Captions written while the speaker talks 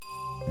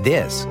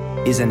This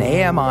is an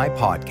AMI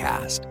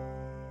podcast.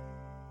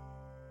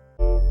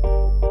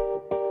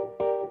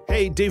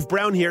 Hey, Dave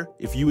Brown here.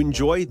 If you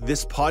enjoy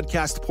this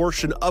podcast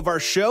portion of our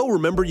show,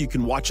 remember you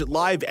can watch it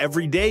live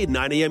every day at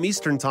 9 a.m.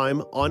 Eastern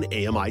Time on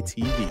AMI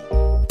TV.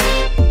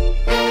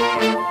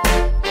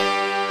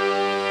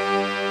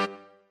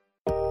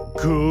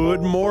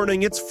 Good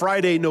morning. It's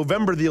Friday,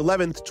 November the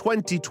 11th,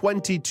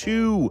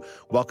 2022.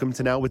 Welcome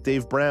to Now with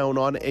Dave Brown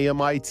on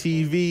AMI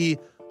TV.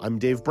 I'm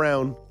Dave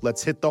Brown.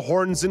 Let's hit the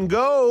horns and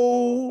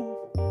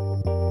go.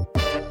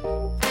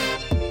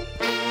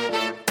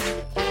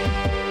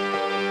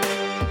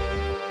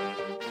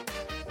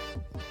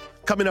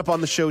 Coming up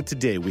on the show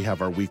today, we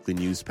have our weekly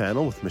news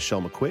panel with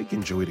Michelle McQuigg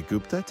and Joita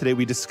Gupta. Today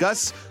we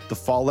discuss the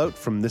fallout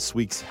from this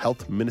week's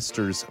health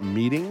ministers'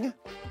 meeting.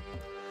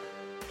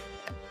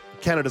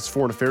 Canada's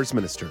Foreign Affairs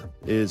Minister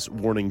is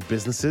warning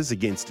businesses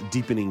against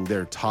deepening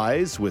their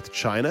ties with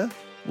China.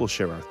 We'll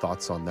share our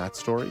thoughts on that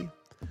story.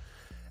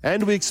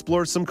 And we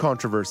explore some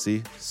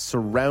controversy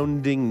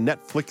surrounding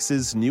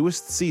Netflix's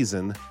newest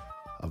season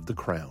of The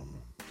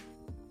Crown.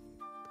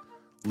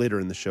 Later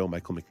in the show,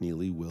 Michael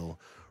McNeely will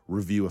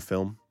review a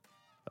film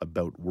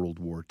about World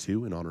War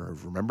II in honor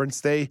of Remembrance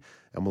Day,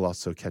 and we'll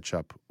also catch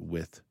up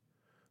with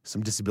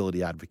some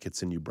disability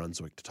advocates in New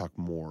Brunswick to talk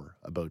more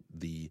about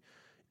the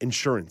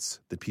insurance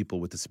that people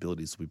with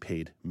disabilities will be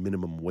paid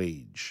minimum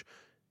wage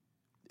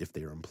if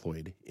they are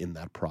employed in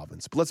that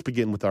province. But let's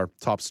begin with our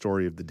top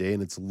story of the day,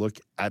 and it's a look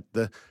at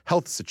the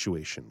health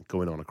situation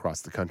going on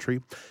across the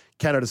country.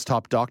 Canada's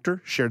top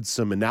doctor shared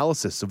some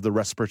analysis of the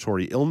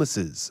respiratory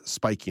illnesses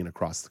spiking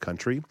across the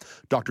country.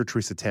 Dr.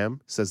 Theresa Tam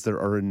says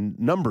there are a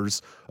number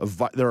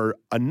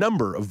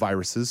of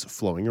viruses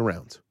flowing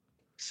around.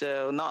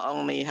 So not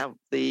only have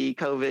the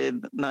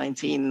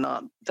COVID-19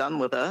 not done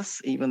with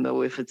us, even though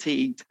we're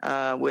fatigued,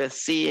 we're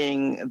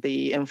seeing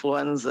the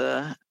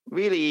influenza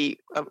really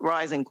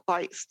rising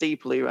quite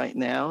steeply right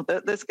now.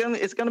 It's going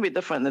to be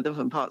different in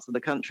different parts of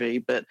the country,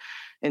 but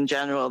in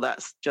general,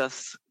 that's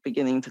just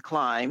beginning to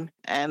climb.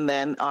 And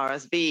then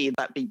RSV,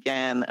 that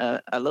began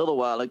a little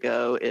while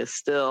ago, is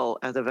still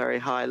at a very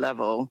high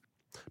level.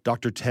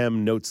 Dr.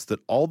 Tam notes that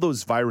all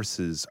those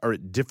viruses are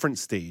at different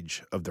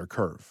stage of their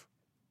curve.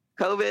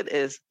 COVID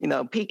is,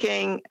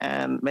 peaking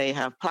and may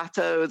have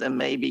plateaued and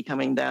may be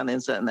coming down in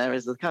certain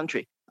areas of the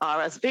country.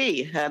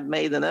 RSV had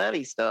made an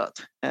early start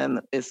and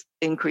is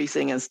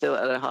increasing and still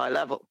at a high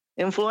level.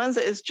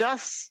 Influenza is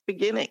just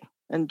beginning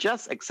and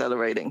just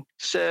accelerating.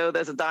 So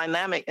there's a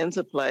dynamic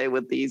interplay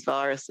with these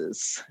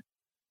viruses.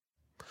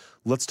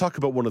 Let's talk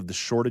about one of the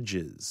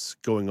shortages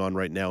going on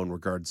right now in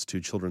regards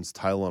to children's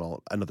Tylenol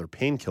and other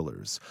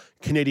painkillers.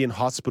 Canadian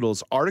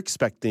hospitals are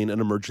expecting an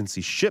emergency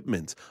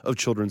shipment of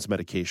children's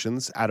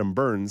medications. Adam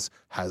Burns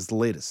has the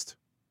latest.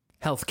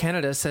 Health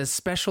Canada says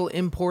special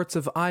imports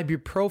of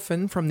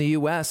ibuprofen from the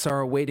U.S. are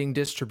awaiting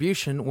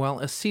distribution, while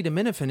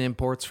acetaminophen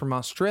imports from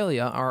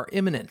Australia are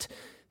imminent.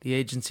 The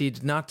agency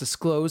did not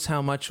disclose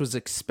how much was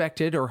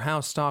expected or how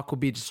stock will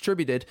be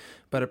distributed,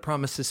 but it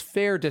promises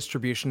fair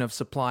distribution of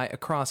supply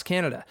across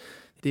Canada.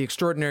 The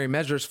extraordinary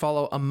measures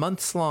follow a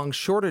months-long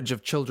shortage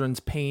of children's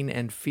pain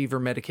and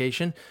fever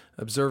medication.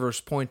 Observers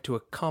point to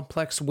a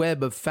complex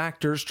web of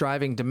factors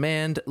driving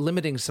demand,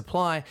 limiting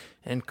supply,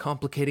 and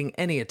complicating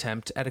any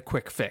attempt at a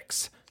quick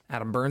fix.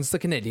 Adam Burns, The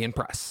Canadian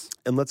Press.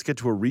 And let's get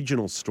to a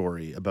regional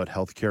story about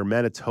healthcare.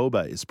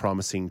 Manitoba is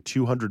promising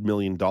 $200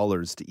 million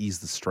to ease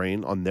the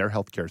strain on their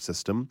healthcare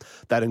system.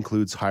 That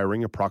includes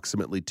hiring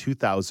approximately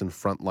 2,000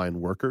 frontline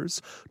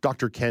workers.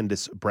 Dr.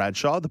 Candice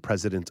Bradshaw, the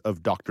president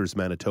of Doctors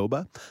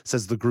Manitoba,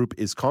 says the group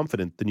is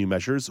confident the new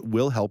measures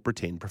will help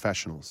retain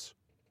professionals.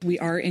 We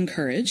are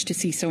encouraged to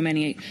see so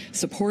many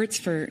supports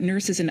for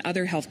nurses and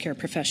other healthcare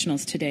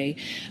professionals today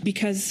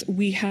because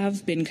we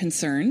have been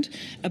concerned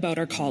about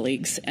our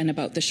colleagues and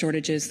about the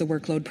shortages, the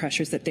workload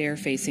pressures that they are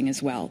facing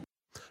as well.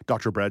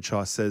 Dr.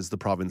 Bradshaw says the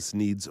province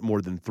needs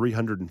more than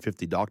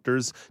 350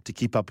 doctors to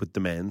keep up with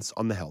demands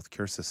on the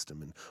healthcare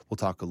system. And we'll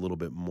talk a little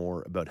bit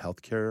more about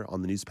healthcare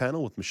on the news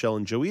panel with Michelle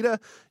and Joita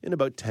in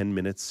about 10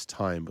 minutes'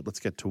 time. But let's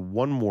get to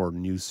one more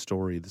news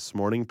story this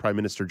morning. Prime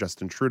Minister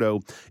Justin Trudeau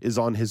is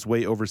on his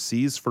way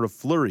overseas for a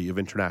flurry of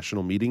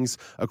international meetings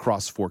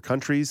across 4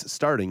 countries,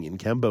 starting in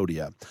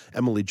Cambodia.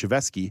 Emily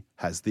Javeski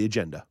has the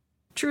agenda.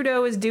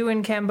 Trudeau is due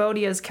in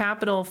Cambodia's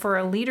capital for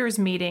a leaders'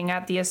 meeting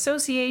at the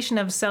Association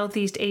of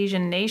Southeast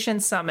Asian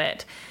Nations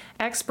Summit.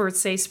 Experts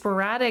say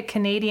sporadic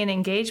Canadian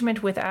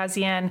engagement with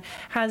ASEAN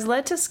has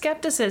led to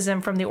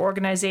skepticism from the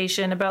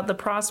organization about the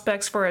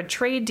prospects for a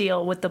trade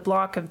deal with the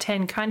bloc of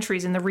 10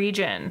 countries in the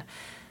region.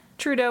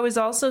 Trudeau is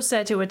also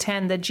set to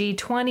attend the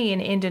G20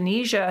 in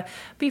Indonesia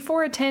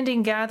before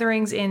attending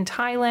gatherings in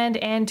Thailand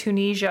and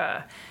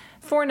Tunisia.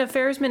 Foreign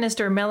Affairs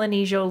Minister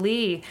Melanie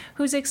Joly,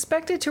 who's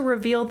expected to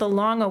reveal the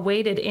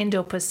long-awaited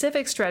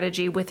Indo-Pacific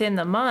strategy within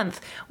the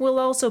month, will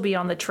also be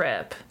on the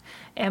trip.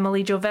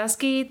 Emily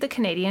Joveski, The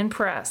Canadian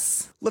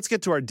Press. Let's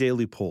get to our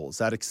daily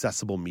polls. At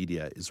Accessible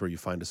Media is where you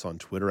find us on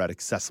Twitter. At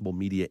Accessible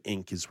Media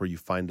Inc. is where you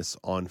find us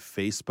on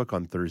Facebook.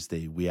 On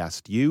Thursday, we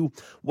asked you,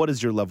 what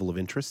is your level of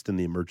interest in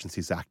the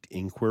Emergencies Act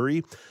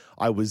inquiry?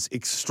 I was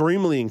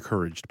extremely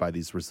encouraged by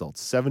these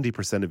results.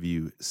 70% of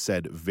you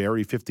said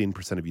very,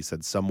 15% of you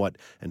said somewhat,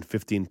 and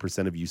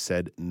 15% of you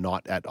said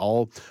not at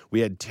all.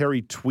 We had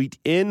Terry tweet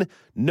in,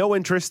 no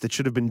interest. It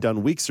should have been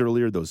done weeks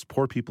earlier. Those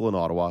poor people in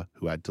Ottawa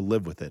who had to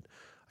live with it.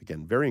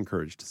 Again, very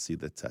encouraged to see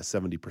that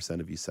 70%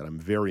 of you said, I'm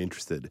very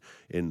interested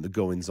in the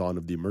goings-on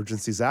of the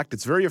Emergencies Act.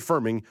 It's very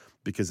affirming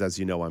because, as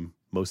you know, I'm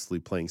mostly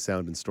playing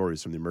sound and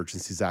stories from the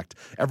Emergencies Act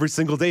every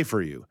single day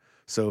for you.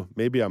 So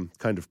maybe I'm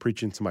kind of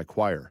preaching to my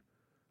choir.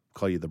 I'll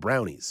call you the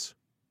Brownies,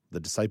 the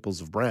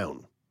disciples of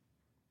Brown,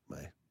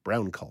 my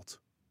Brown cult.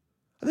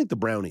 I think the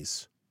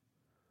Brownies,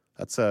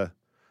 that's what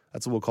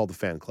we'll call the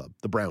fan club,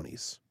 the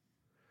Brownies.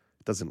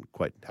 It doesn't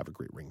quite have a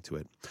great ring to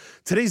it.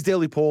 Today's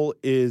daily poll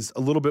is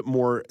a little bit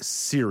more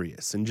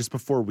serious. And just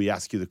before we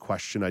ask you the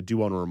question, I do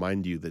want to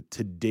remind you that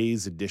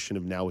today's edition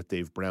of Now with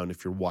Dave Brown,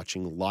 if you're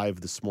watching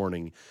live this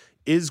morning,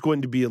 is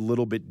going to be a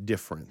little bit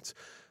different.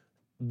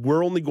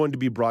 We're only going to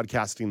be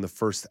broadcasting the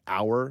first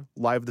hour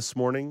live this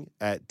morning.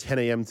 At 10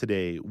 a.m.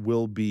 today,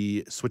 we'll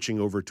be switching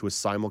over to a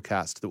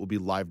simulcast that will be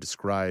live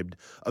described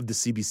of the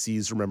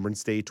CBC's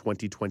Remembrance Day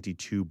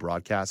 2022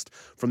 broadcast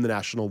from the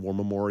National War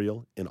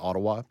Memorial in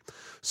Ottawa.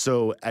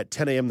 So at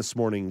 10 a.m. this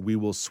morning, we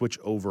will switch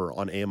over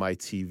on AMI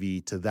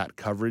TV to that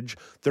coverage.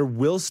 There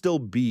will still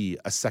be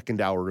a second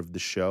hour of the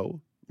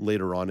show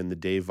later on in the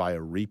day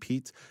via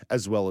repeat,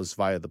 as well as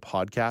via the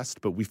podcast.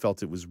 But we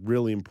felt it was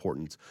really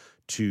important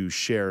to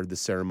share the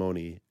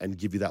ceremony and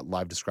give you that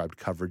live described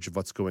coverage of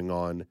what's going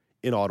on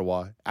in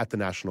Ottawa at the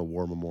National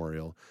War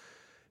Memorial,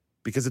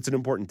 because it's an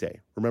important day.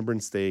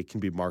 Remembrance Day can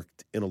be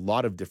marked in a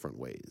lot of different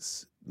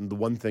ways. And the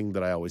one thing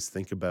that I always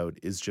think about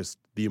is just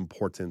the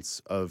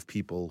importance of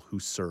people who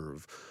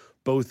serve,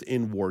 both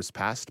in wars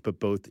past, but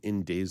both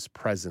in days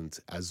present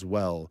as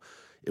well.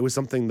 It was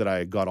something that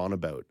I got on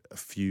about a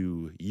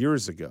few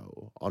years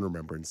ago on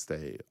Remembrance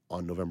Day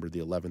on November the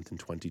 11th in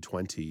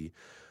 2020,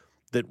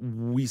 that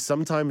we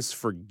sometimes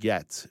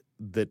forget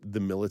that the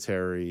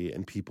military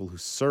and people who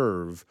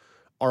serve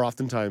are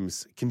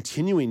oftentimes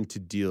continuing to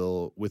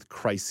deal with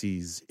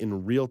crises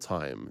in real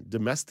time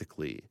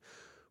domestically.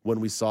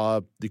 When we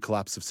saw the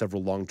collapse of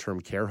several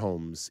long-term care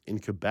homes in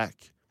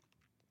Quebec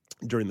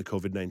during the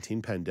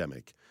COVID-19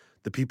 pandemic,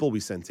 the people we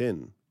sent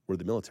in were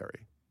the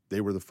military. They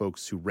were the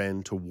folks who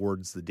ran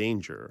towards the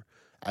danger.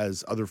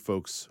 As other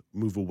folks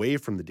move away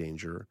from the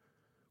danger,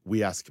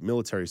 we ask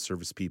military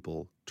service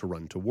people to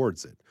run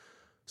towards it.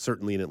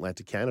 Certainly in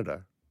Atlantic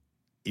Canada,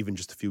 even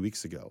just a few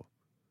weeks ago,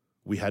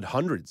 we had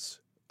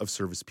hundreds of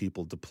service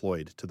people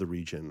deployed to the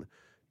region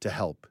to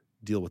help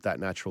deal with that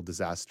natural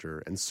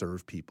disaster and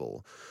serve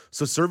people.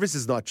 So service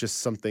is not just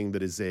something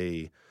that is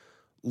a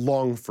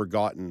long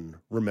forgotten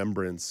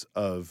remembrance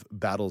of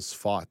battles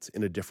fought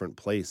in a different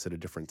place at a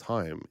different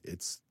time.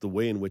 It's the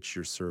way in which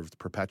you're served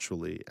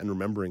perpetually and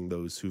remembering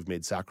those who've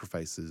made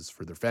sacrifices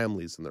for their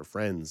families and their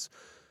friends.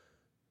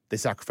 They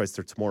sacrificed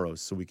their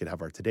tomorrows so we could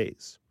have our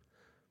todays.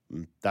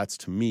 That's,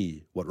 to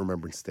me, what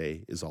Remembrance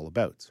Day is all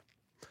about.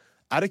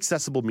 At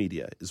Accessible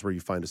Media is where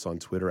you find us on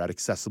Twitter. At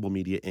Accessible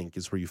Media Inc.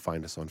 is where you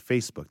find us on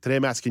Facebook. Today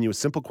I'm asking you a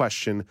simple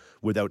question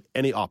without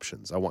any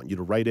options. I want you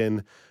to write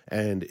in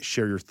and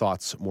share your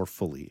thoughts more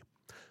fully.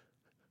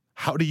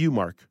 How do you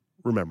mark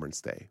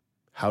Remembrance Day?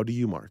 How do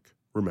you mark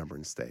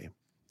Remembrance Day?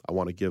 I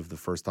want to give the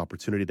first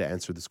opportunity to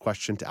answer this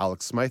question to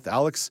Alex Smythe.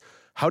 Alex,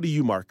 how do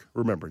you mark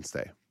Remembrance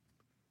Day?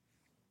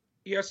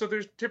 Yeah, so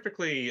there's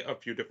typically a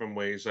few different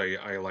ways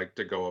I like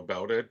to go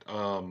about it.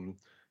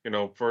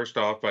 First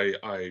off,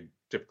 I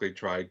typically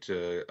try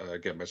to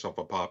get myself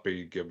a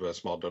poppy, give a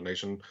small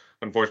donation.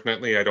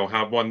 Unfortunately, I don't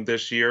have one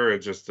this year.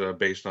 It's just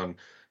based on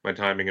my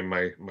timing and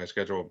my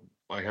schedule.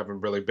 I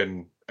haven't really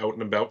been out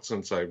and about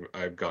since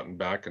I've gotten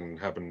back and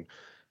haven't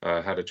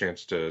had a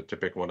chance to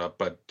pick one up.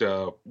 But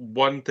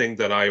one thing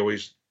that I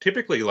always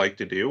typically like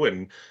to do,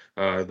 and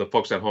the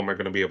folks at home are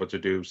going to be able to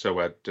do so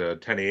at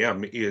 10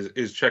 a.m.,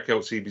 is check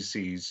out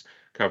CBC's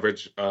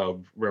coverage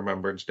of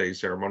Remembrance Day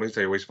ceremonies.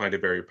 I always find it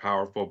very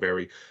powerful,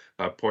 very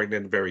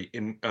poignant, very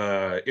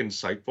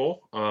insightful,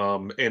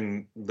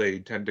 and they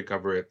tend to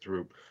cover it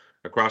through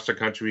across the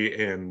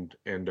country and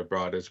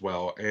abroad as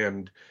well.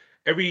 And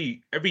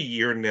every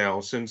year now,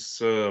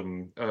 since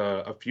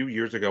a few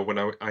years ago when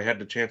I had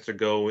the chance to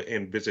go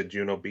and visit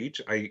Juno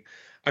Beach,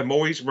 I'm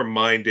always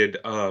reminded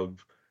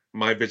of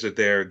my visit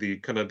there, the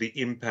kind of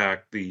the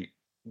impact, the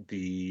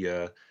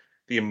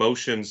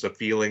emotions, the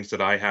feelings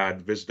that I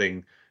had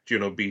visiting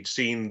Juno Beach,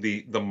 seeing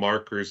the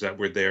markers that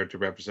were there to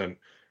represent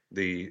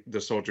the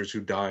soldiers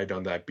who died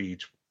on that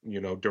beach,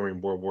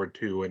 during World War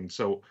II. And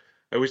so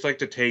I always like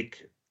to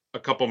take a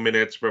couple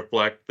minutes,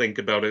 reflect, think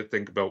about it,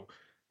 think about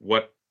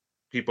what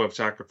people have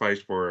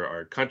sacrificed for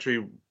our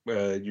country.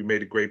 You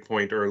made a great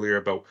point earlier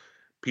about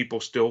people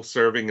still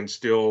serving and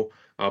still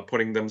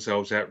putting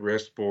themselves at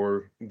risk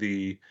for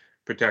the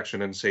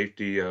protection and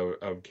safety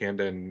of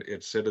Canada and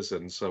its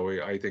citizens. So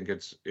I think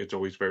it's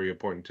always very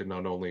important to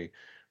not only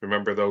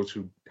remember those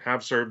who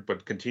have served,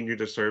 but continue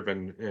to serve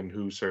and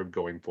who serve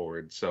going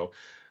forward. So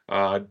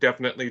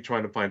definitely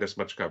trying to find as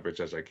much coverage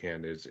as I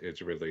can is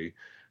really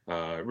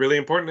really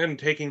important, and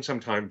taking some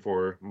time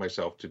for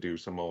myself to do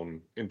some own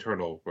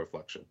internal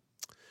reflection.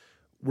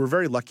 We're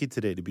very lucky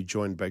today to be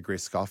joined by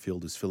Grace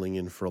Schofield, who's filling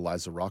in for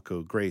Eliza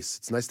Rocco. Grace,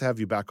 it's nice to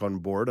have you back on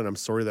board, and I'm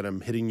sorry that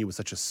I'm hitting you with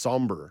such a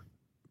somber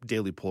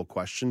daily poll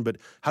question, but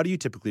how do you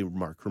typically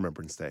mark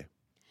Remembrance Day?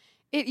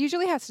 It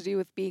usually has to do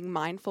with being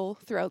mindful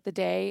throughout the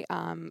day,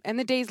 and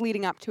the days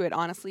leading up to it,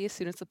 honestly. As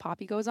soon as the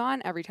poppy goes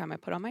on, every time I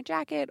put on my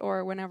jacket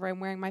or whenever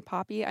I'm wearing my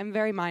poppy, I'm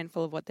very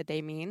mindful of what the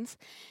day means.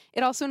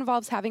 It also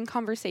involves having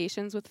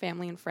conversations with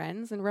family and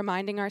friends and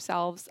reminding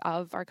ourselves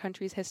of our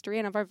country's history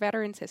and of our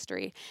veterans'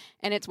 history.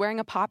 And it's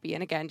wearing a poppy,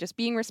 and again, just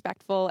being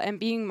respectful and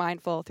being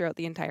mindful throughout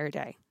the entire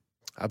day.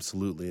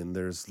 Absolutely. And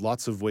there's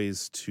lots of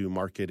ways to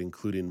mark it,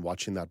 including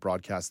watching that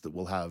broadcast that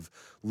we'll have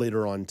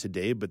later on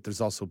today. But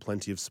there's also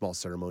plenty of small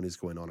ceremonies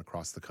going on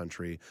across the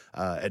country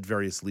at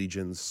various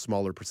legions,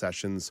 smaller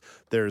processions.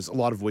 There's a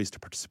lot of ways to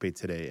participate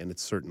today, and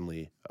it's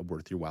certainly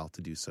worth your while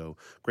to do so.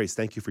 Grace,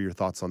 thank you for your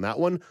thoughts on that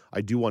one.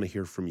 I do want to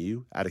hear from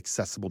you at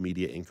Accessible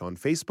Media Inc. on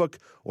Facebook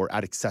or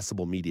at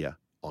Accessible Media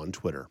on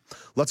Twitter.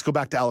 Let's go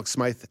back to Alex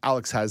Smythe.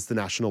 Alex has the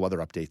national weather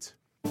update.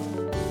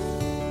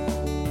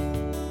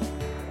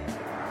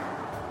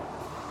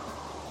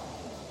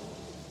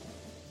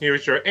 Here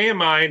is your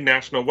AMI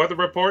National Weather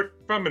Report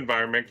from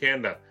Environment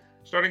Canada.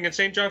 Starting in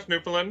St. John's,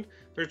 Newfoundland,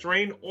 there's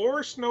rain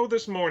or snow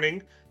this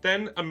morning,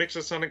 then a mix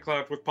of sun and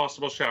cloud with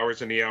possible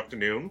showers in the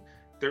afternoon.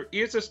 There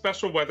is a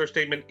special weather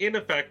statement in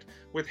effect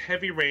with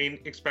heavy rain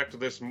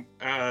expected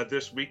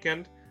this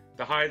weekend.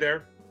 The high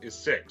there is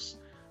 6.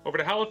 Over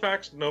to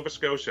Halifax, Nova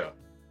Scotia.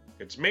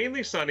 It's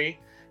mainly sunny,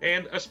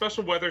 and a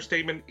special weather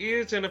statement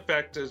is in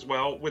effect as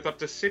well, with up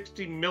to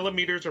 60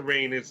 millimeters of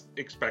rain is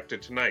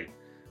expected tonight.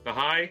 The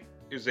high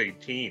is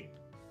 18.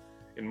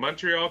 In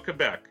Montreal,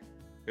 Quebec,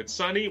 it's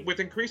sunny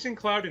with increasing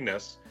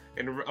cloudiness,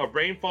 and a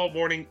rainfall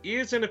warning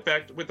is in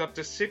effect with up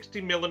to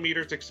 60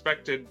 millimeters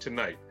expected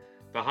tonight.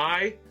 The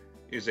high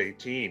is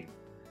 18.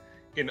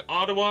 In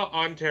Ottawa,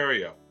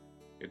 Ontario,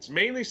 it's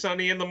mainly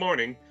sunny in the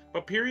morning,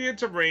 but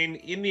periods of rain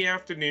in the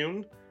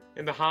afternoon,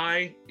 and the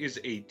high is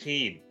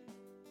 18.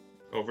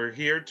 Over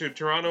here to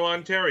Toronto,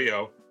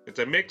 Ontario, it's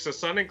a mix of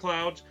sun and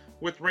clouds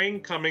with rain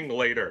coming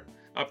later.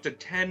 Up to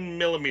 10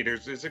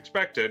 millimeters is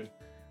expected.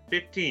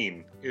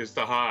 15 is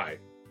the high.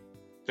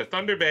 To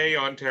Thunder Bay,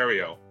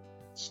 Ontario,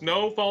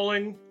 snow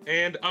falling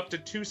and up to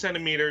 2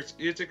 centimeters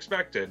is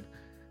expected.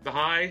 The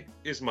high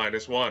is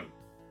 -1.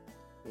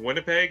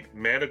 Winnipeg,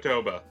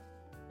 Manitoba,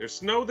 there's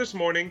snow this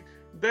morning,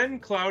 then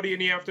cloudy in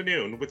the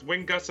afternoon with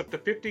wind gusts up to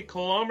 50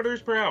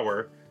 kilometers per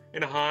hour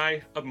and a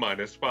high of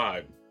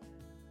 -5.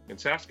 In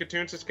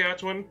Saskatoon,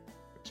 Saskatchewan,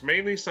 it's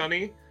mainly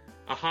sunny,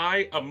 a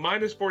high of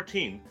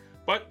 -14,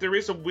 but there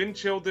is a wind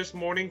chill this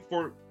morning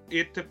for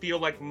it to feel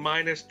like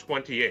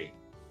 -28.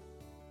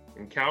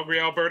 In Calgary,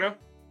 Alberta,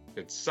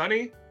 it's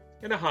sunny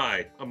and a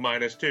high of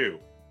 -2.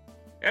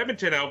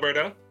 Edmonton,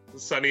 Alberta,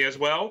 sunny as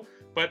well,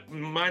 but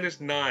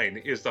 -9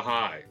 is the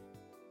high.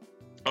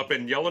 Up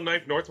in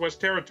Yellowknife, Northwest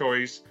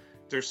Territories,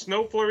 there's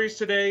snow flurries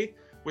today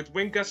with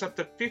wind gusts up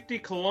to 50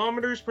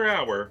 kilometers per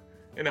hour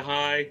and a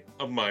high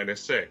of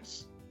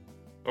 -6.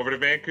 Over to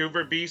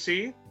Vancouver,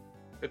 BC,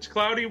 it's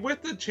cloudy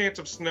with a chance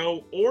of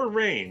snow or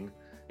rain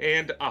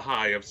and a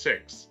high of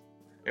 6.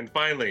 And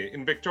finally,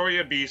 in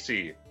Victoria,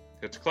 BC,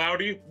 it's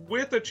cloudy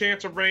with a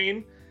chance of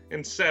rain,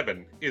 and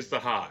 7 is the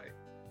high.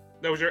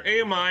 That was your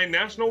AMI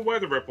National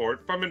Weather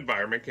Report from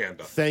Environment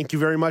Canada. Thank you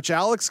very much,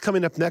 Alex.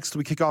 Coming up next,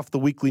 we kick off the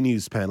weekly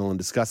news panel and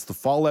discuss the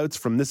fallouts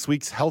from this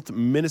week's health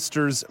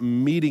ministers'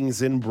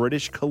 meetings in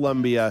British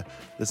Columbia.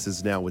 This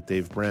is Now with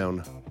Dave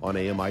Brown on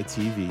AMI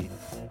TV.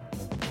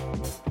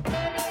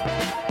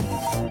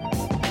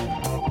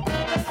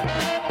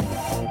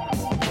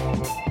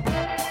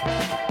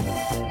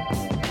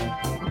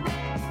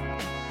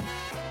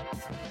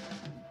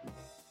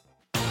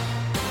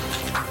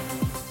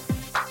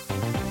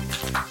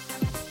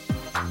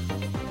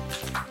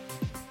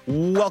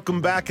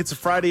 Welcome back. It's a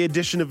Friday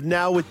edition of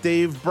Now with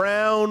Dave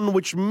Brown,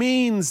 which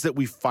means that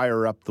we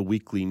fire up the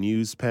weekly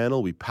news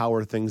panel. We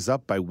power things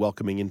up by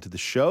welcoming into the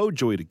show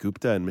Joeita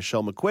Gupta and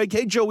Michelle McQuaig.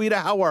 Hey,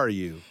 Joeita, how are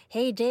you?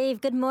 Hey,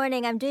 Dave. Good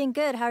morning. I'm doing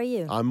good. How are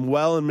you? I'm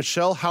well. And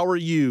Michelle, how are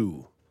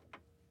you?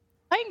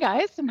 Fine,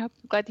 guys. I'm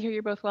glad to hear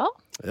you're both well.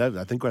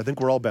 I think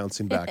we're all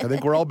bouncing back. I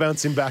think we're all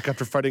bouncing back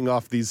after fighting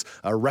off these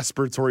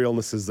respiratory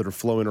illnesses that are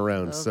flowing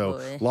around.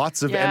 Boy.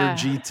 Lots of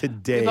energy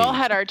today. We've all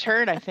had our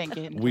turn, I think,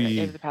 in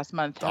the past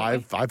month.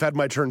 I've had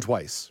my turn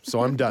twice,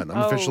 so I'm done. I'm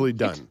officially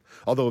done.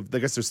 Although I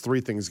guess there's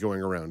 3 things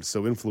going around,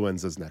 so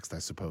influenza's next, I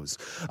suppose.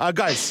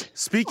 Guys,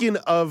 speaking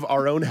of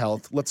our own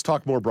health, let's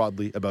talk more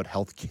broadly about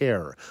health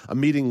care. A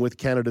meeting with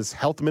Canada's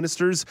health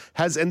ministers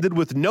has ended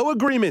with no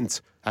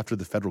agreement after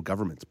the federal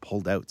government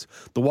pulled out.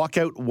 The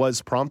walkout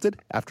was prompted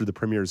after the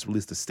Premier premiers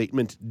released a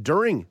statement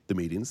during the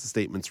meetings. The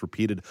statements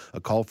repeated a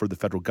call for the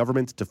federal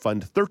government to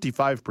fund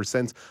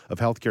 35% of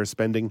healthcare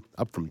spending,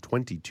 up from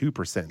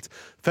 22%.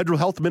 Federal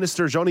Health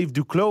Minister Jean-Yves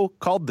Duclos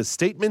called the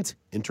statement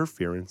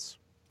interference.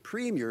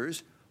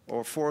 Premiers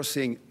are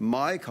forcing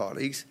my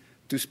colleagues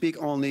to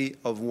speak only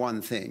of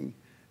one thing,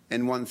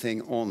 and one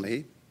thing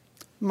only: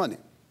 money.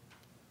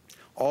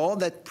 All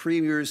that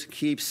premiers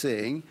keep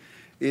saying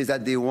is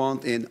that they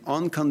want an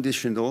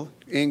unconditional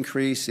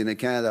increase in the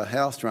Canada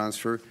Health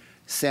Transfer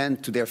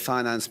sent to their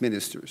finance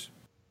ministers.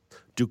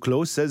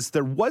 Duclos says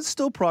there was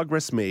still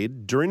progress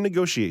made during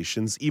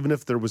negotiations, even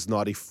if there was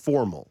not a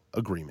formal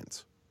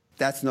agreement.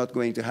 That's not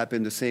going to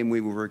happen the same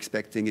way we were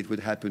expecting it would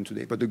happen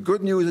today. But the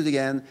good news is,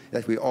 again,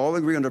 that we all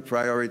agree on the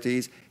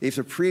priorities. If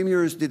the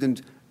premiers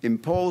didn't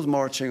impose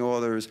marching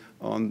orders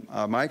on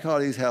my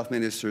colleagues' health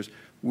ministers,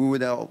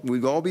 we'd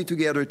all be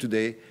together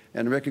today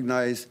and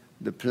recognize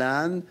the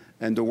plan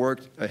and the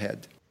work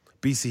ahead.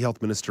 BC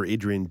Health Minister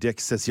Adrian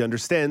Dix says he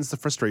understands the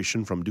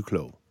frustration from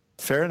Duclos.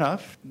 Fair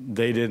enough.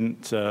 They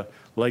didn't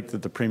like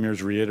that the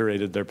premiers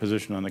reiterated their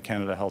position on the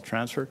Canada Health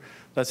Transfer.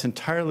 That's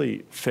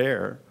entirely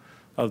fair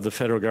of the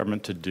federal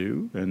government to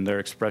do in their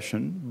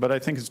expression, but I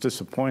think it's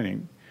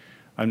disappointing.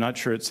 I'm not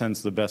sure it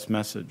sends the best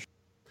message.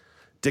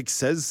 Dix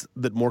says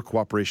that more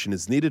cooperation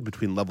is needed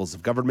between levels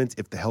of government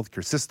if the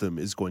healthcare system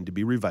is going to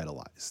be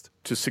revitalized.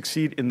 To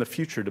succeed in the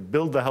future, to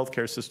build the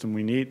healthcare system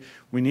we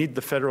need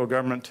the federal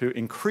government to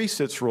increase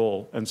its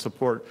role and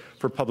support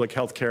for public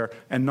health care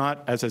and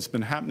not, as has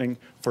been happening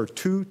for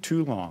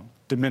too long,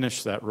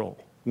 diminish that role.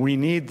 We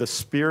need the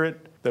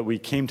spirit that we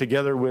came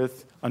together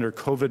with under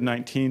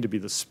COVID-19 to be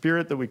the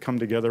spirit that we come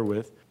together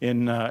with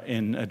in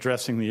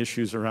addressing the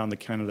issues around the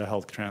Canada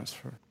Health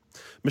Transfer.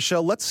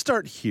 Michelle, let's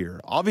start here.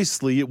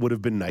 Obviously, it would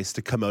have been nice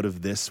to come out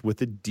of this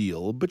with a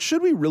deal, but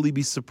should we really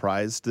be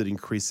surprised that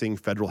increasing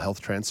federal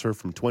health transfer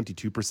from 22%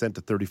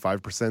 to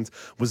 35%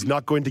 was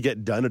not going to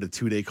get done at a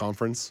 2-day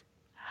conference?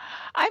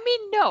 I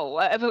mean, no.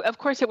 Of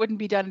course, it wouldn't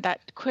be done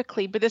that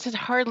quickly, but this is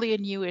hardly a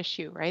new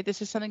issue, right?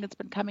 This is something that's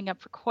been coming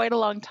up for quite a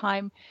long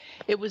time.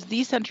 It was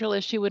the central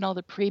issue when all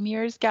the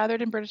premiers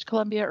gathered in British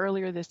Columbia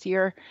earlier this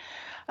year.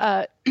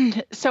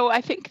 So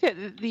I think that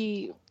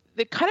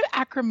the kind of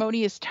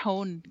acrimonious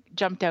tone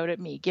jumped out at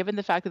me, given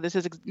the fact that this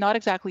is not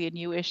exactly a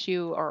new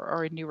issue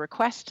or a new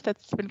request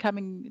that's been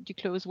coming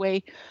Duclos'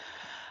 way.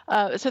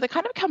 So the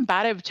kind of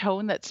combative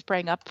tone that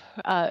sprang up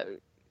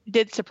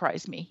did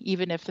surprise me,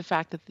 even if the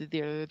fact that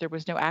there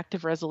was no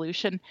active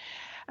resolution.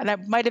 And I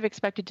might have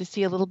expected to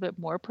see a little bit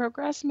more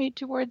progress made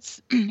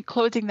towards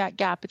closing that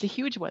gap. It's a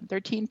huge one.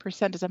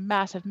 13% is a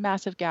massive,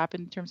 massive gap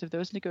in terms of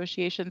those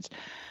negotiations.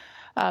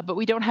 But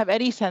we don't have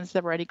any sense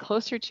that we're any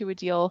closer to a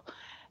deal.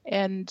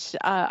 And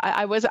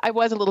I was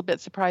a little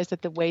bit surprised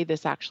at the way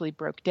this actually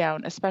broke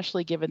down,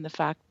 especially given the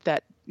fact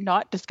that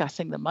not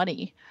discussing the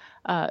money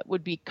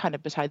would be kind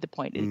of beside the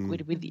point.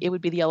 It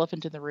would be the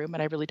elephant in the room,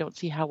 and I really don't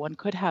see how one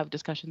could have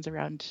discussions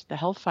around the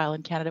health file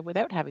in Canada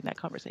without having that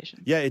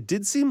conversation. Yeah, it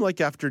did seem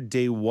like after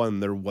day one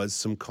there was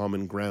some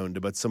common ground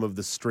about some of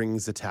the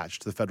strings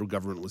attached the federal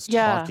government was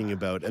talking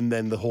about, and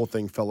then the whole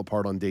thing fell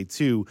apart on day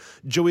two.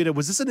 Joita,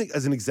 was this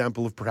as an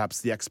example of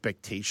perhaps the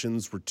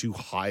expectations were too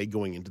high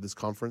going into this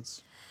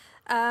conference?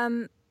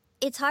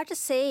 It's hard to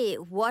say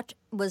what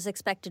was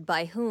expected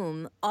by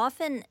whom.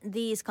 Often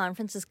these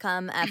conferences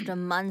come after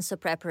months of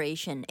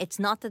preparation. It's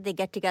not that they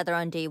get together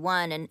on day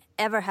one and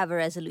ever have a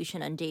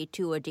resolution on day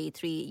two or day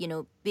three. You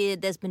know,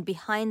 there's been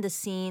behind the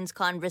scenes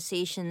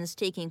conversations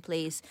taking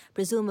place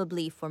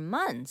presumably for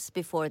months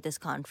before this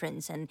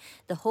conference. And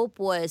the hope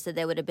was that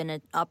there would have been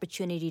an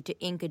opportunity to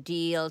ink a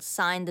deal,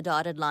 sign the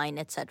dotted line,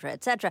 et cetera,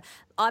 et cetera.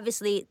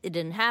 Obviously, it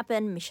didn't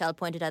happen. Michelle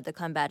pointed out the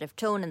combative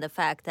tone and the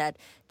fact that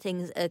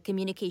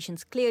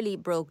communications clearly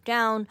broke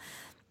down.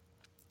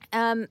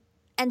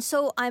 And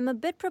so I'm a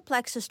bit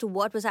perplexed as to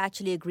what was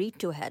actually agreed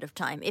to ahead of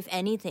time, if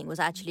anything was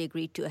actually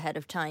agreed to ahead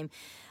of time.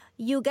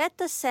 You get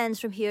the sense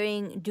from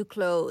hearing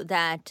Duclos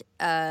that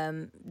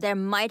there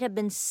might have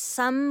been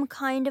some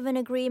kind of an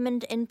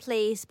agreement in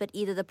place, but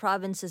either the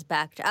provinces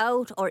backed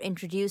out or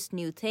introduced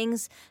new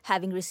things,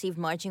 having received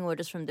marching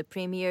orders from the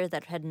Premier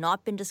that had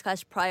not been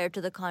discussed prior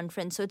to the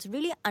conference. So it's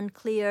really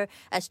unclear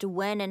as to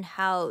when and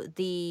how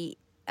the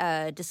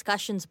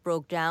discussions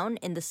broke down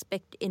in the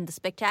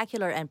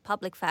spectacular and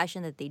public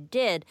fashion that they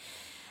did.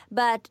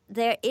 But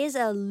there is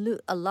a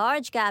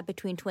large gap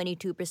between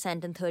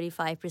 22% and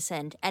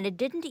 35%, and it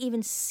didn't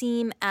even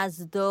seem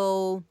as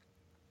though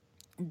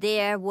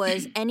there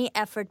was any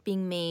effort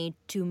being made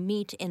to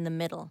meet in the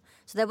middle.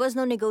 So there was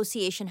no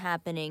negotiation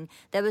happening.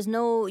 There was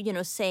no,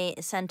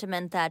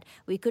 sentiment that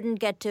we couldn't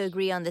get to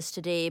agree on this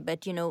today,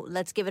 but,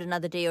 let's give it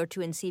another day or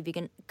two and see if we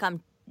can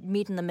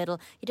meet in the middle.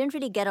 You didn't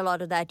really get a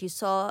lot of that. You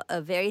saw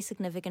a very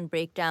significant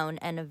breakdown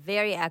and a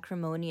very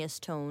acrimonious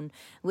tone,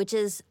 which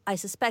is, I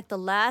suspect, the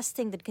last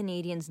thing that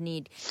Canadians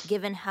need,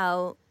 given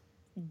how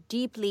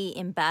deeply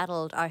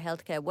embattled our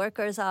healthcare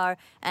workers are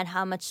and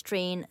how much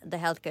strain the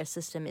healthcare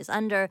system is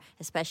under,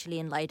 especially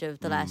in light of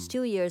the last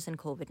 2 years in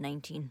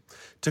COVID-19.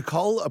 To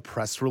call a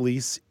press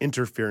release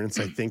interference,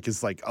 I think,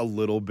 is like a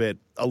little bit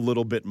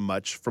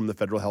much from the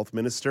federal health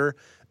minister.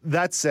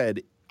 That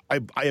said,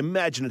 I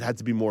imagine it had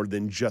to be more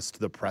than just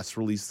the press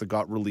release that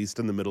got released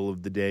in the middle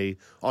of the day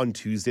on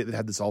Tuesday that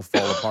had this all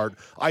fall apart.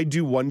 I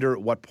do wonder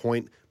at what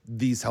point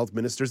these health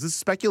ministers, this is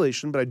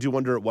speculation, but I do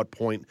wonder at what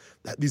point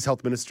these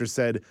health ministers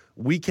said,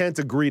 we can't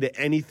agree to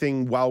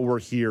anything while we're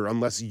here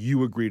unless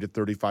you agree to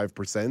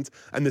 35%.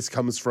 And this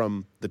comes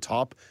from the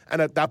top.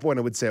 And at that point,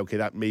 I would say, okay,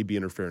 that may be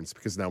interference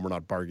because now we're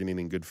not bargaining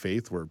in good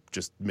faith. We're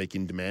just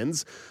making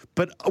demands.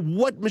 But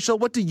Michelle,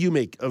 what do you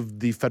make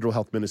of the federal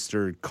health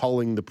minister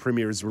calling the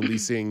premier's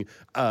releasing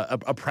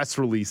a press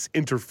release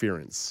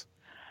interference?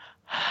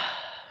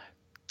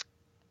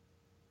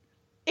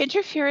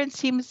 Interference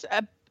seems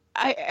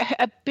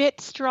a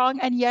bit strong,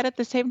 and yet at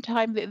the same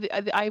time,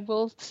 I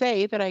will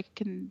say that I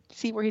can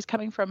see where he's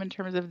coming from in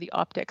terms of the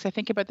optics. I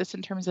think about this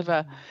in terms of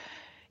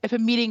if a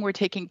meeting were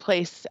taking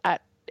place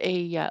at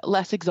a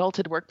less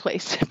exalted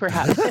workplace,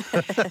 perhaps.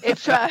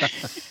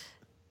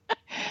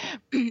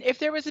 If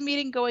there was a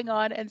meeting going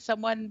on and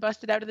someone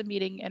busted out of the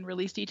meeting and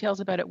released details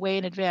about it way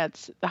in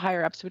advance, the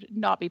higher-ups would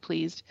not be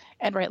pleased,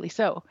 and rightly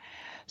so.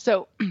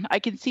 So I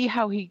can see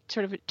how he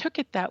sort of took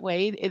it that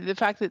way. The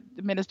fact that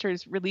the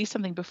ministers released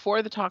something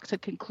before the talks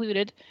had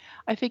concluded,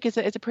 I think is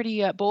a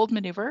pretty bold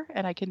maneuver,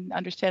 and I can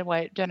understand why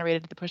it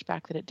generated the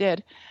pushback that it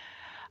did.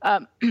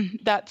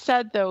 That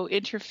said, though,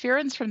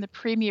 interference from the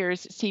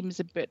premiers seems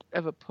a bit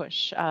of a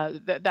push.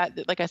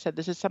 That, like I said,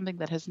 this is something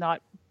that has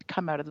not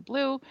come out of the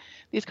blue.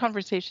 These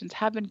conversations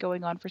have been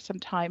going on for some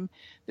time.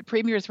 The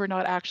premiers were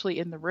not actually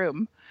in the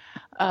room.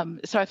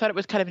 So I thought it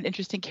was kind of an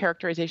interesting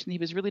characterization. He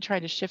was really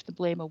trying to shift the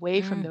blame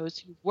away from those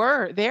who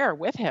were there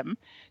with him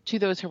to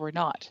those who were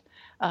not.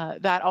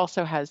 That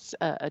also has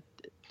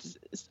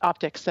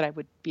optics that I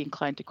would be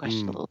inclined to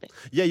question a little bit.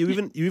 Yeah,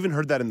 you even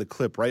heard that in the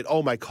clip, right?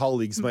 Oh, my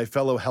colleagues, my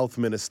fellow health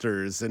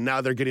ministers, and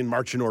now they're getting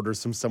marching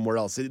orders from somewhere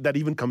else. That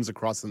even comes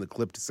across in the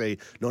clip to say,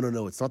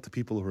 no, it's not the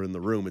people who are in the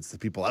room, it's the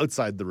people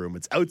outside the room.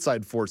 It's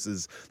outside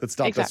forces that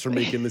stopped us from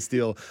making this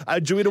deal.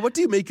 Joanna, what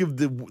do you make of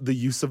the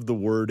use of the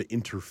word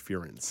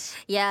interference?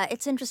 Yeah,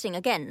 it's interesting.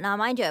 Again, now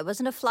mind you, I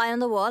wasn't a fly on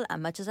the wall, as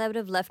much as I would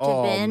have loved to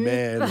have been. Oh,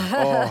 man.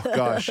 Oh,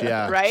 gosh,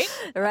 yeah. Right?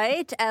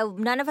 Right?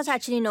 None of us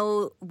actually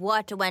know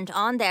what went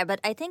on there, but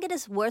I think it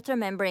is worth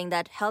remembering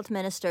that health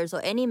ministers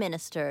or any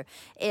minister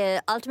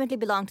ultimately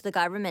belong to the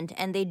government,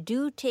 and they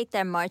do take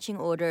their marching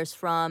orders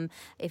from,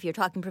 if you're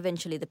talking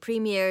provincially, the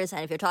premiers,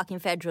 and if you're talking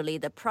federally,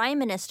 the prime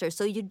minister.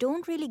 So you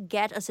don't really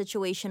get a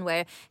situation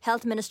where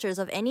health ministers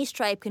of any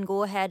stripe can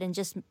go ahead and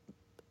just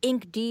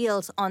ink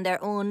deals on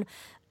their own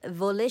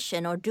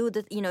volition or do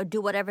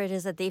whatever it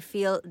is that they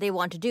feel they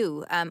want to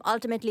do.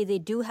 Ultimately, they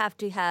do have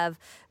to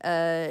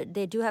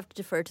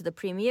defer to the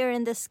premier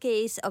in this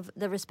case of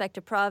the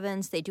respective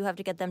province. They do have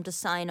to get them to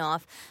sign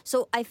off.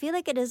 So I feel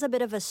like it is a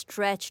bit of a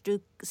stretch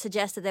to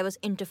suggest that there was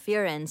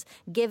interference,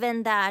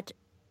 given that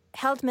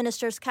health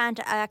ministers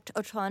can't act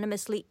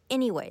autonomously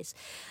anyways.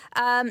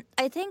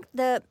 I think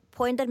the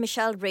point that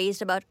Michelle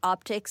raised about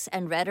optics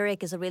and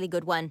rhetoric is a really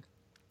good one.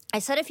 I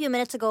said a few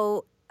minutes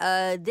ago,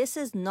 this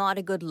is not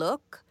a good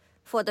look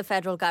for the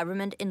federal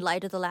government in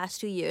light of the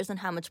last 2 years and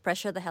how much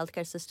pressure the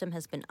healthcare system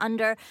has been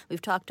under.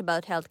 We've talked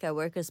about healthcare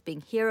workers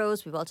being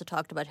heroes. We've also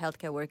talked about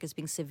healthcare workers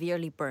being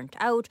severely burnt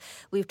out.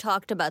 We've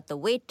talked about the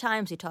wait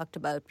times. We talked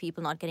about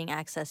people not getting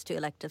access to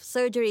elective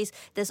surgeries.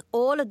 There's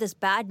all of this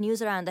bad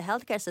news around the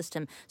healthcare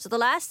system. So the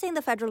last thing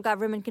the federal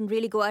government can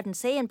really go out and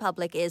say in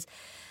public is,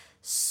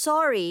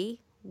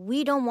 sorry,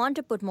 we don't want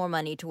to put more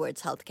money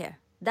towards healthcare.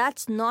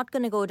 That's not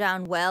going to go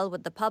down well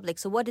with the public.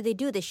 So what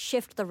do? They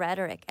shift the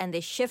rhetoric and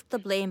they shift the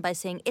blame by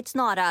saying, it's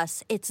not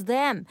us, it's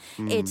them.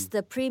 It's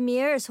the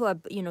premiers who are,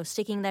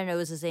 sticking their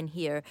noses in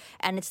here.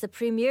 And it's the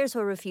premiers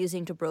who are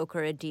refusing to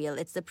broker a deal.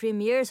 It's the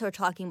premiers who are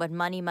talking about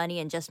money,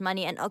 and just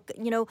money. And,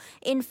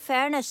 in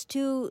fairness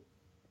to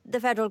the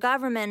federal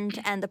government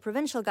and the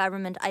provincial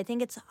government, I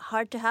think it's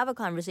hard to have a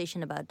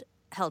conversation about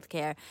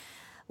healthcare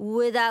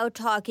without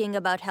talking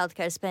about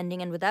healthcare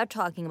spending and without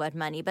talking about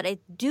money. But I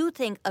do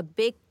think a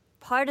big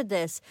part of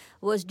this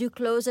was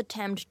Duclos'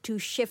 attempt to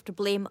shift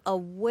blame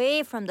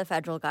away from the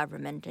federal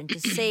government and to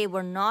say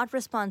we're not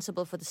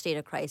responsible for the state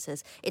of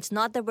crisis. It's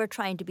not that we're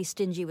trying to be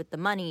stingy with the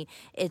money.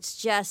 It's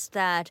just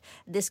that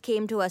this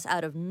came to us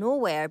out of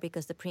nowhere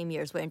because the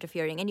premiers were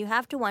interfering. And you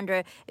have to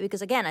wonder,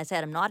 because again, I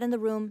said I'm not in the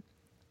room.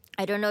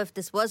 I don't know if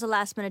this was a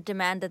last-minute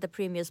demand that the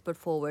premiers put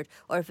forward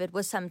or if it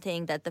was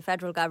something that the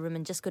federal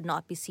government just could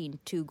not be seen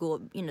to go,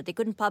 they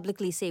couldn't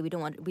publicly say we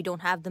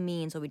don't have the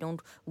means or we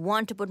don't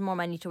want to put more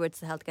money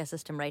towards the healthcare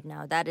system right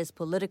now. That is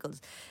political.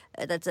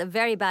 That's a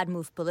very bad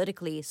move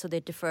politically, so they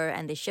defer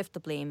and they shift the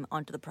blame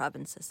onto the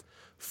provinces.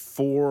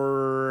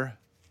 For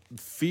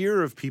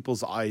fear of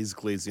people's eyes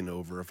glazing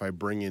over, if I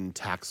bring in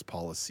tax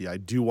policy, I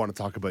do want to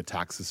talk about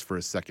taxes for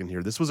a second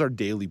here. This was our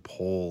daily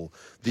poll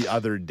the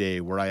other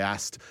day where I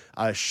asked,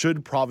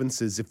 should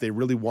provinces, if they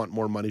really want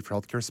more money for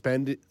healthcare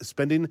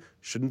spending,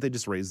 shouldn't they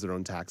just raise their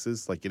own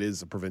taxes? Like, it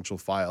is a provincial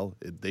file.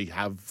 They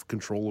have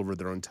control over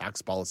their own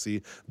tax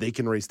policy. They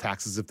can raise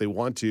taxes if they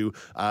want to.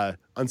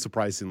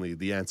 Unsurprisingly,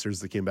 the answers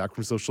that came back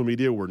from social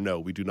media were no,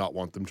 we do not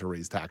want them to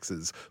raise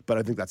taxes. But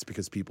I think that's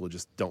because people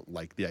just don't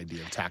like the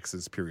idea of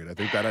taxes, period. I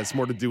think that has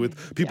more to do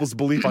with people's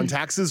belief on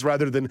taxes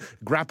rather than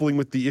grappling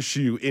with the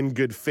issue in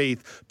good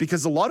faith,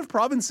 because a lot of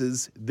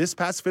provinces this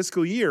past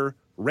fiscal year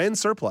ran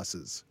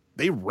surpluses.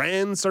 They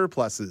ran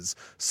surpluses.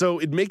 So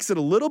it makes it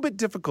a little bit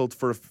difficult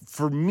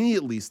for me,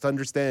 at least, to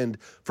understand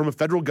from a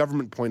federal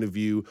government point of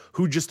view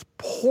who just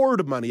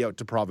poured money out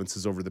to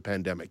provinces over the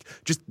pandemic.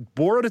 Just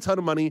borrowed a ton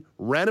of money,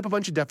 ran up a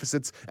bunch of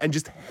deficits, and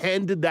just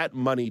handed that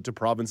money to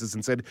provinces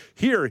and said,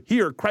 here,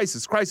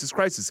 crisis.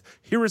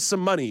 Here is some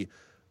money.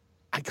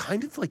 I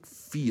kind of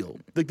feel,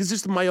 this is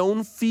just my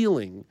own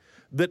feeling,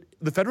 that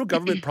the federal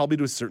government probably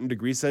to a certain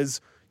degree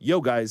says, yo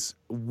guys,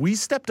 we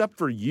stepped up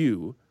for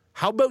you.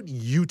 How about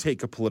you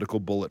take a political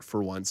bullet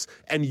for once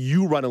and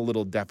you run a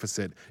little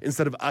deficit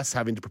instead of us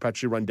having to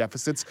perpetually run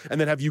deficits and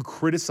then have you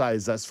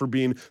criticize us for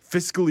being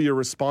fiscally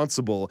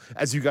irresponsible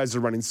as you guys are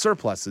running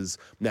surpluses.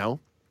 Now,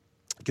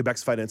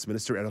 Quebec's finance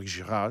minister, Éric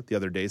Girard, the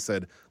other day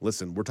said,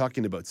 listen, we're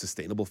talking about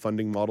sustainable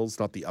funding models,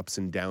 not the ups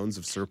and downs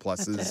of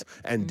surpluses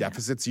and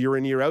deficits year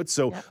in, year out.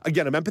 So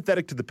again, I'm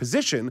empathetic to the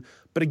position.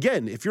 But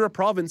again, if you're a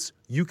province,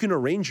 you can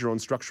arrange your own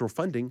structural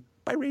funding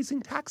by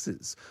raising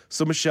taxes.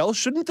 So Michelle,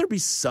 shouldn't there be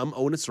some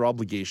onus or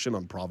obligation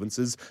on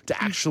provinces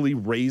to actually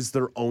raise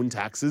their own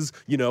taxes,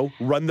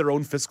 run their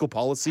own fiscal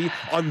policy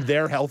on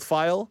their health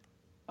file?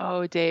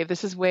 Oh, Dave,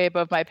 this is way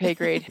above my pay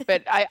grade.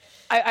 But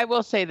I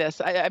will say this.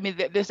 I mean,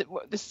 this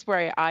is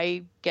where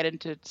I get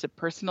into some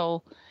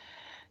personal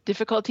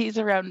difficulties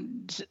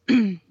around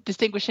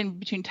distinguishing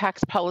between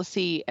tax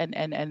policy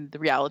and the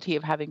reality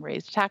of having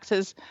raised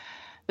taxes.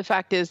 The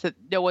fact is that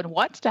no one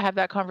wants to have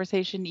that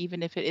conversation,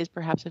 even if it is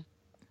perhaps a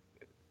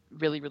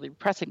really, really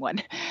pressing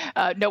one.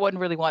 No one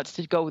really wants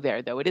to go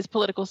there, though. It is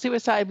political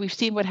suicide. We've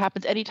seen what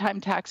happens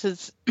anytime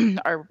taxes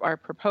are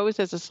proposed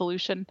as a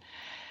solution.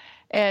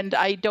 And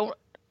I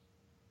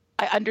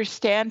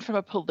understand from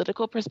a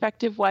political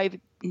perspective why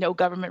no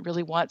government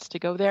really wants to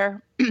go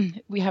there.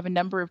 We have a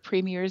number of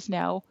premiers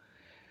now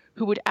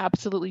who would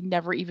absolutely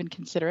never even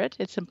consider it.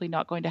 It's simply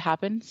not going to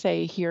happen.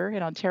 Say here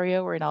in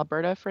Ontario or in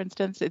Alberta, for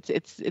instance,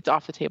 it's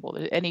off the table.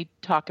 Any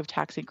talk of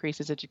tax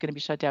increases is going to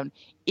be shut down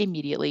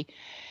immediately.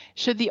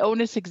 Should the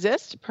onus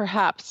exist?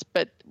 Perhaps,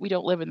 but we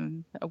don't live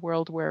in a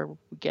world where we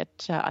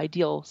get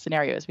ideal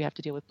scenarios. We have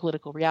to deal with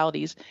political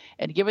realities.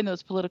 And given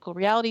those political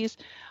realities,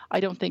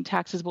 I don't think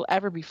taxes will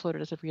ever be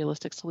floated as a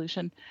realistic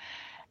solution.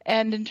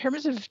 And in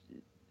terms of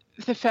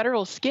the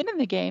federal skin in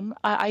the game,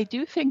 I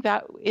do think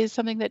that is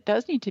something that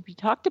does need to be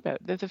talked about.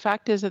 The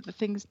fact is that the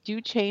things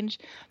do change.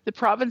 The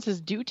provinces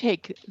do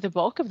take the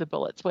bulk of the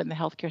bullets when the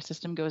healthcare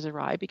system goes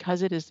awry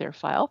because it is their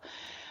file.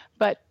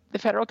 But the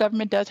federal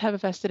government does have a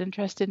vested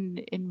interest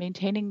in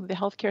maintaining the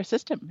healthcare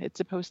system. It's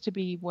supposed to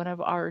be one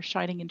of our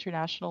shining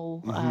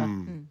international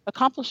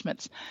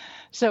accomplishments.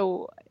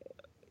 So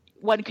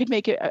one could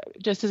make it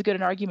just as good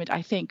an argument,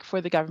 I think,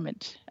 for the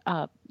government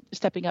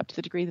stepping up to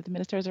the degree that the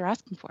ministers are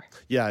asking for.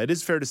 Yeah, it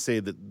is fair to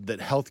say that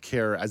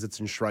healthcare, as it's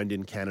enshrined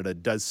in Canada,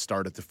 does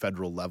start at the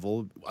federal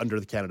level. Under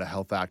the Canada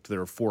Health Act, there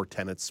are 4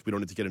 tenets. We don't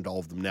need to get into all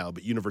of them now,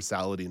 but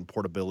universality and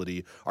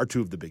portability are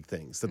 2 of the big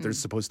things. That there's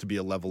supposed to be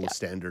a level of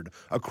standard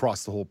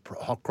across the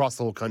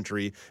whole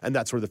country, and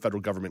that's where the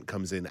federal government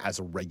comes in as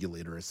a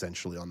regulator,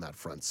 essentially, on that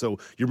front. So,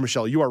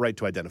 Michelle, you are right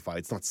to identify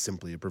it's not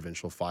simply a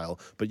provincial file,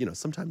 but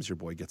sometimes your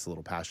boy gets a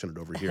little passionate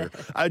over here.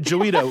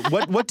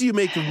 Joita, what do you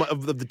make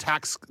of the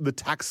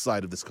tax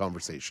side of this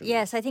conversation?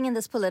 Yes, I think in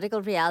this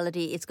political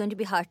reality, it's going to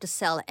be hard to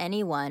sell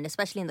anyone,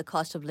 especially in the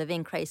cost of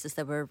living crisis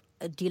that we're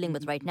dealing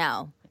with right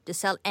now, to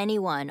sell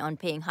anyone on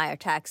paying higher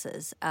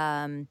taxes.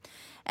 And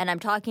I'm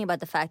talking about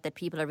the fact that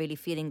people are really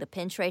feeling the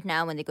pinch right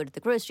now when they go to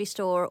the grocery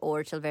store,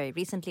 or till very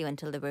recently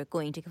until they were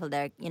going to fill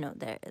they're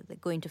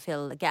going to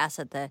fill the gas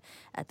at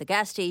the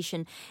gas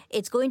station.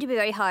 It's going to be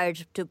very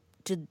hard to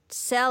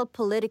sell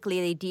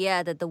politically the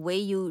idea that the way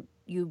you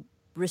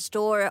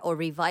restore or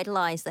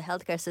revitalize the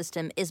healthcare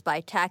system is by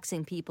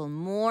taxing people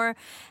more.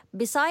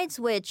 Besides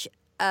which,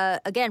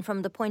 again,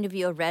 from the point of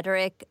view of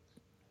rhetoric,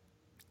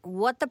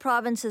 what the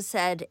province has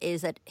said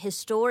is that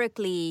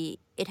historically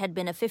it had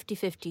been a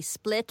 50-50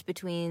 split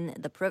between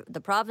the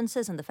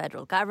provinces and the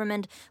federal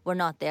government. We're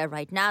not there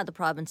right now. The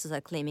provinces are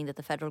claiming that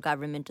the federal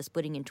government is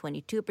putting in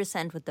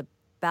 22% with the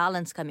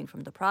balance coming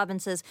from the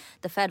provinces.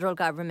 The federal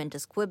government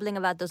is quibbling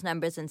about those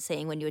numbers and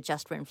saying when you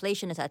adjust for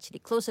inflation, it's actually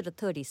closer to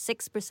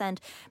 36%.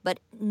 But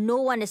no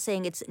one is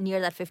saying it's near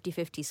that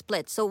 50-50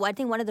 split. So I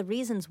think one of the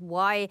reasons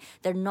why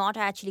they're not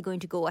actually going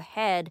to go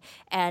ahead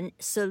and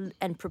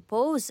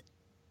propose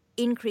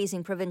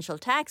increasing provincial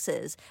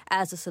taxes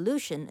as a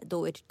solution,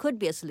 though it could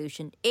be a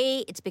solution. A,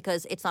 it's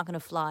because it's not going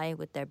to fly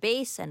with their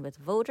base and with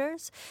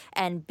voters.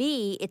 And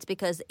B, it's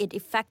because it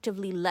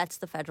effectively lets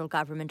the federal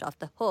government off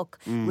the hook,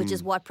 which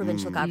is what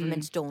provincial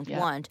governments don't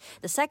want.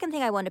 The second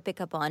thing I want to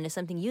pick up on is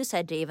something you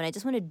said, Dave, and I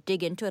just want to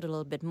dig into it a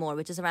little bit more,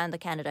 which is around the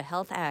Canada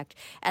Health Act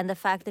and the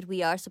fact that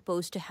we are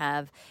supposed to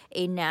have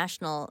a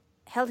national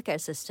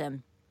healthcare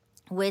system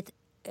with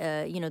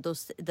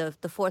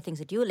the four things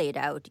that you laid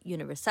out: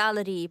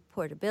 universality,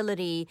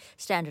 portability,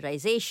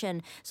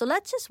 standardization. So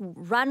let's just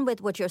run with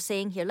what you're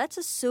saying here. Let's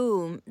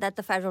assume that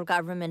the federal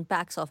government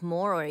backs off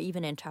more or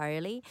even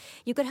entirely.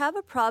 You could have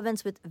a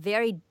province with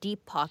very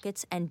deep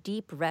pockets and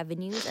deep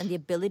revenues and the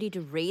ability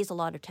to raise a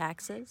lot of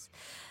taxes,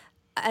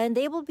 and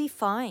they will be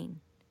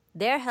fine.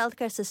 Their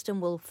healthcare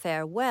system will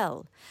fare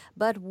well.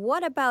 But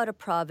what about a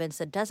province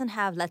that doesn't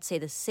have, let's say,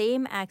 the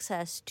same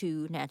access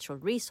to natural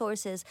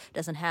resources,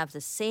 doesn't have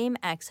the same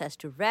access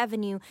to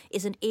revenue,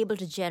 isn't able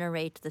to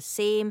generate the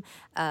same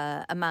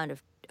amount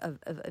of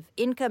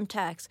income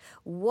tax?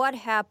 What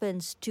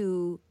happens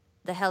to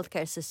the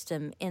healthcare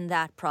system in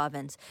that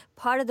province?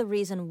 Part of the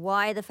reason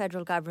why the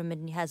federal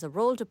government has a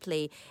role to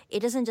play,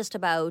 it isn't just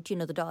about,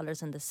 the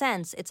dollars and the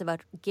cents. It's about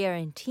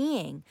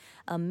guaranteeing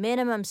a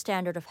minimum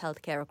standard of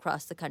healthcare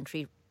across the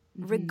country,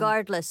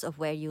 regardless of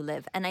where you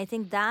live. And I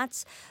think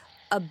that's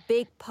a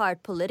big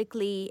part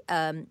politically.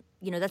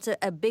 That's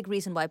a big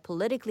reason why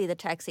politically the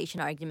taxation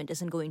argument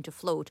isn't going to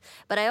float.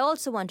 But I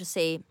also want to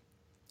say,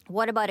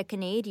 what about a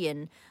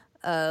Canadian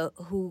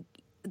who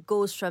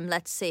goes from,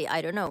 let's say,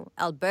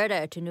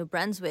 Alberta to New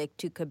Brunswick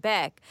to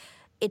Quebec?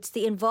 It's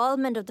the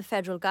involvement of the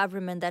federal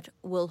government that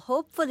will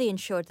hopefully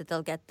ensure that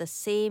they'll get the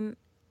same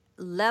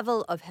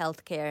level of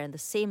health care and the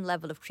same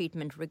level of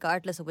treatment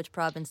regardless of which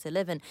province they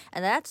live in.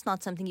 And that's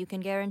not something you can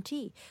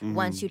guarantee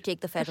once you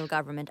take the federal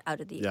government out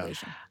of the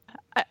equation.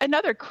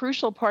 Another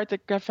crucial part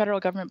that the federal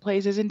government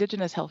plays is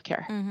Indigenous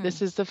healthcare.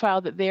 This is the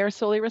file that they are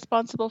solely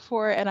responsible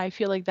for, and I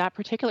feel like that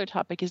particular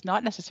topic is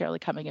not necessarily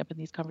coming up in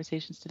these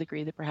conversations to the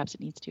degree that perhaps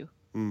it needs to.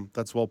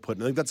 That's well put.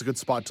 And I think that's a good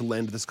spot to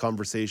land this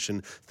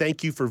conversation.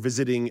 Thank you for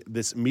visiting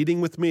this meeting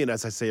with me. And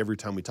as I say every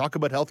time we talk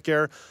about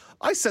healthcare,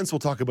 I sense we'll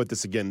talk about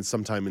this again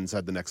sometime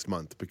inside the next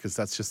month, because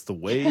that's just the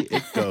way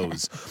it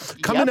goes.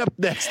 Coming up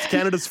next,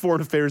 Canada's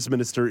Foreign Affairs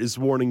Minister is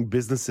warning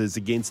businesses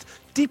against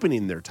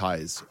deepening their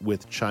ties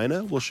with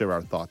China. We'll share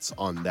our thoughts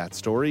on that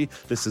story.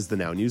 This is the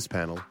Now News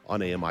Panel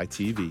on AMI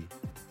TV.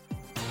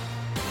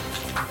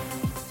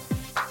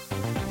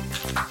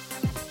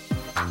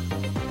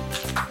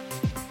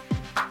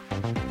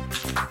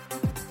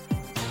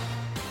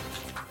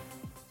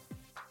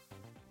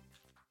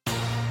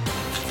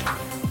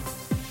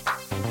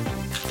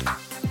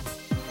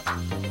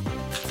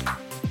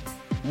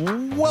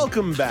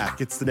 Welcome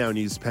back. It's the Now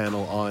News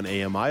Panel on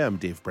AMI. I'm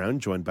Dave Brown,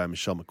 joined by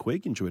Michelle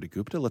McQuigg and Joyita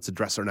Gupta. Let's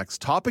address our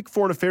next topic.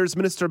 Foreign Affairs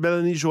Minister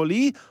Mélanie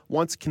Joly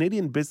wants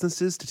Canadian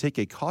businesses to take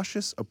a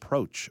cautious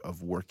approach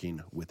of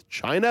working with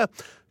China.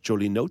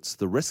 Joly notes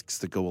the risks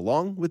that go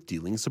along with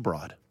dealings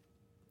abroad.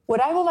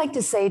 What I would like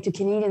to say to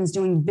Canadians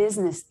doing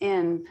business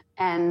in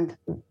and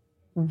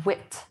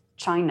with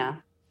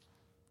China,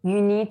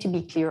 you need to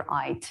be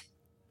clear-eyed.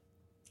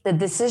 The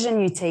decision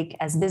you take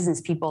as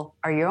business people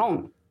are your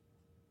own.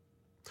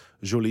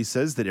 Joly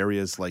says that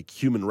areas like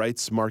human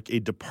rights mark a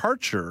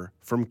departure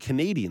from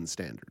Canadian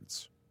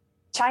standards.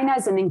 China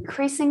is an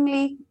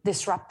increasingly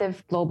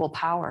disruptive global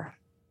power.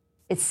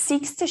 It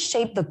seeks to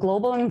shape the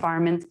global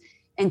environment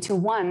into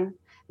one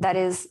that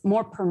is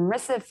more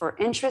permissive for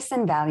interests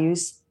and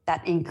values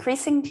that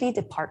increasingly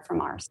depart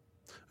from ours.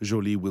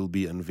 Joly will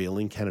be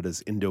unveiling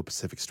Canada's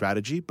Indo-Pacific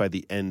strategy by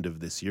the end of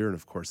this year. And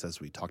of course,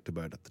 as we talked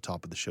about at the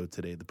top of the show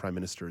today, the Prime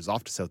Minister is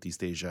off to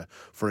Southeast Asia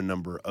for a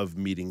number of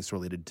meetings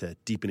related to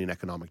deepening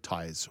economic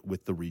ties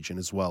with the region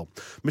as well.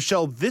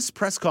 Michelle, this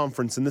press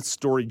conference and this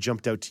story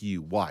jumped out to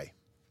you. Why?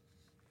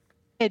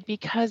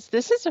 Because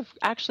this is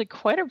actually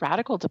quite a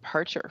radical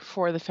departure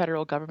for the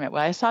federal government.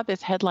 When I saw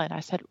this headline,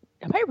 I said,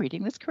 am I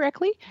reading this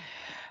correctly?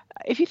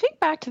 If you think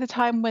back to the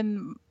time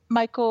when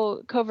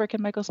Michael Kovrig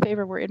and Michael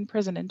Spavor were in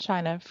prison in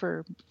China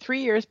for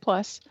 3 years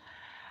plus,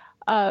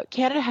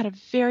 Canada had a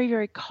very,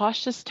 very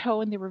cautious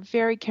tone. They were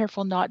very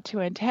careful not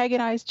to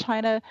antagonize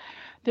China.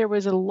 There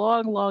was a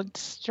long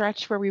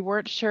stretch where we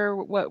weren't sure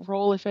what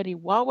role, if any,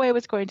 Huawei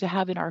was going to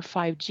have in our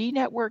 5G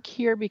network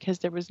here, because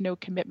there was no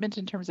commitment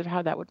in terms of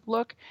how that would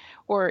look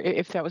or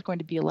if that was going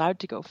to be allowed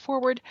to go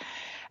forward.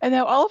 And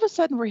now all of a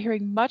sudden we're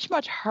hearing much,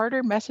 much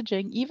harder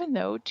messaging, even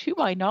though, to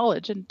my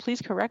knowledge, and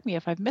please correct me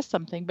if I've missed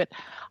something, but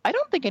I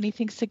don't think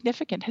anything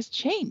significant has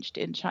changed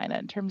in China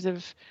in terms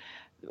of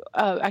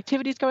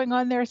activities going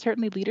on there.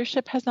 Certainly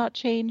leadership has not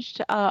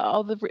changed.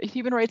 All the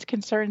human rights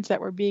concerns that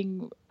were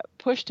being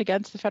pushed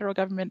against the federal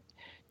government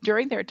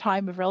during their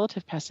time of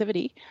relative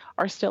passivity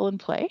are still in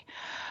play.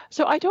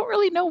 So I don't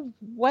really know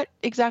what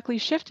exactly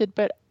shifted,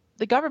 but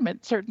the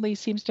government certainly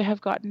seems to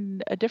have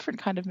gotten a different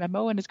kind of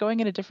memo and is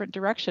going in a different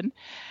direction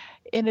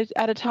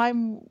at a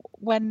time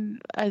when,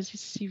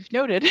 as you've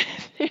noted,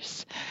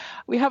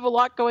 we have a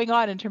lot going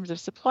on in terms of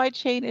supply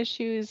chain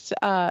issues,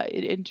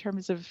 in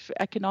terms of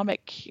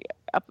economic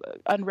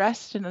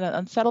unrest and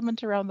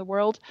unsettlement around the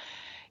world.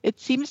 It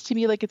seems to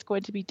me like it's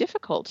going to be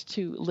difficult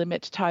to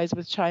limit ties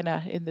with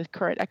China in the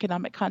current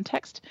economic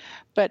context.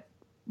 But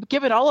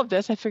given all of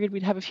this, I figured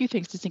we'd have a few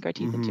things to sink our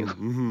teeth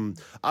into.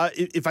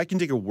 If I can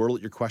take a whirl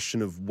at your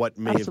question of what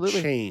may have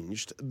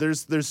changed,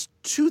 there's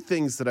two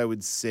things that I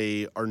would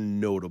say are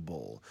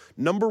notable.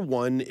 Number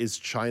one is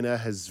China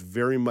has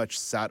very much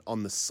sat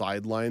on the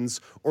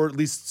sidelines, or at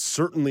least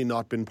certainly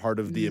not been part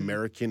of the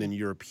American and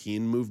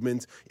European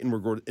movement in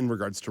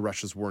regards to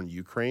Russia's war in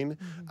Ukraine.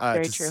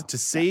 Very true. To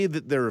say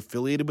that they're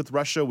affiliated with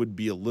Russia would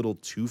be a little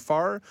too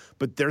far,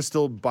 but they're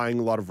still buying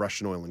a lot of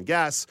Russian oil and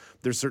gas.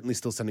 They're certainly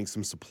still sending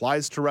some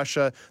supplies to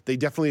Russia. They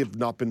definitely have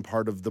not been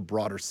part of the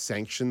broader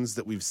sanctions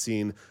that we've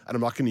seen, and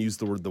I'm not going to use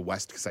the word the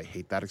West because I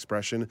hate that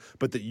expression,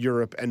 but that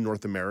Europe and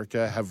North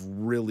America have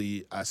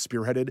really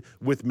spearheaded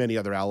with many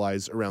other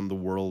allies around the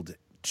world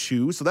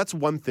too. So that's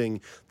one thing.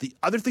 The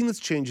other thing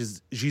that's changed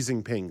is Xi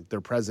Jinping,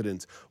 their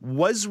president,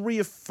 was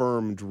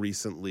reaffirmed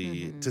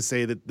recently to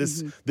say that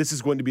this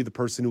is going to be the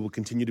person who will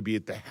continue to be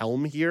at the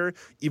helm here,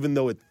 even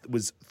though it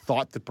was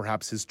thought that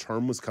perhaps his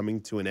term was coming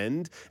to an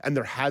end. And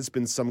there has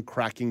been some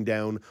cracking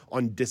down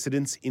on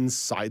dissidents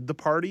inside the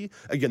party.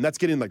 Again, that's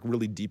getting like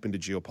really deep into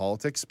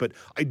geopolitics, but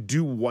I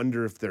do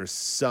wonder if there's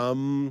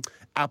some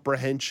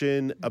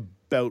apprehension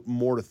about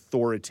more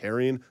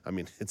authoritarian, I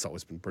mean, it's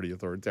always been pretty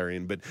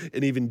authoritarian, but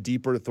an even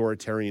deeper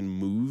authoritarian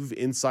move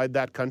inside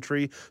that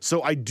country.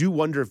 So I do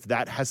wonder if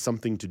that has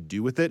something to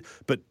do with it.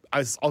 But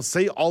I'll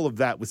say all of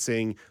that with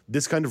saying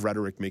this kind of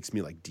rhetoric makes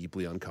me like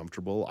deeply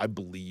uncomfortable. I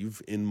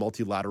believe in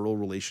multilateral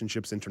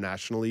relationships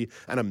internationally,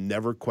 and I'm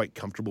never quite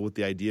comfortable with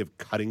the idea of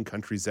cutting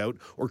countries out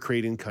or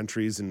creating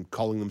countries and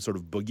calling them sort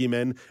of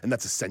boogeymen. And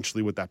that's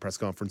essentially what that press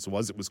conference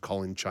was. It was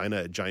calling China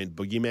a giant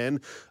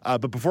boogeyman.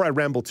 But before I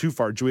ramble too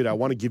far, Joeita, I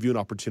want to give you an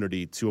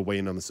opportunity to weigh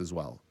in on this as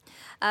well.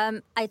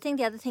 I think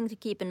the other thing to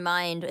keep in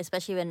mind,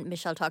 especially when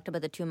Michelle talked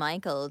about the two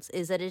Michaels,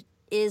 is that it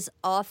is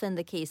often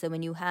the case that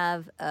when you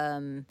have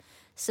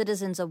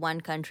citizens of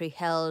one country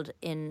held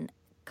in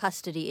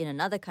custody in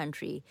another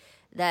country,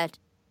 that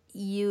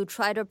you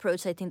try to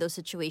approach, I think, those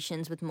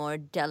situations with more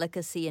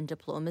delicacy and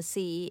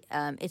diplomacy.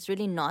 It's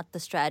really not the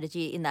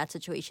strategy in that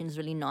situation is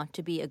really not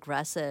to be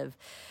aggressive.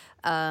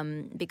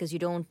 Because you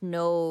don't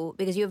know,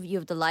 because you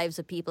have the lives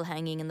of people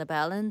hanging in the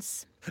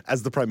balance.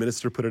 As the Prime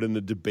Minister put it in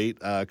a debate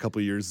a couple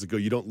of years ago,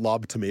 you don't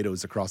lob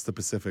tomatoes across the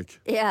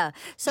Pacific. Yeah.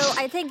 So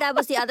I think that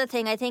was the other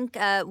thing. I think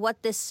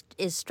what this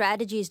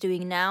strategy is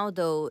doing now,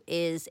 though,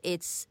 is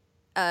it's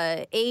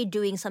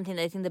doing something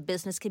that I think the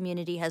business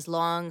community has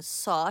long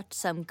sought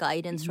some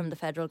guidance from the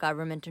federal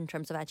government in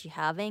terms of actually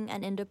having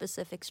an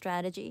Indo-Pacific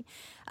strategy.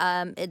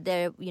 But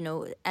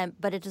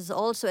it is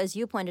also, as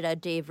you pointed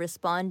out, Dave,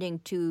 responding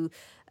to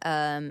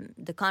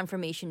the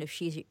confirmation of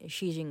Xi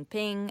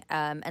Jinping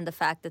and the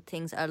fact that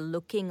things are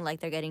looking like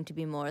they're getting to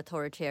be more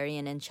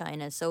authoritarian in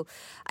China. So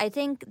I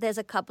think there's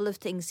a couple of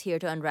things here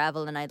to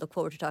unravel, and I look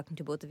forward to talking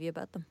to both of you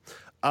about them.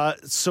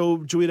 So,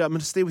 Joeita, I'm going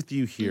to stay with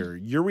you here.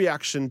 Your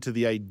reaction to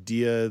the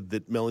idea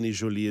that Melanie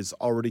Joly is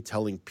already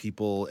telling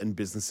people and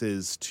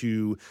businesses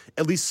to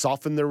at least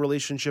soften their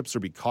relationships or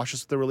be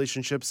cautious with their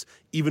relationships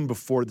even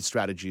before the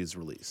strategy is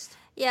released?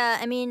 Yeah,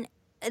 I mean,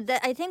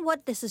 I think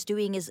what this is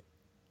doing is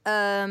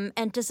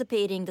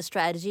anticipating the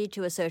strategy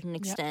to a certain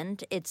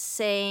extent. Yep. It's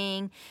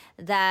saying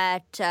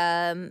that,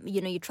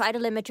 you try to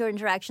limit your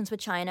interactions with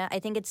China. I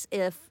think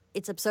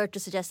it's absurd to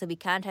suggest that we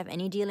can't have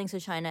any dealings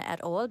with China at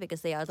all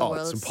because they are the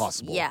world's... it's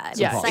impossible.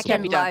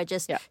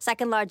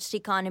 Second largest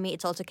economy.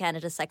 It's also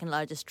Canada's second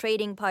largest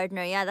trading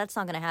partner. Yeah, that's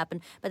not going to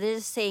happen. But they're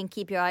just saying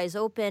keep your eyes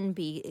open,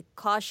 be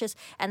cautious.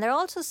 And they're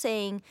also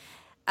saying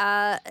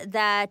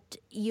that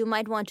you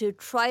might want to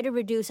try to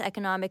reduce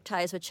economic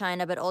ties with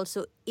China, but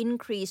also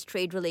increase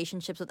trade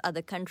relationships with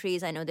other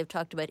countries. I know they've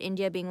talked about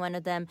India being one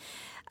of them.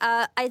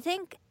 I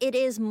think it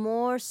is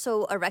more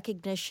so a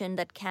recognition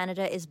that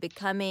Canada is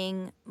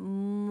becoming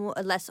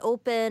less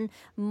open,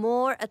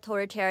 more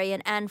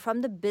authoritarian, and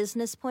from the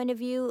business point of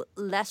view,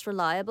 less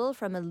reliable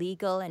from a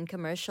legal and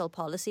commercial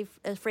policy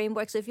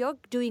framework. So if you're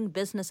doing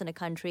business in a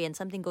country and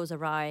something goes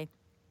awry,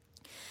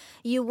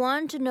 you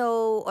want to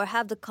know or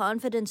have the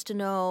confidence to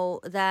know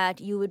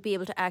that you would be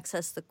able to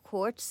access the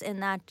courts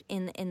in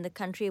the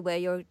country where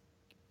you're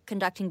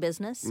conducting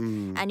business,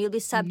 and you'll be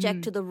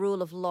subject to the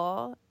rule of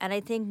law. And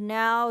I think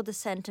now the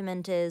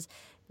sentiment is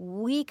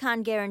we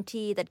can't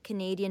guarantee that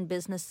Canadian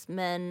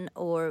businessmen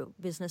or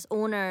business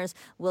owners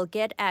will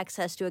get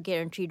access to a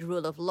guaranteed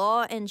rule of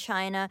law in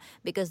China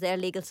because their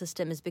legal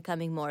system is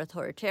becoming more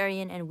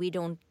authoritarian, and we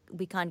don't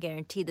we can't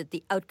guarantee that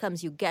the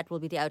outcomes you get will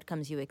be the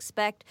outcomes you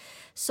expect.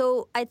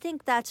 So I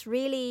think that's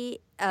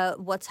really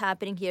what's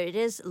happening here. It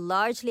is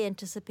largely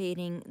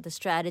anticipating the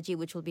strategy,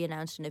 which will be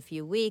announced in a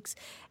few weeks.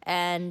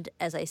 And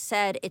as I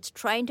said, it's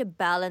trying to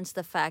balance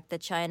the fact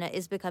that China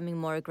is becoming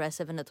more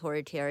aggressive and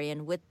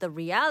authoritarian with the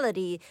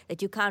reality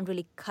that you can't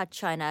really cut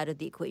China out of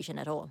the equation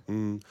at all.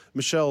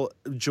 Michelle,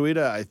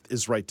 Joeida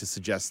is right to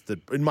suggest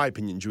that, in my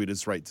opinion, Joeida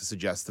is right to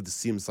suggest that this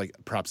seems like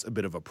perhaps a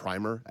bit of a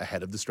primer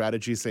ahead of the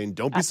strategy, saying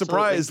don't be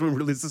surprised when we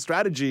release the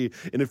strategy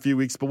in a few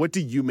weeks. But what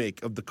do you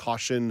make of the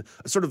caution,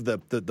 sort of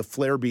the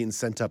flare being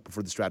sent up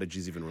before the strategy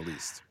is even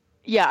released?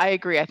 Yeah, I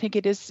agree. I think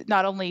it is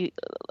not only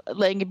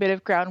laying a bit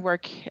of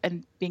groundwork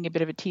and being a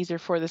bit of a teaser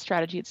for the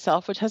strategy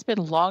itself, which has been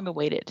long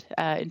awaited.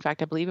 In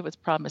fact, I believe it was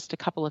promised a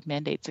couple of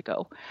mandates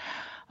ago.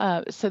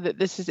 So that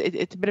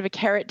it's a bit of a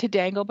carrot to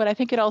dangle, but I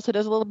think it also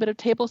does a little bit of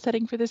table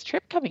setting for this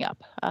trip coming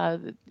up.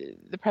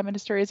 The Prime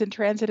Minister is in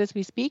transit as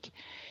we speak.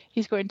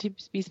 He's going to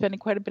be spending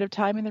quite a bit of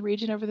time in the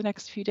region over the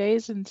next few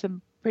days and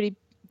some pretty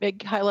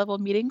big high-level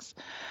meetings.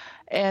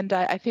 And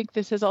I think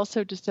this is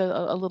also just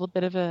a little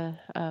bit of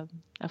a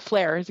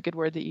flare, is a good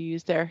word that you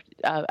used there,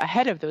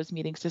 ahead of those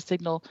meetings to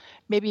signal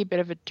maybe a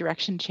bit of a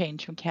direction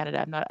change from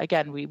Canada.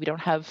 We don't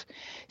have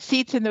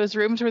seats in those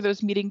rooms where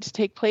those meetings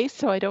take place,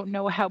 so I don't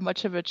know how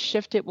much of a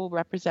shift it will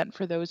represent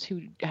for those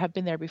who have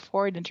been there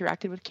before and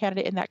interacted with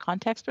Canada in that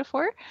context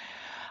before.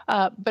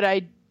 But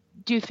I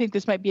do think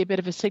this might be a bit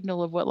of a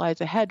signal of what lies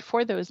ahead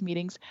for those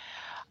meetings.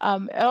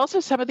 And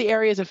also some of the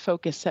areas of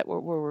focus that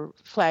were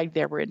flagged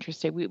there were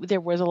interesting. There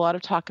was a lot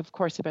of talk, of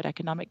course, about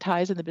economic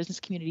ties, and the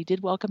business community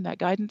did welcome that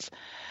guidance.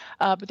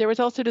 But there was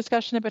also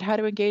discussion about how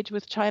to engage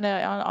with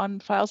China on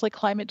files like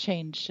climate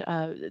change.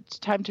 It's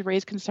time to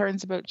raise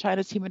concerns about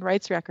China's human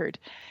rights record,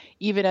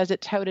 even as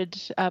it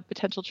touted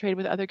potential trade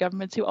with other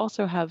governments who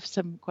also have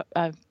some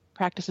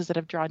practices that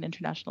have drawn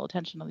international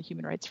attention on the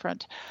human rights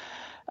front.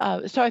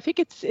 So I think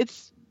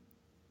it's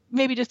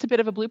maybe just a bit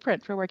of a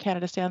blueprint for where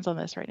Canada stands on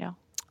this right now.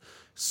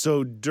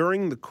 So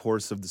during the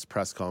course of this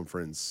press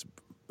conference,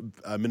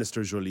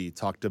 Minister Joly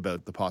talked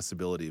about the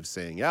possibility of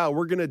saying,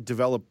 we're going to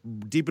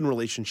deepen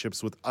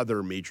relationships with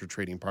other major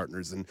trading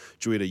partners. And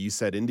Joeida, you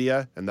said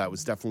India, and that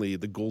was definitely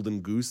the golden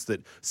goose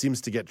that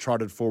seems to get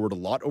trotted forward a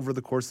lot over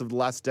the course of the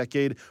last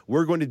decade.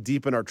 We're going to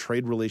deepen our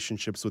trade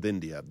relationships with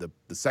India,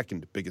 the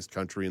second biggest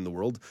country in the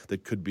world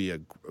that could be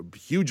a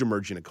huge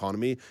emerging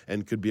economy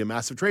and could be a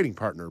massive trading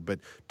partner.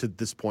 But to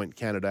this point,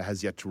 Canada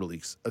has yet to really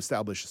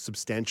establish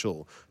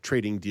substantial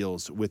trading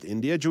deals with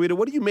India. Joeida,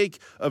 what do you make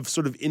of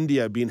sort of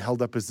India being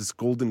held up as this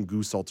golden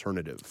goose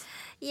alternative?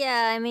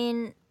 Yeah, I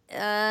mean,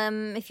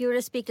 if you were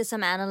to speak to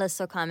some analysts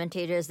or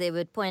commentators, they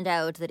would point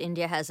out that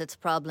India has its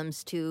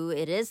problems too.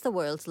 It is the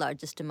world's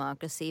largest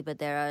democracy, but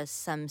there are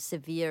some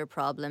severe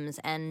problems.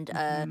 And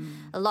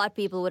a lot of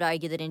people would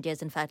argue that India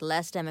is in fact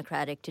less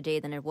democratic today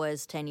than it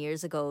was 10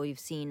 years ago. You've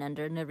seen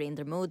under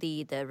Narendra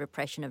Modi the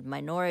repression of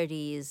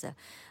minorities,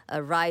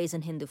 a rise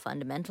in Hindu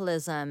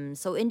fundamentalism.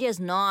 So India is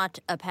not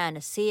a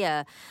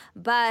panacea,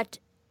 but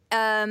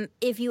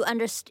if you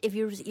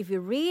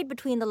read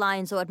between the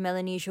lines what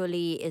Mélanie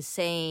Joly is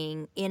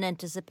saying in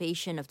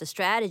anticipation of the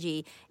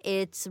strategy,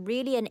 it's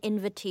really an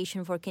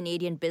invitation for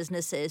Canadian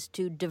businesses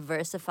to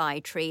diversify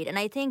trade. And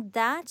I think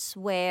that's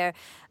where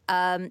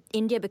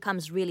India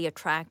becomes really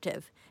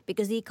attractive,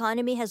 because the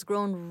economy has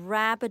grown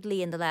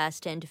rapidly in the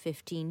last 10 to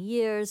 15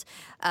 years.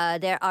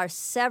 There are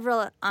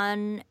several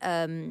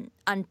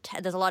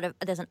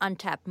there's an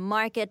untapped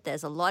market.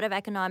 There's a lot of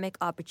economic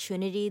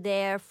opportunity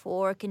there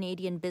for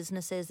Canadian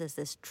businesses. There's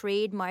this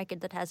trade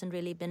market that hasn't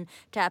really been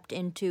tapped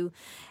into.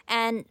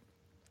 And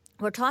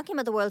we're talking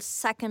about the world's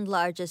second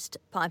largest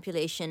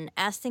population.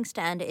 As things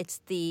stand, it's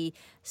the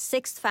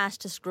sixth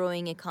fastest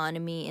growing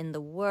economy in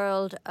the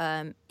world.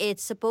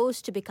 It's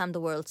supposed to become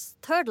the world's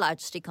third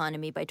largest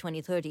economy by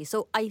 2030.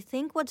 So I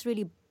think what's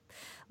really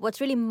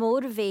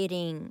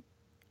motivating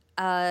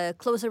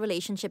closer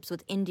relationships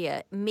with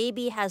India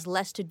maybe has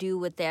less to do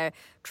with their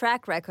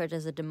track record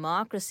as a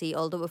democracy,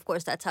 although of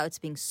course that's how it's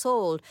being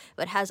sold,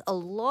 but has a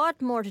lot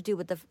more to do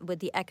with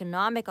the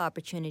economic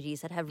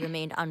opportunities that have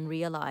remained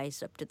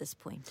unrealized up to this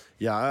point.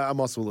 Yeah, I'm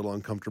also a little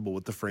uncomfortable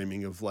with the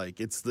framing of like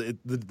it's the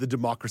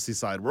democracy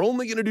side. We're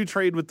only going to do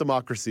trade with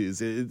democracies.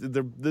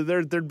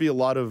 There'd be a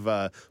lot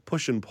of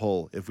push and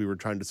pull if we were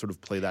trying to sort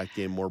of play that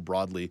game more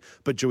broadly.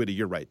 But Joeida,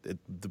 you're right.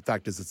 The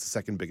fact is it's the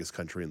second biggest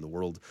country in the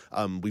world.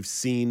 We've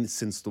seen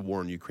since the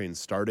war in Ukraine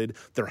started,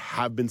 there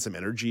have been some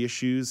energy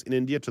issues in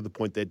India to the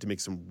point they had to make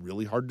some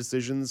really hard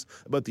decisions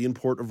about the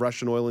import of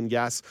Russian oil and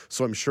gas.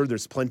 So I'm sure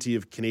there's plenty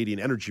of Canadian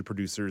energy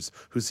producers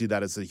who see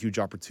that as a huge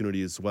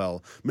opportunity as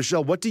well.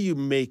 Michelle, what do you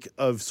make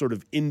of sort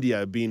of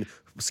India being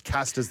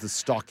cast as the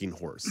stalking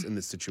horse in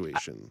this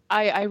situation?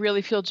 I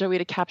really feel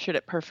Joeida captured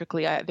it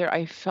perfectly.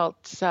 I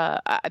felt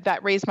that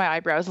raised my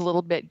eyebrows a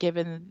little bit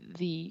given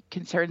the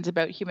concerns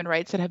about human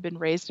rights that have been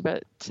raised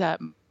about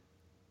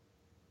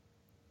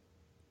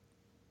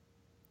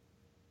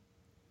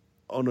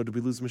Oh no, did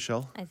we lose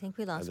Michelle? I think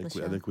we lost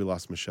Michelle. I think we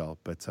lost Michelle,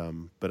 but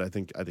I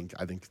think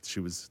she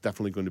was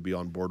definitely going to be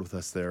on board with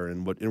us there.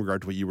 And in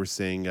regard to what you were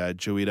saying,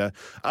 Joita,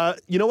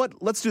 you know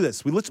what? Let's do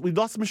this. We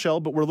lost Michelle,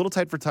 but we're a little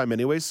tight for time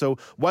anyway. So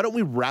why don't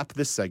we wrap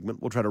this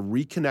segment? We'll try to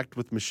reconnect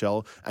with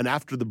Michelle, and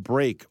after the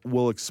break,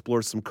 we'll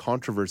explore some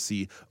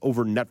controversy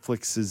over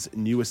Netflix's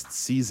newest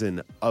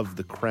season of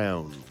The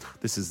Crown.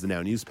 This is the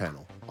Now News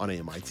Panel on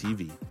AMI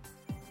TV.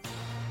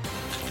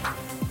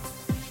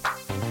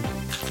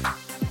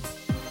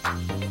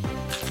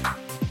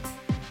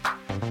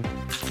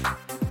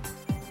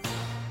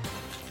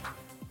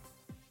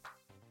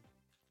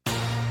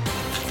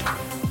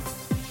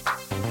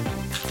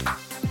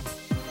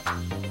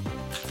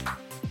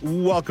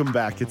 Welcome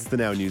back. It's the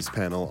Now News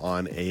Panel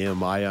on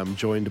AMI. I'm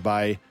joined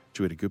by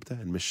Joita Gupta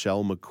and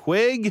Michelle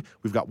McQuigg.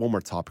 We've got one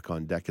more topic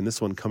on deck, and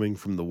this one coming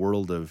from the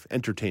world of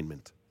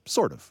entertainment.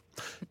 Sort of.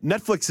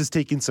 Netflix is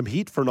taking some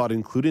heat for not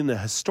including a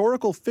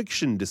historical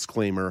fiction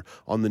disclaimer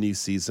on the new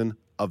season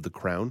of The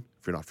Crown.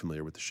 If you're not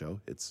familiar with the show,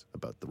 it's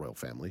about the royal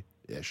family.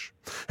 Ish.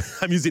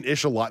 I'm using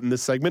ish a lot in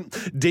this segment.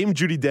 Dame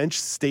Judi Dench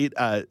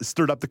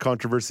stirred up the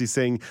controversy,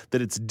 saying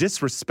that it's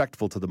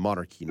disrespectful to the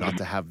monarchy not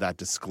to have that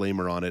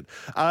disclaimer on it.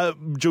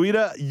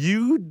 Joita,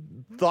 you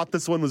thought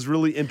this one was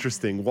really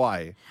interesting.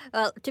 Why?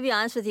 Well, to be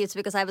honest with you, it's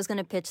because I was going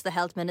to pitch the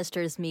health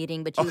minister's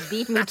meeting, but you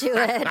beat me to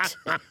it.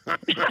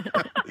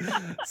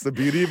 It's the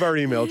beauty of our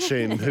email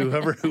chain.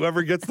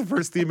 Whoever gets the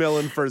first email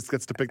in first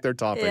gets to pick their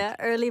topic. Yeah,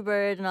 early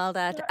bird and all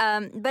that.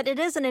 But it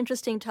is an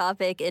interesting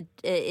topic.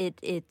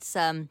 It's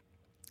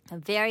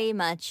very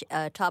much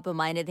top of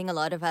mind. I think a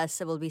lot of us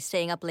will be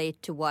staying up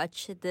late to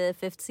watch the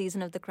 5th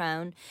season of The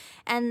Crown.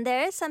 And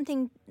there is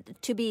something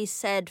to be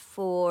said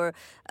for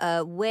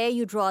where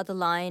you draw the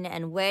line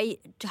and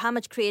how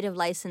much creative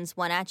license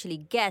one actually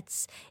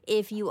gets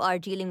if you are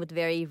dealing with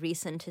very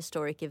recent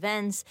historic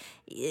events.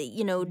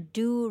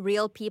 Do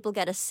real people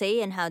get a say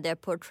in how they're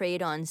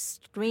portrayed on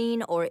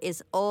screen, or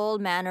is all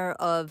manner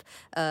of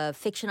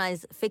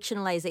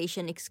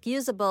fictionalization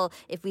excusable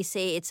if we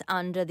say it's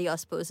under the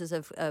auspices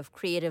of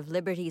creative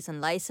liberties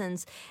and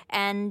license?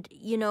 And,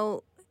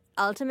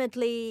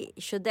 ultimately,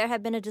 should there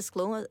have been a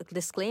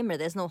disclaimer?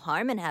 There's no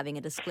harm in having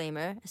a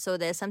disclaimer. So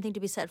there's something to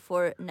be said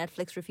for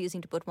Netflix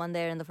refusing to put one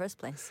there in the first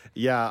place.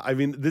 Yeah, I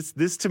mean,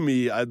 this to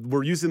me,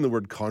 we're using the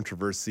word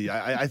controversy.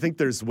 I think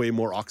there's way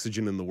more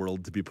oxygen in the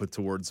world to be put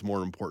towards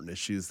more important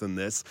issues than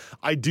this.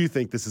 I do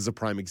think this is a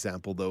prime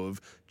example, though, of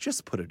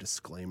just put a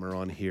disclaimer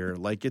on here.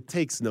 Like, it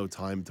takes no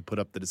time to put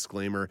up the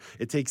disclaimer.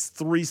 It takes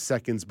 3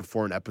 seconds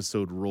before an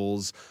episode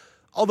rolls.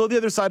 Although the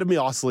other side of me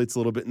oscillates a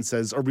little bit and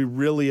says, are we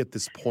really at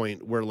this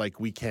point where,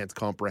 we can't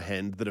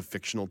comprehend that a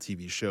fictional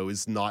TV show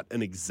is not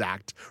an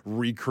exact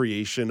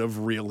recreation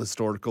of real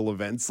historical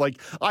events?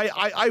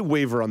 I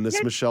waver on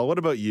this, Michelle. What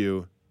about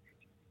you?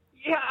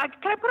 Yeah,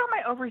 can I put on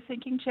my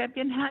overthinking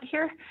champion hat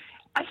here?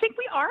 I think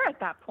we are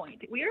at that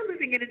point. We are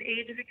living in an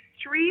age of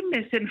extreme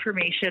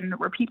misinformation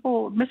where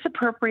people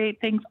misappropriate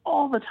things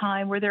all the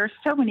time, where there are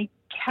so many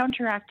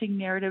counteracting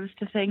narratives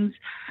to things.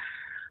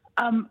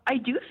 I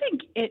do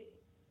think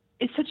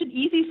it's such an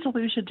easy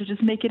solution to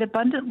just make it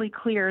abundantly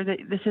clear that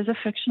this is a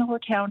fictional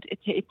account.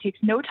 It takes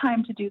no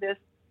time to do this.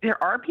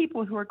 There are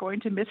people who are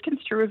going to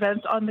misconstrue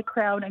events on The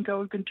Crown and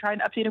go and try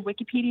and update a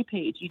Wikipedia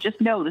page. You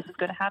just know this is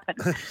going to happen.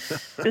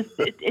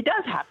 It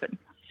does happen.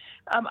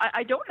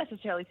 I don't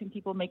necessarily think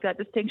people make that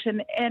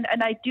distinction. And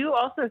I do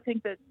also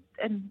think that,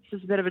 and this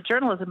is a bit of a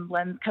journalism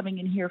lens coming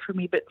in here for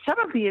me, but some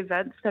of the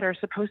events that are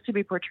supposed to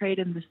be portrayed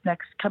in this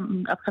next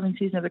upcoming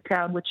season of The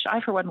Crown, which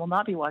I, for one, will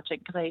not be watching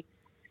because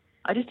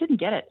I just didn't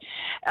get it.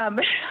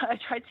 I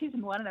tried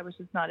season 1 and I was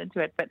just not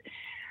into it. But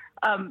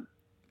some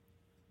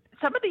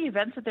of the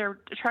events that they're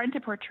trying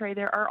to portray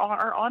there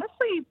are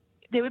honestly,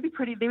 they would be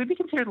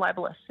considered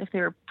libelous if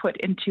they were put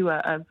into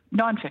a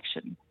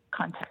nonfiction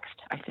context,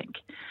 I think.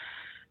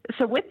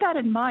 So with that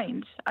in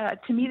mind,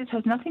 to me, this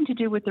has nothing to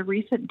do with the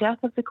recent death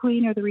of the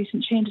Queen or the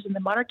recent changes in the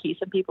monarchy.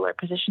 Some people are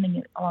positioning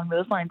it along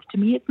those lines. To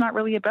me, it's not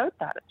really about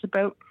that. It's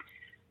about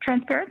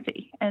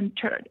transparency and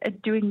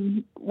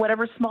doing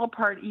whatever small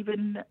part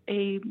even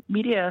a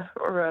media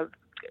or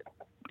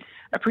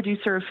a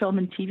producer of film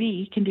and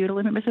TV can do to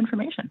limit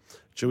misinformation.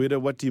 Joita,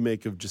 what do you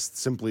make of just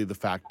simply the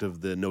fact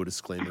of the no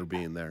disclaimer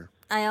being there?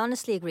 I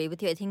honestly agree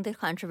with you. I think the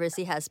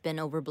controversy has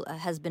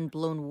been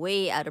blown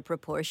way out of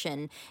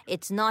proportion.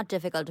 It's not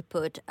difficult to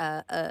put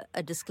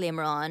a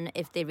disclaimer on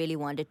if they really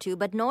wanted to,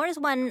 but nor is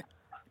one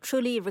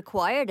truly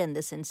required in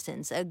this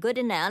instance. A good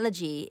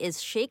analogy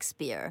is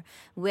Shakespeare,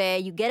 where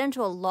you get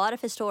into a lot of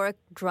historic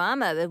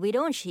drama, but we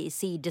don't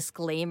see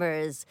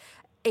disclaimers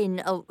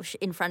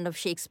in front of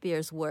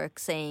Shakespeare's work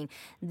saying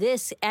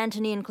this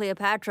Antony and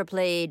Cleopatra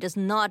play does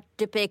not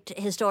depict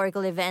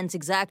historical events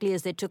exactly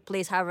as they took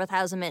place however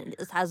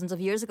thousands of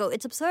years ago.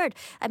 It's absurd.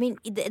 I mean,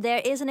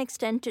 there is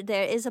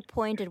a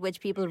point at which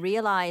people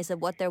realize that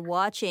what they're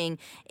watching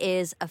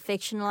is a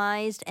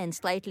fictionalized and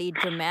slightly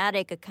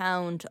dramatic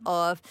account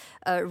of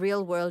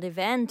real world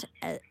events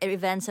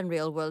and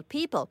real world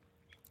people.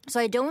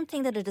 So I don't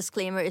think that a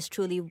disclaimer is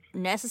truly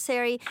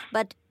necessary,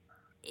 but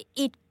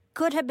it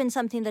could have been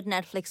something that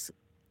Netflix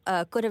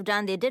could have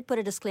done. They did put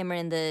a disclaimer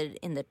in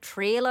the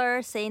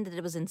trailer saying that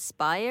it was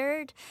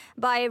inspired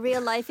by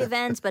real life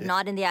events, but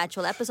not in the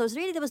actual episodes.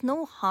 Really, there was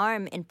no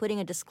harm in putting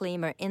a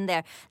disclaimer in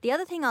there. The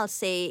other thing I'll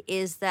say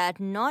is that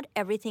not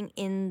everything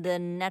in the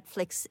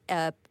Netflix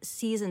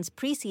seasons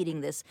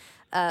preceding this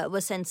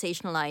was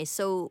sensationalized.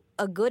 So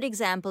a good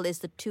example is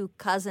the two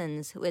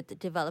cousins with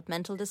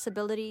developmental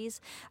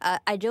disabilities.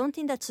 I don't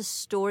think that's a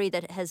story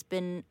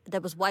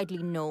that was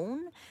widely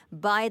known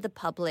by the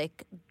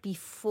public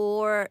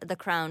before The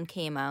Crown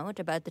came out,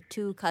 about the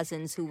two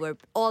cousins who were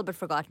all but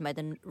forgotten by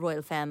the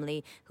royal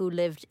family, who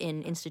lived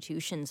in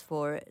institutions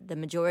for the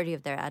majority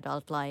of their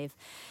adult life.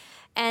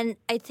 And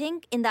I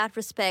think in that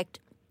respect,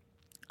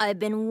 I've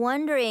been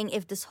wondering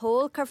if this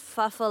whole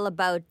kerfuffle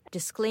about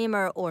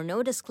disclaimer or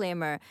no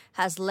disclaimer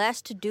has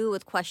less to do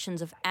with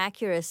questions of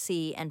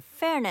accuracy and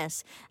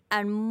fairness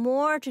and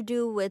more to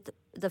do with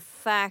the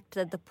fact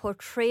that the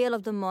portrayal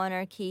of the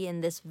monarchy in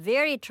this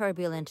very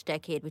turbulent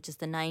decade, which is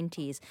the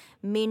 90s,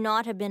 may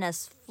not have been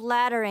as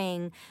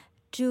flattering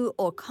to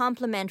or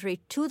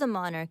complimentary to the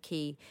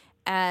monarchy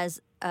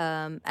as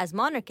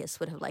monarchists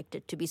would have liked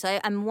it to be. So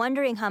I'm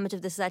wondering how much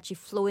of this is actually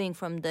flowing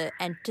from the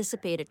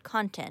anticipated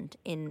content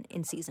in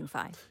season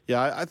 5.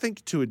 Yeah, I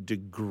think to a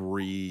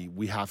degree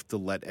we have to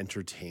let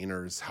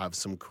entertainers have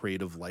some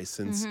creative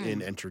license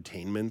in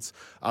entertainment.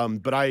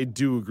 But I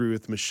do agree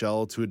with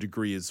Michelle to a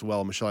degree as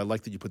well. Michelle, I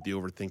like that you put the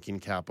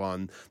overthinking cap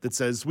on that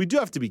says we do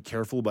have to be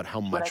careful about how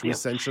much we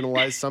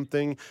sensationalize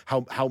something,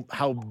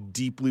 how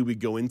deeply we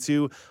go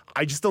into.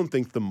 I just don't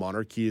think the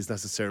monarchy is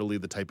necessarily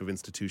the type of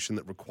institution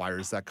that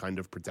requires that kind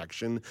of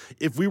protection.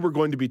 If we were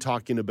going to be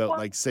talking about,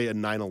 like, say, a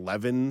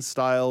 9/11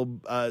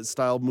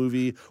 style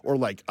movie or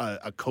like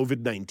a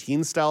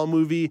COVID-19 style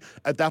movie,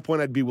 at that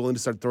point I'd be willing to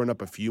start throwing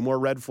up a few more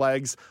red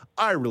flags.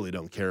 I really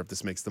don't care if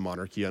this makes the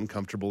monarchy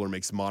uncomfortable or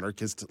makes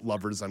monarchist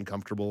lovers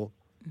uncomfortable.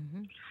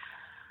 Mm-hmm.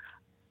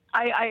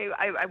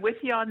 I'm with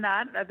you on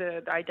that.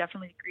 I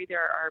definitely agree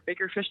there are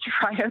bigger fish to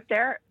fry out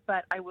there,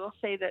 but I will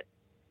say that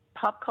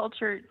pop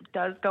culture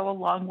does go a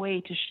long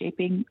way to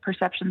shaping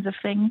perceptions of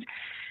things.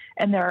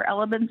 And there are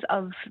elements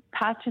of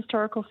past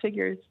historical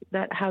figures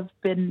that have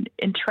been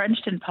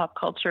entrenched in pop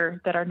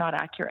culture that are not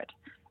accurate.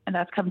 And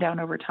that's come down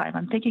over time.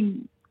 I'm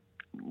thinking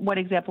one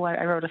example,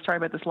 I wrote a story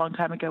about this a long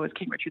time ago, was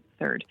King Richard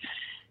III,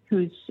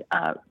 whose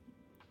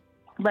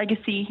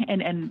legacy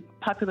and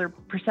popular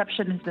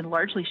perception has been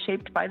largely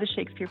shaped by the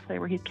Shakespeare play,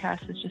 where he's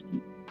cast as just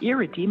an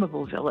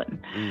irredeemable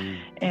villain.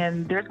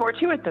 And there's more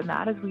to it than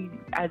that,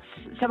 as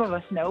some of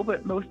us know,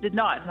 but most did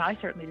not. And I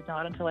certainly did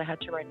not until I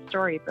had to write a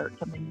story about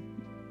something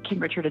King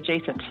Richard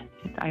adjacent.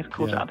 I have a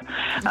cool job.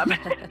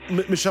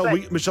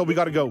 Michelle, we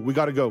got to go.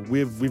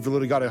 We've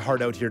literally got it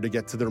hard out here to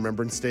get to the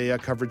Remembrance Day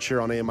coverage here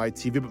on AMI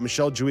TV. But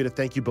Michelle, Juita,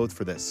 thank you both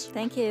for this.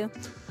 Thank you.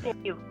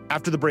 Thank you.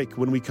 After the break,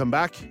 when we come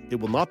back, it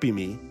will not be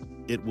me.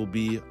 It will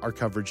be our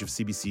coverage of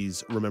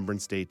CBC's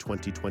Remembrance Day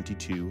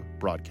 2022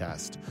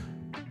 broadcast.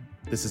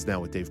 This is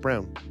Now with Dave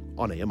Brown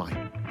on AMI.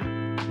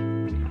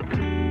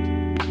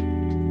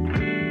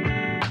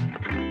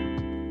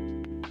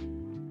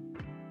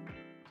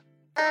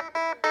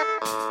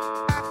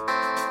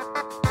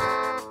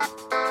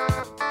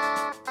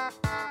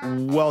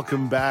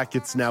 Welcome back.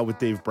 It's Now with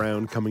Dave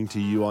Brown coming to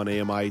you on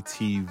AMI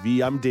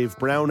TV. I'm Dave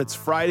Brown. It's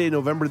Friday,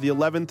 November the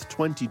 11th,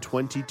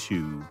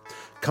 2022.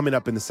 Coming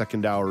up in the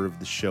second hour of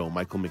the show,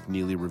 Michael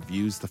McNeely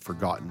reviews The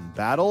Forgotten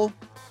Battle.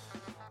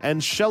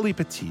 And Shelley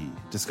Petit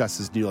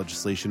discusses new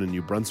legislation in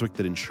New Brunswick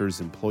that ensures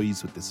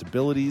employees with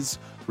disabilities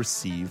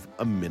receive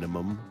a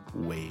minimum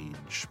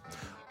wage.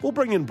 We'll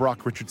bring in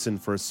Brock Richardson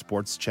for a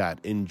sports chat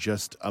in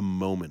just a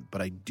moment,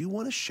 but I do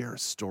want to share a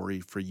story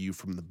for you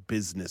from the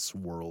business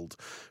world.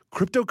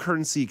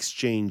 Cryptocurrency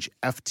exchange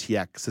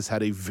FTX has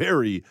had a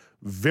very,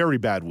 very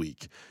bad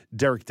week.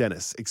 Derek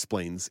Dennis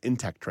explains in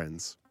Tech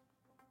Trends.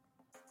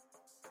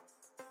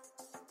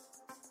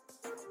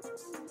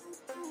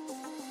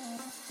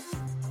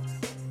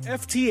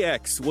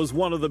 FTX was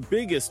one of the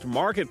biggest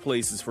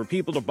marketplaces for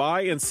people to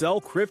buy and sell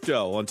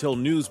crypto until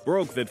news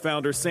broke that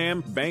founder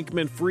Sam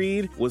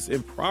Bankman-Fried was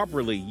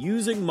improperly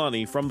using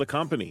money from the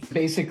company.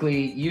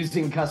 Basically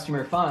using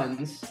customer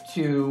funds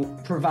to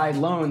provide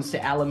loans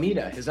to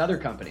Alameda, his other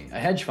company, a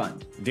hedge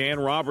fund. Dan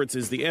Roberts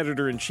is the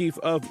editor-in-chief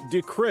of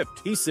Decrypt.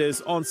 He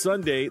says on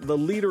Sunday, the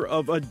leader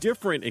of a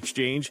different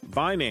exchange,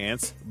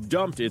 Binance,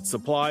 dumped its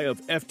supply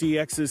of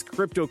FTX's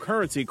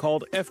cryptocurrency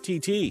called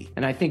FTT.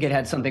 And I think it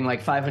had something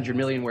like 500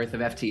 million worth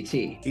of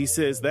FTT. He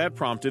says that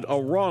prompted a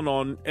run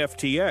on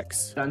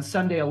FTX. On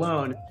Sunday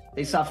alone,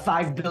 they saw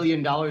 $5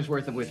 billion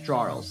worth of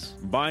withdrawals.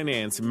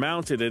 Binance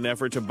mounted an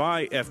effort to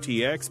buy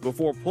FTX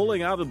before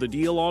pulling out of the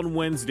deal on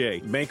Wednesday.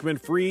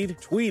 Bankman-Fried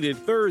tweeted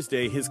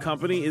Thursday his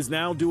company is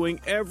now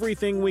doing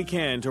everything we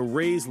can to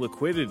raise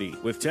liquidity.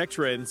 With Tech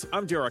Trends,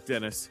 I'm Derek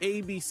Dennis,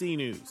 ABC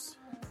News.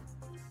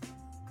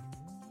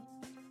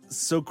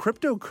 So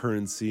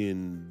cryptocurrency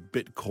and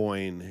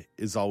Bitcoin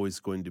is always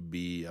going to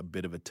be a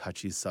bit of a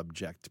touchy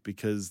subject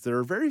because there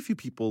are very few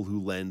people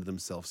who land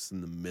themselves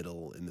in the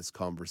middle in this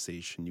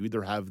conversation. You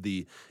either have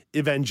the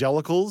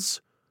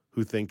evangelicals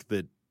who think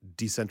that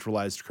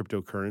decentralized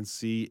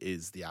cryptocurrency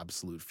is the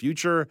absolute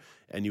future,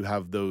 and you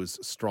have those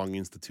strong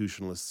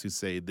institutionalists who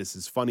say this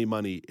is funny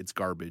money, it's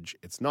garbage,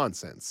 it's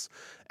nonsense.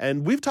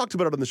 And we've talked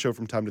about it on the show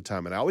from time to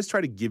time, and I always try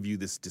to give you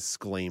this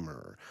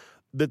disclaimer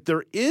that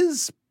there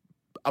is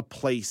a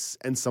place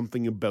and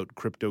something about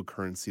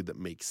cryptocurrency that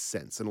makes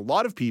sense. And a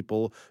lot of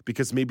people,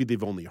 because maybe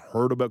they've only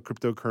heard about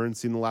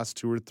cryptocurrency in the last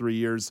 2 or 3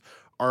 years,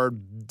 are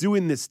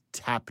doing this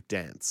tap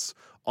dance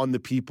on the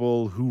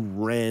people who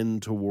ran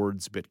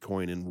towards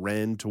Bitcoin and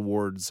ran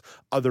towards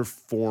other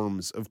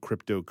forms of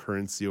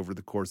cryptocurrency over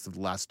the course of the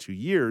last 2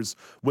 years,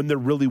 when there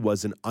really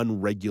was an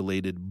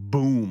unregulated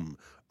boom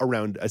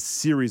around a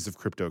series of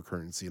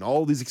cryptocurrency. And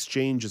all these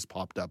exchanges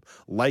popped up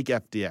like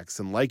FTX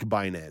and like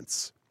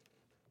Binance.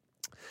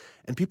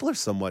 And people are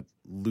somewhat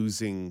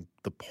losing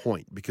the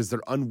point because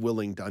they're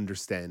unwilling to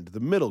understand the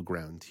middle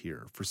ground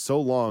here. For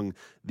so long,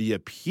 the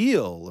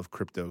appeal of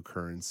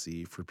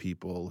cryptocurrency for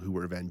people who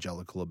were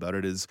evangelical about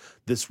it is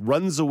this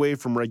runs away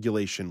from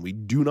regulation. We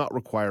do not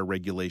require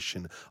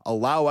regulation.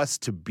 Allow us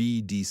to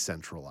be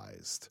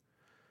decentralized.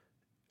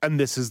 And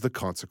this is the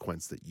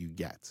consequence that you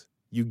get.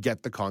 You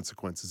get the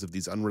consequences of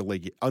these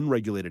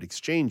unregulated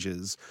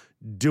exchanges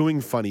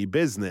doing funny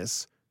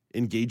business,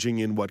 engaging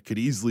in what could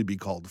easily be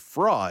called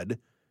fraud,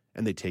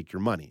 and they take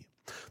your money.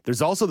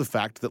 There's also the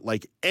fact that,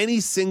 like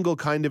any single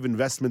kind of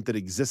investment that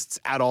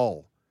exists at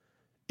all,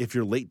 if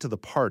you're late to the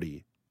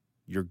party,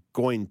 you're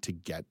going to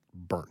get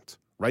burnt,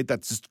 right?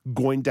 That's just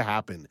going to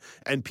happen.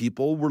 And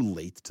people were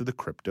late to the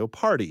crypto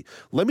party.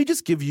 Let me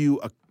just give you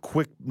a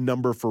quick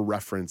number for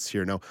reference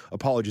here. Now,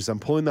 apologies, I'm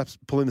pulling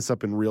this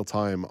up in real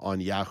time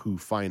on Yahoo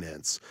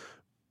Finance.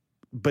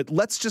 But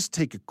let's just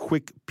take a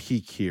quick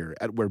peek here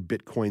at where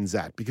Bitcoin's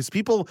at, because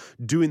people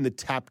doing the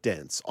tap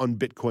dance on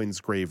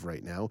Bitcoin's grave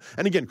right now.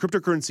 And again,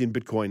 cryptocurrency and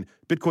Bitcoin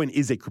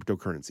is a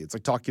cryptocurrency. It's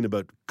like talking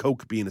about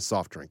Coke being a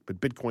soft drink,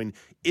 but Bitcoin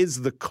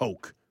is the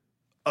Coke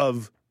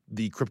of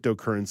the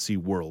cryptocurrency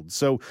world.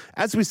 So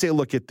as we say,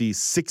 look at the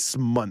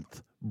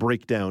 6-month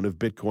breakdown of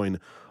Bitcoin,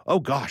 oh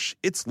gosh,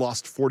 it's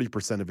lost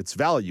 40% of its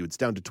value. It's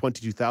down to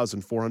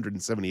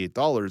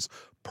 $22,478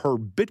 per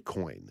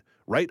Bitcoin.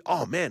 Right?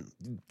 Oh man,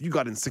 you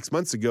got in 6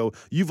 months ago.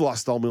 You've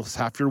lost almost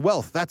half your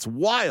wealth. That's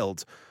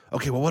wild.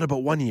 Okay, well, what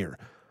about 1 year?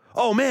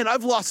 Oh man,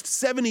 I've lost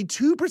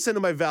 72%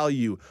 of my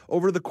value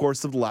over the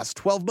course of the last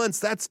 12 months.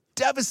 That's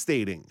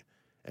devastating.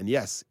 And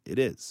yes, it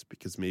is,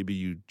 because maybe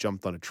you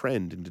jumped on a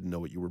trend and didn't know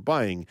what you were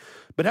buying.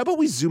 But how about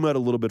we zoom out a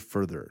little bit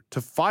further to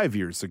 5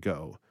 years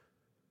ago?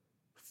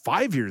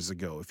 5 years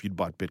ago, if you'd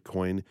bought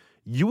Bitcoin,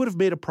 you would have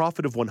made a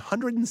profit of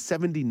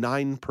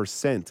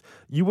 179%.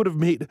 You would have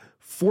made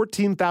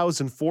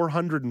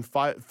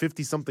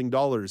 $14,450 something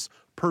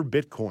per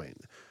Bitcoin.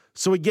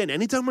 So again,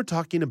 anytime we're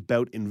talking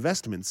about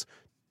investments,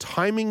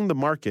 timing the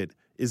market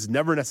is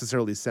never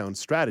necessarily a sound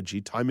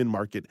strategy. Time in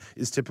market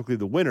is typically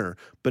the winner.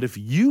 But if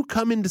you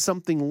come into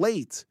something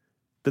late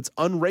that's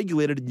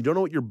unregulated and you don't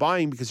know what you're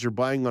buying because you're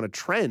buying on a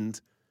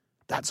trend,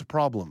 that's a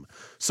problem.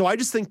 So I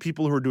just think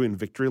people who are doing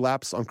victory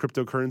laps on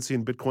cryptocurrency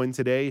and Bitcoin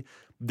today,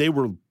 they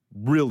were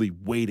really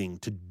waiting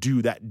to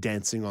do that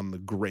dancing on the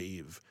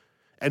grave.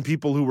 And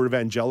people who were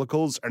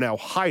evangelicals are now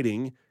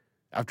hiding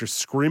after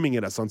screaming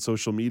at us on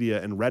social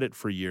media and Reddit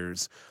for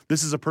years.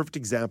 This is a perfect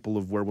example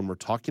of where, when we're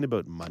talking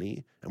about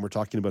money and we're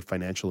talking about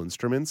financial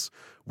instruments,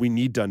 we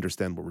need to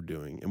understand what we're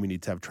doing and we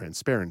need to have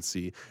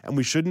transparency. And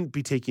we shouldn't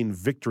be taking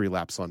victory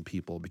laps on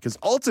people, because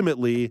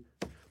ultimately,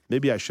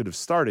 maybe I should have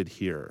started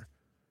here.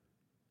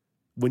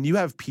 When you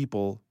have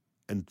people,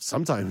 and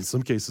sometimes in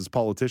some cases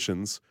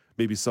politicians,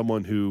 maybe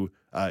someone who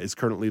is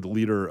currently the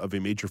leader of a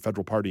major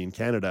federal party in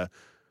Canada,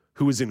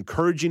 who is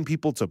encouraging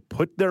people to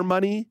put their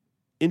money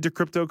into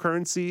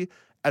cryptocurrency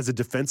as a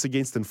defense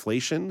against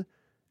inflation,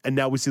 and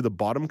now we see the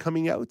bottom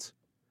coming out,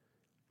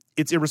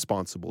 it's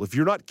irresponsible. If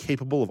you're not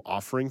capable of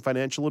offering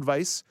financial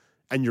advice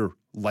and you're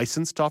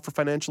licensed to offer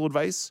financial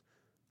advice,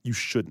 you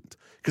shouldn't.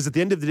 Because at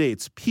the end of the day,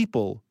 it's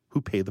people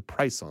who pay the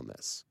price on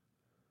this.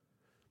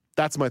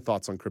 That's my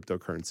thoughts on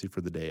cryptocurrency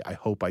for the day. I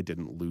hope I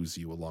didn't lose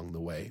you along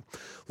the way.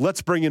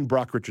 Let's bring in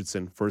Brock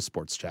Richardson for a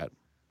sports chat.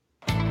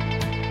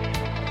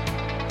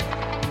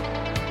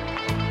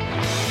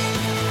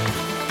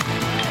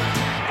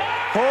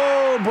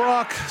 Oh,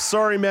 Brock,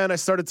 sorry, man. I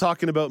started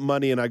talking about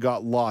money and I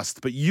got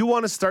lost. But you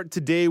want to start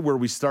today where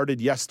we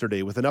started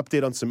yesterday with an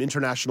update on some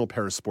international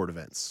parasport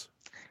events.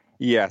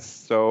 Yes.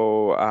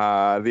 So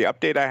the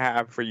update I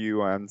have for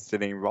you on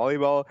sitting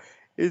volleyball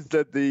is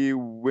that the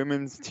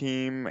women's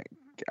team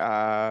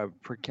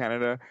for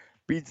Canada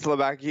beat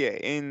Slovakia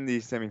in the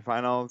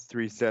semifinals,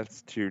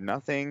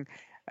 3-0.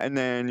 And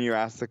then you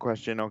ask the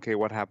question, okay,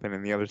 what happened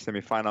in the other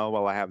semifinal?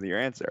 Well, I have your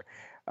answer.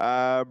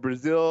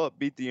 Brazil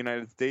beat the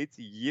United States.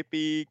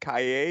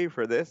 Yippee-ki-yay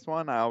for this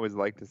one. I always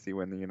like to see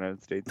when the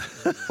United States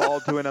fall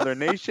to another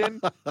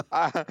nation.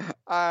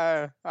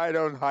 I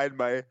don't hide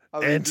my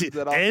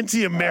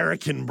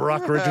anti-American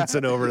Brock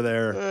Richardson over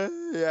there.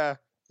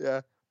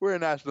 Yeah. We're a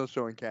national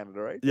show in Canada,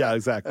 right? Yeah,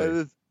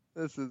 exactly.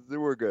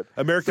 We're good.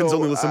 Americans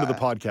only listen to the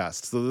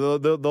podcast, so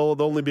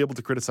they'll only be able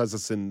to criticize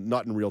us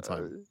not in real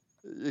time.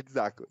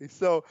 Exactly.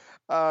 So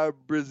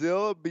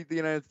Brazil beat the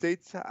United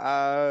States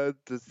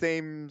the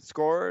same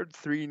score,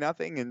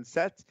 3-0 in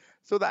sets.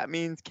 So that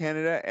means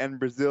Canada and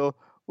Brazil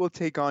will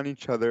take on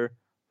each other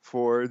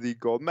for the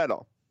gold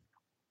medal.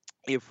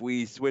 If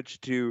we switch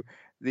to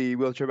the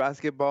wheelchair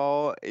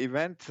basketball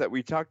event that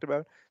we talked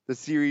about, the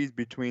series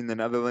between the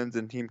Netherlands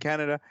and Team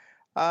Canada,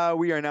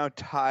 we are now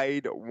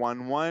tied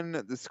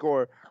 1-1. The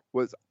score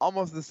was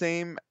almost the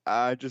same,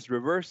 just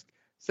reversed,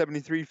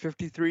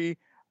 73-53.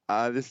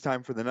 This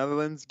time for the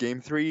Netherlands.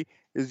 Game 3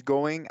 is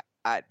going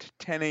at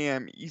 10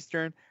 a.m.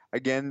 Eastern.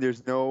 Again,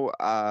 there's no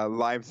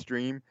live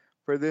stream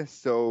for this,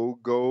 so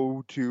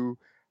go to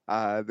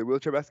the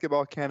Wheelchair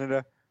Basketball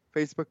Canada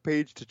Facebook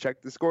page to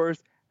check the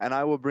scores, and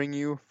I will bring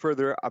you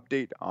further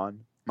update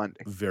on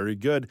Monday. Very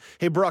good.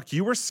 Hey, Brock,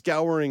 you were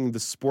scouring the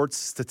sports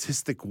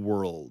statistic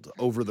world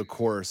over the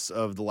course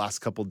of the last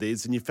couple of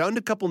days, and you found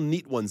a couple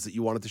neat ones that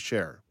you wanted to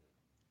share.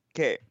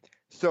 Okay,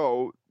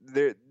 so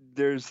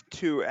there's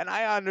two, and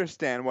I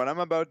understand what I'm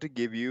about to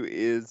give you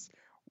is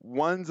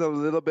one's a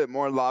little bit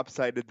more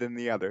lopsided than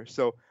the other.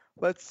 So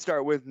let's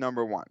start with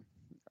number one.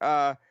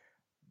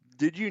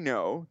 Did you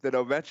know that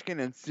Ovechkin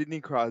and Sidney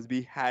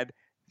Crosby had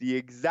the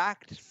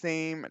exact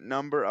same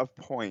number of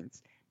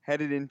points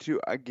headed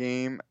into a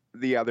game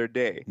the other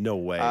day? No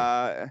way.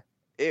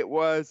 It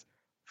was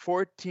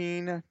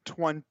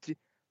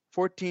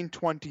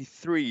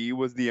 14-23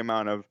 was the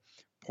amount of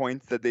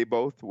points that they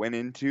both went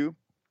into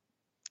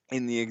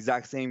in the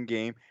exact same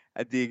game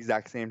at the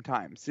exact same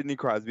time. Sidney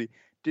Crosby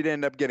did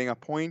end up getting a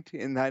point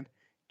in that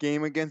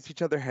game against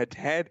each other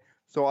head-to-head,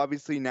 so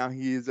obviously now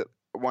he's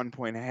 1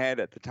 point ahead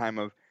at the time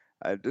of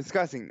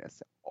discussing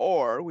this.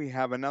 Or we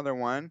have another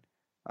one,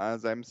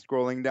 as I'm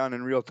scrolling down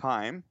in real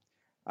time,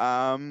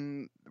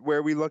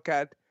 where we look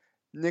at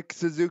Nick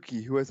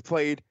Suzuki, who has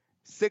played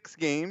 6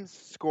 games,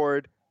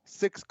 scored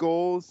 6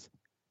 goals,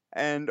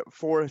 and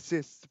 4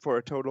 assists for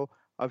a total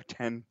of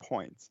 10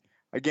 points.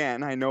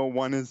 Again, I know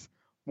one is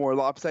more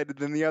lopsided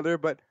than the other,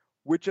 but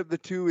which of the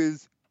two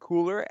is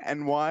cooler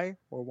and why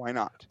or why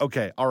not?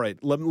 Okay, all right.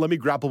 Let me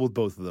grapple with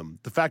both of them.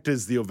 The fact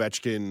is the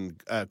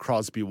Ovechkin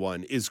Crosby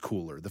one is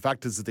cooler. The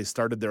fact is that they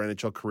started their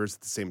NHL careers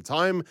at the same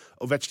time.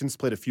 Ovechkin's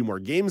played a few more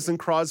games than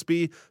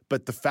Crosby,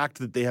 but the fact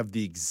that they have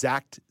the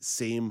exact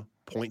same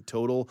point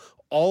total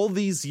all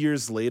these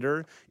years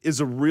later is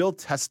a real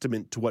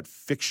testament to what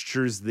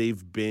fixtures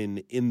they've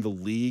been in the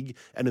league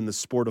and in the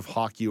sport of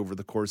hockey over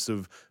the course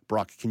of,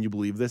 Brock, can you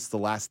believe this? The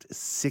last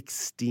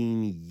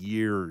 16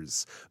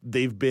 years.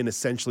 They've been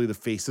essentially the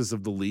faces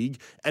of the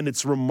league, and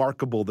it's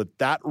remarkable that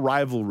that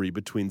rivalry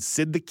between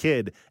Sid the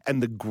Kid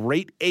and the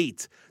Great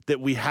Eight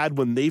that we had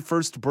when they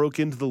first broke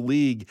into the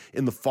league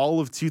in the fall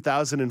of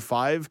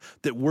 2005,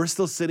 that we're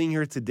still sitting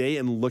here today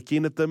and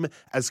looking at them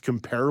as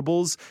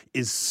comparables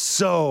is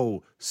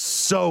so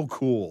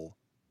cool.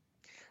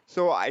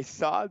 So I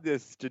saw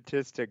this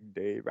statistic,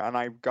 Dave, and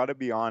I've got to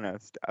be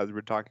honest as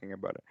we're talking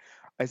about it.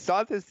 I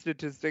saw this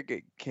statistic.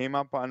 It came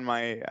up on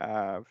my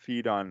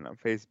feed on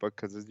Facebook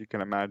because, as you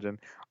can imagine,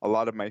 a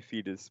lot of my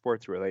feed is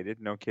sports related.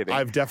 No kidding.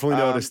 I've definitely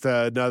noticed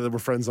now that we're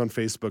friends on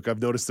Facebook,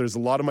 I've noticed there's a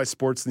lot of my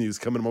sports news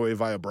coming my way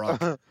via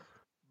Brock.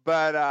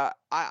 But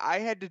I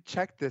had to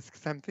check this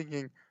because I'm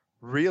thinking,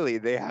 really,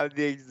 they have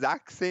the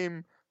exact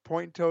same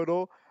point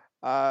total,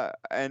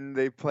 and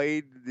they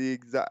played the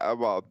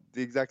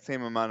exact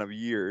same amount of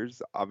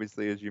years.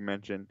 Obviously, as you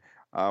mentioned.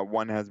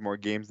 One has more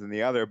games than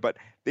the other, but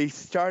they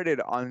started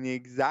on the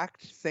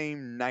exact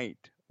same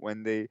night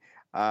when they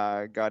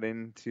got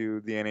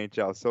into the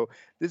NHL. So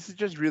this is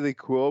just really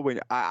cool.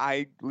 When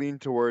I lean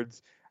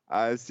towards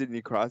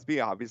Sidney Crosby,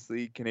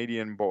 obviously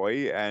Canadian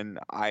boy, and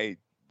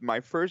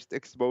my first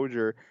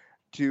exposure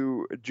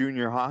to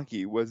junior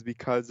hockey was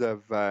because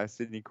of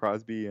Sidney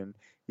Crosby, and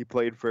he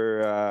played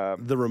for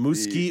the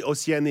Rimouski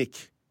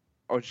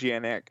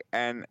Oceanic,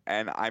 and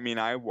I mean,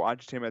 I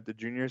watched him at the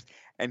juniors,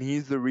 and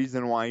he's the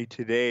reason why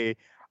today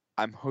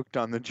I'm hooked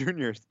on the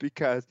juniors,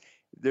 because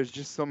there's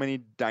just so many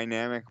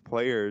dynamic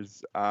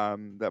players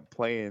that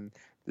play in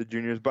the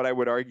juniors. But I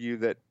would argue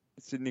that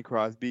Sidney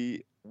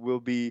Crosby will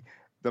be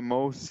the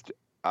most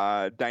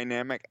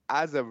dynamic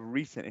as of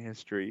recent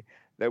history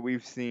that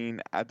we've seen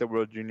at the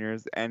World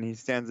Juniors, and he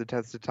stands the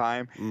test of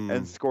time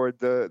and scored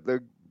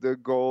the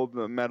gold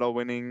medal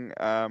winning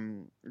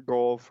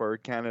goal for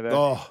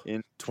Canada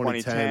in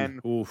 2010,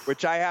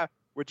 which I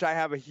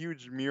have a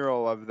huge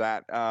mural of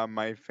that.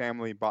 My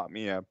family bought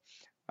me a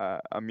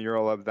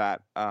mural of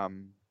that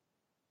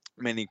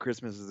many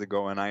Christmases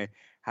ago, and I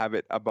have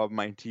it above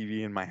my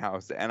TV in my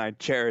house, and I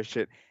cherish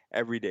it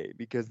every day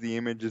because the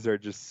images are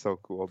just so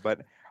cool.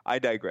 But I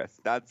digress.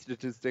 That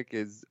statistic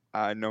is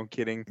no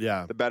kidding.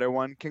 Yeah. The better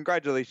one.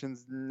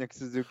 Congratulations, Nick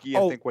Suzuki.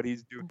 I think what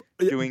he's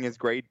doing is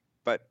great,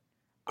 but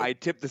I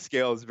tip the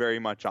scales very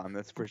much on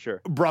this for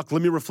sure. Brock,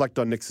 let me reflect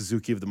on Nick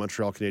Suzuki of the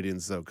Montreal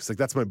Canadiens, though, because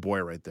that's my boy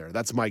right there.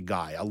 That's my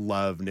guy. I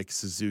love Nick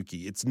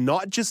Suzuki. It's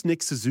not just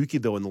Nick Suzuki,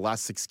 though, in the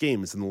last 6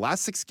 games. In the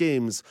last 6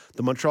 games,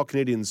 the Montreal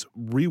Canadiens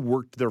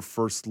reworked their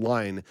first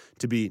line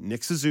to be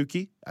Nick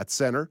Suzuki at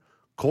center,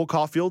 Cole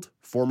Caulfield,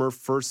 former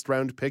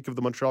first-round pick of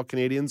the Montreal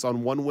Canadiens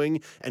on one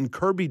wing, and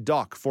Kirby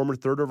Dach, former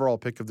third overall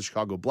pick of the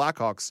Chicago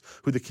Blackhawks,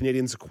 who the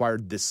Canadiens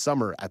acquired this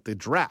summer at the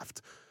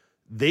draft.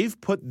 They've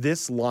put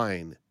this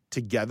line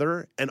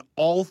together, and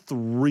all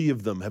three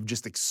of them have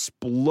just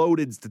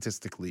exploded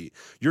statistically.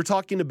 You're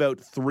talking about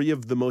three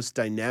of the most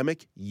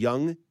dynamic,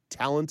 young,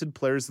 talented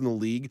players in the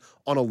league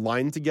on a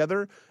line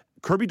together.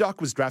 Kirby Dach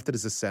was drafted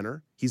as a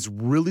center. He's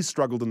really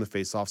struggled in the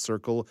faceoff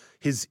circle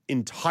his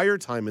entire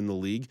time in the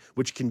league,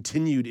 which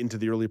continued into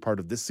the early part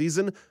of this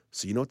season.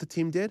 So you know what the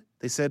team did?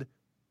 They said,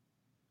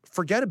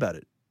 forget about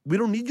it. We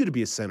don't need you to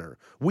be a center.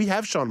 We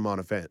have Sean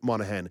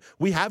Monahan.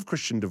 We have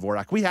Christian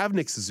Dvorak. We have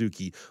Nick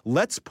Suzuki.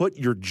 Let's put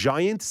your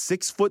giant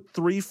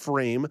 6'3"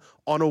 frame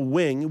on a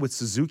wing with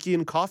Suzuki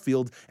and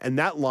Caulfield, and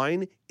that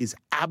line is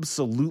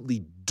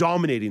absolutely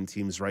dominating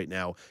teams right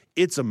now.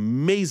 It's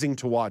amazing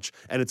to watch,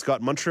 and it's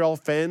got Montreal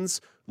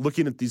fans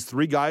looking at these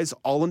three guys,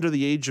 all under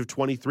the age of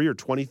 23 or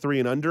 23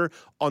 and under,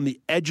 on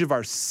the edge of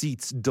our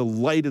seats,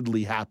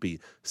 delightedly happy.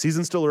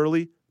 Season's still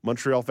early.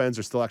 Montreal fans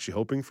are still actually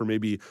hoping for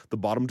maybe the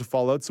bottom to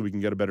fall out so we can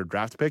get a better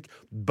draft pick.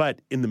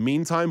 But in the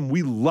meantime,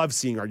 we love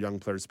seeing our young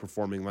players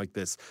performing like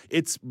this.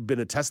 It's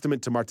been a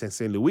testament to Martin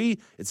St. Louis.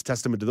 It's a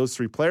testament to those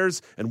three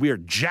players. And we are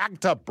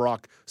jacked up,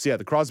 Brock. So yeah,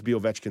 the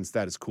Crosby-Ovechkin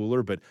stat is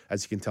cooler. But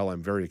as you can tell,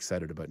 I'm very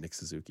excited about Nick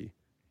Suzuki.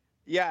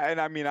 Yeah,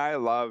 and I mean, I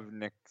love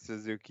Nick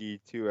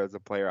Suzuki too as a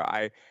player.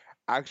 I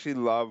actually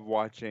love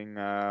watching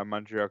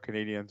Montreal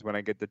Canadiens when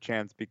I get the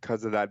chance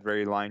because of that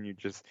very line you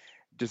just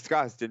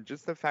discussed, and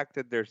just the fact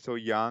that they're so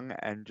young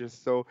and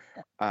just so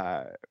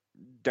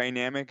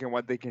dynamic in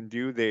what they can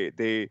do.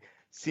 They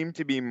seem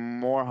to be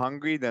more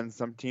hungry than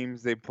some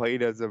teams they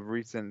played as of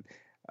recent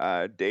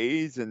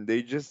days, and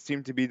they just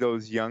seem to be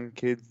those young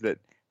kids that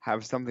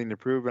have something to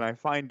prove. And I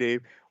find,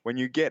 Dave, when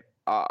you get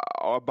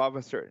above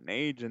a certain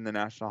age in the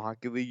National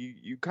Hockey League,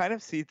 you kind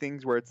of see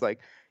things where it's like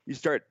you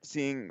start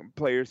seeing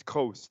players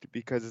coast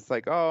because it's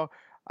like, oh,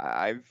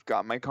 I've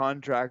got my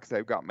contracts,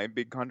 I've got my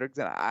big contracts,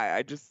 and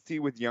I just see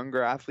with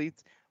younger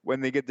athletes, when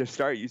they get their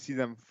start, you see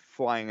them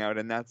flying out,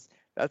 and that's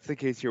the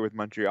case here with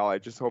Montreal. I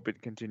just hope it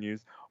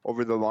continues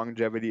over the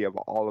longevity of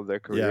all of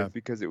their careers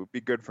because it would be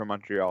good for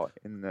Montreal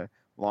in the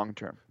long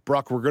term.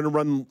 Brock, we're going to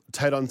run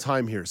tight on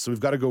time here, so we've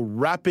got to go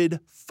rapid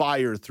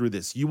fire through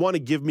this. You want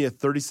to give me a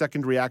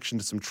 30-second reaction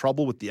to some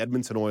trouble with the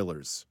Edmonton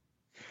Oilers?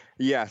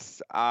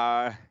 Yes.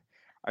 I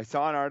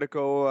saw an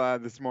article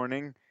this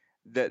morning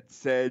that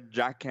said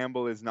Jack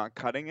Campbell is not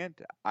cutting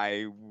it.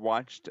 I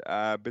watched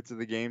bits of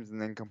the games and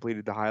then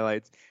completed the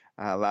highlights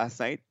last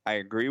night. I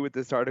agree with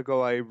this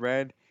article I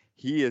read.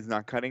 He is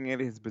not cutting it.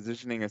 His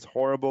positioning is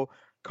horrible.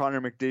 Connor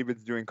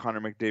McDavid's doing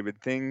Connor McDavid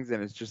things,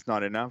 and it's just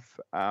not enough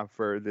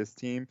for this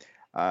team.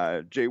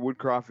 Jay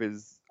Woodcroft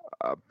is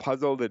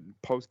puzzled at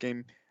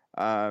post-game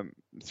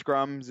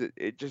scrums.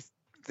 It just,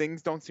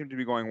 things don't seem to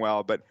be going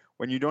well. But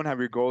when you don't have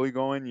your goalie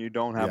going, you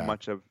don't have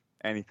much of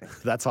anything.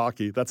 That's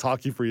hockey. That's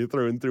hockey for you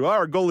through and through.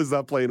 Our goalie's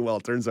not playing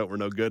well. Turns out we're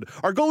no good.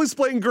 Our goalie's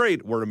playing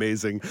great. We're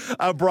amazing.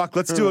 Brock,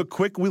 let's do a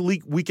quick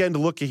weekend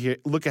look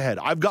ahead.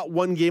 I've got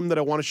one game that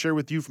I want to share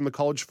with you from the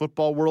college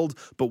football world,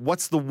 but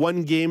what's the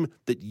one game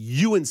that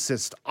you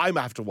insist I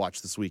have to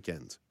watch this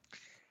weekend?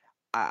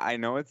 I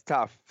know it's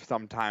tough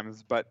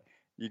sometimes, but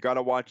you got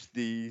to watch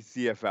the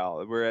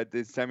CFL. We're at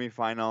the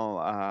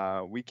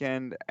semifinal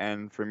weekend,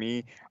 and for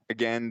me,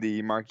 again,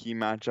 the marquee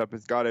matchup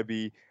has got to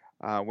be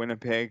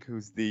Winnipeg,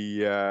 who's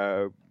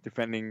the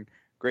defending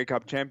Grey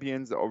Cup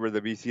champions, over the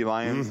BC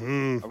Lions.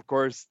 Mm-hmm. Of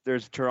course,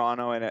 there's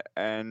Toronto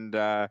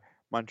and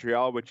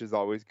Montreal, which is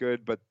always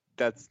good, but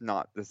that's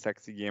not the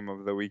sexy game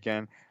of the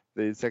weekend.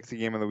 The sexy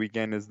game of the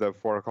weekend is the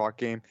 4 o'clock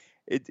game.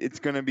 It's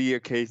going to be a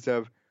case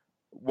of,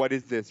 what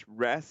is this,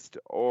 rest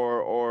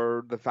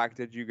or the fact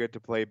that you get to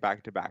play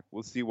back-to-back?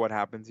 We'll see what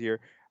happens here.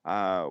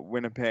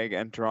 Winnipeg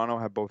and Toronto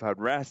have both had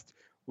rest.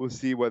 We'll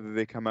see whether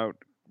they come out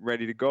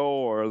ready to go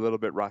or a little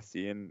bit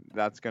rusty, and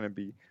that's going to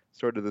be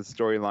sort of the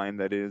storyline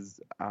that is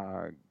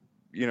going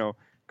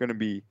to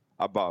be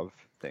above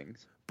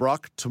things.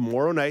 Brock,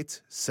 tomorrow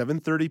night,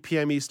 7:30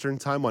 p.m. Eastern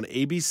time on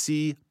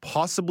ABC,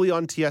 possibly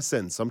on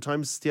TSN.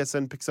 Sometimes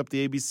TSN picks up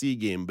the ABC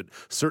game, but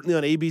certainly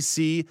on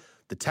ABC,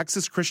 the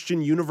Texas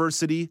Christian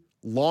University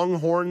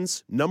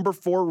Longhorns, number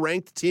 4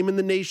 ranked team in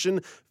the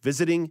nation,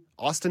 visiting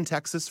Austin,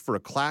 Texas for a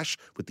clash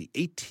with the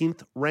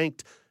 18th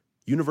ranked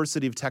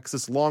University of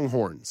Texas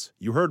Longhorns.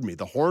 You heard me.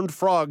 The Horned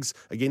Frogs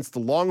against the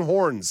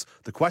Longhorns.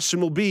 The question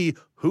will be,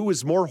 who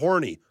is more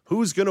horny?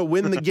 Who's going to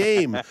win the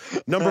game?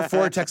 Number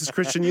 4, Texas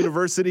Christian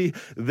University.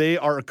 They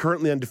are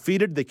currently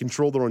undefeated. They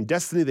control their own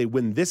destiny. They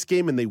win this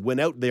game and they win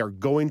out. They are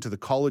going to the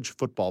college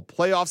football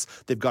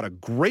playoffs. They've got a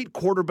great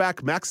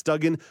quarterback, Max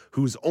Duggan,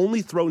 who's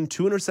only thrown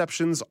 2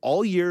 interceptions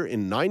all year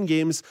in 9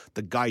 games.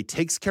 The guy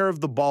takes care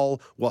of the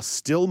ball while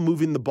still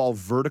moving the ball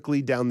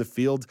vertically down the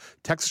field.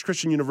 Texas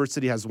Christian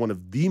University has one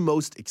of the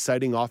most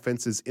exciting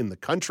offenses in the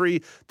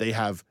country. They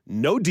have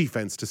no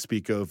defense to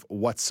speak of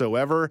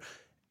whatsoever.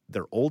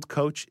 Their old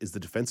coach is the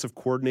defensive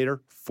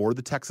coordinator for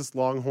the Texas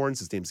Longhorns.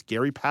 His name's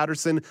Gary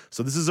Patterson.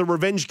 So this is a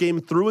revenge game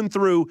through and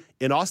through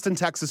in Austin,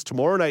 Texas,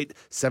 tomorrow night,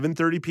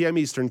 7:30 p.m.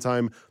 Eastern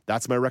time.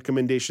 That's my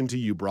recommendation to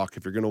you, Brock.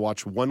 If you're going to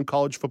watch one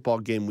college football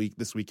game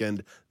this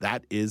weekend,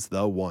 that is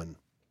the one.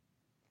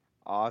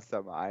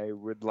 Awesome. I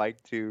would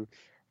like to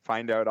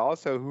find out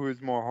also who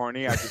is more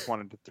horny. I just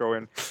wanted to throw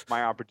in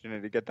my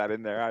opportunity to get that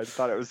in there. I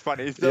thought it was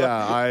funny. So,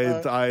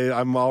 yeah,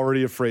 I'm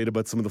already afraid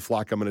about some of the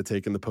flack I'm going to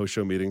take in the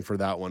post-show meeting for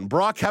that one.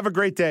 Brock, have a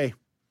great day.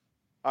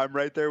 I'm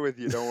right there with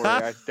you. Don't worry.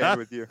 I stand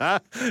with you.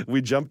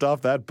 We jumped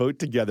off that boat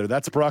together.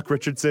 That's Brock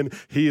Richardson.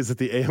 He is at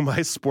the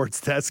AMI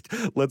Sports Desk.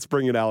 Let's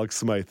bring in Alex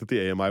Smythe at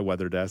the AMI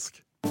Weather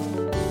Desk.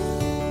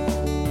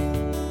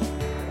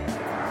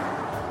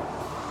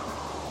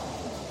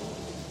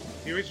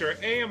 Here is your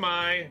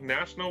AMI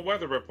National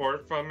Weather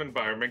Report from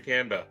Environment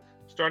Canada.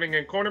 Starting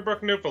in Corner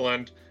Brook,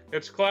 Newfoundland,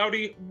 it's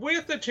cloudy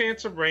with a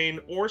chance of rain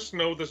or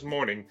snow this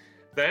morning,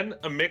 then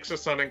a mix of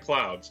sun and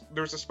clouds.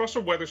 There's a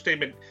special weather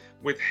statement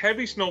with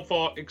heavy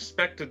snowfall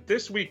expected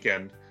this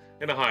weekend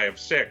and a high of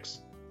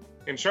 6.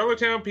 In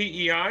Charlottetown,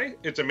 PEI,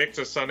 it's a mix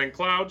of sun and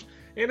clouds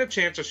and a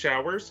chance of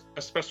showers.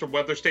 A special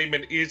weather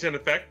statement is in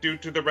effect due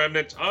to the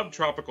remnants of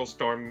Tropical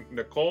Storm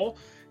Nicole,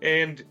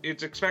 and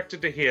it's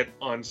expected to hit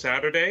on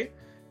Saturday.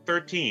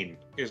 13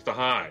 is the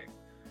high.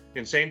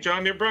 In St.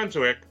 John, New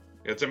Brunswick,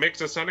 it's a mix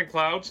of sun and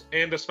clouds,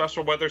 and a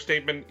special weather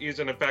statement is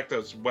in effect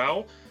as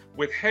well,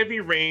 with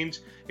heavy rains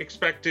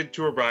expected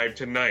to arrive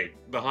tonight.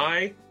 The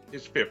high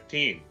is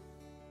 15.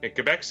 In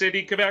Quebec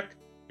City, Quebec,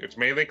 it's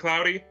mainly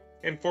cloudy,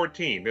 and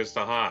 14 is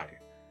the high.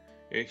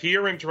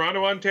 Here in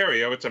Toronto,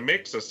 Ontario, it's a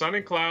mix of sun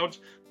and clouds,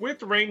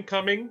 with rain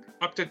coming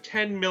up to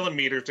 10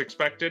 millimeters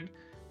expected.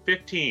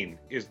 15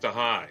 is the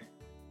high.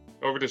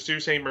 Over to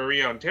Sault Ste.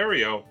 Marie,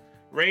 Ontario,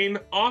 rain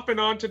off and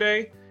on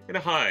today and a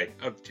high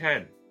of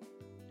 10.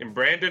 In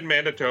Brandon,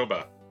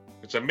 Manitoba,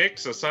 it's a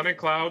mix of sun and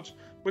clouds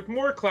with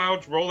more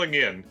clouds rolling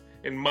in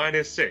and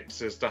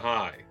 -6 is the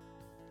high.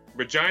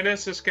 Regina,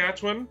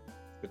 Saskatchewan,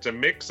 it's a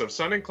mix of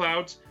sun and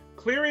clouds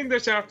clearing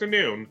this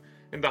afternoon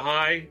and the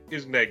high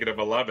is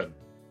 -11.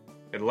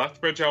 In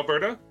Lethbridge,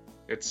 Alberta,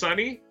 it's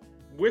sunny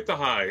with a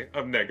high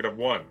of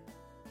 -1.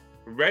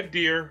 Red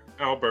Deer,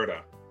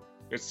 Alberta,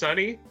 it's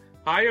sunny,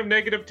 high of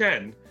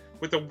 -10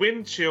 with a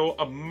wind chill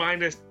of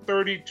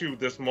 -32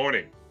 this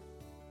morning.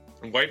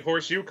 In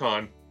Whitehorse,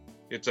 Yukon,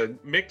 it's a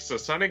mix of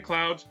sun and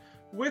clouds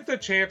with a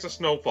chance of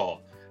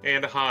snowfall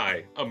and a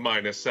high of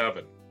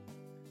 -7.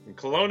 In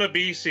Kelowna,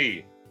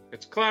 BC,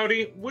 it's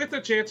cloudy with a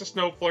chance of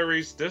snow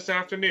flurries this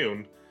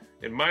afternoon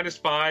and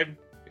 -5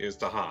 is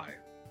the high.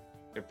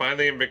 And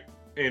finally,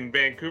 in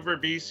Vancouver,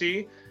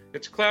 BC,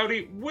 it's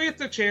cloudy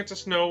with a chance of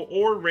snow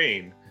or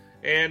rain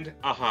and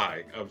a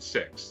high of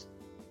 6.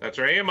 That's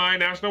our AMI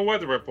National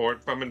Weather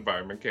Report from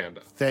Environment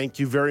Canada. Thank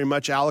you very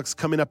much, Alex.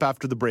 Coming up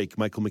after the break,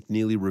 Michael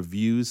McNeely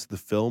reviews the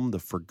film The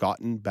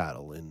Forgotten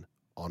Battle in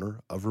honor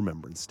of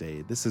Remembrance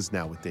Day. This is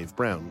Now with Dave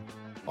Brown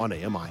on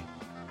AMI.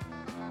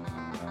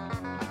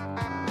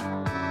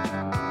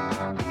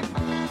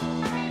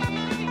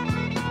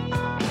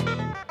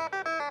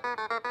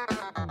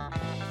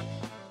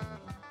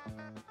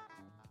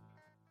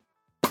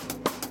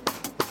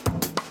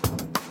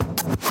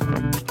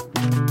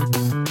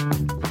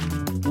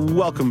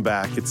 Welcome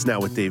back. It's Now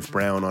with Dave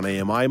Brown on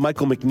AMI.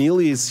 Michael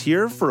McNeely is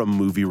here for a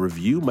movie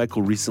review.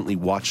 Michael recently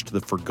watched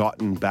The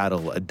Forgotten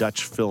Battle, a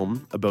Dutch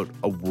film about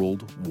a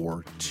World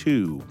War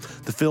II.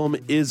 The film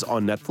is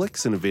on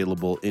Netflix and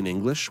available in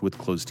English with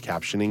closed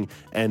captioning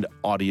and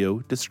audio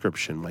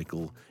description.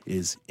 Michael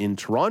is in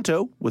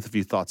Toronto with a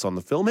few thoughts on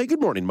the film. Hey,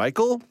 good morning,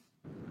 Michael.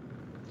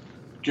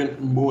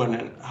 Good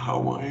morning.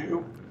 How are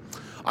you?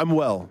 I'm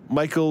well.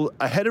 Michael,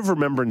 ahead of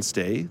Remembrance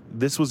Day,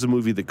 this was a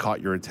movie that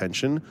caught your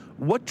attention.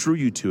 What drew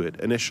you to it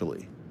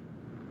initially?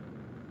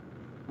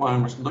 Well, I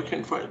was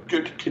looking for a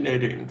good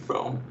Canadian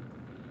film,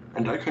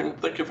 and I couldn't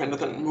think of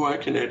anything more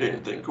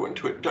Canadian than going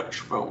to a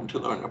Dutch film to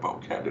learn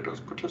about Canada's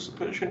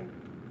participation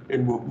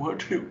in World War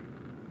II.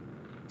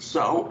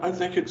 So I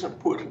think it's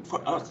important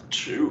for us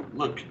to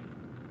look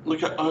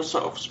at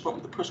ourselves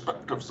from the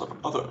perspectives of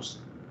others,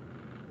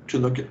 to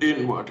look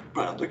inward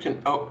rather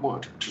than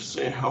outward, to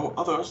see how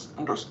others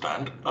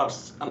understand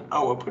us and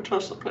our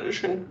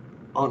participation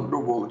on the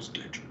world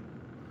stage.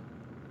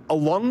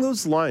 Along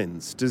those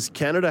lines, does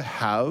Canada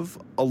have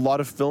a lot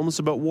of films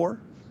about war?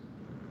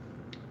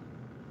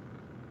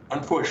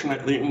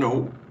 Unfortunately,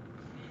 no.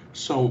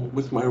 So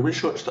with my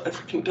research that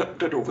I've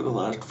conducted over the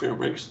last few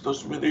weeks,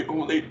 there's really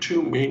only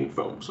 2 main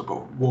films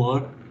about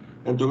war,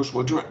 and those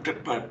were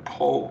directed by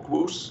Paul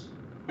Gross,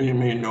 who you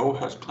may know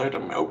has played a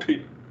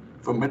Mountie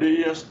for many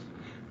years.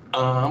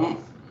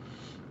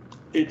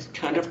 It's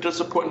kind of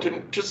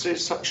disappointing to see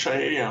such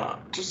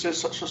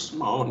a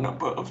small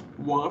number of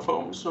war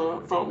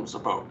films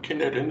about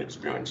Canadian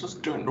experiences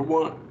during the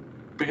war,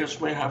 because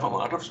we have a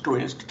lot of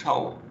stories to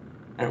tell,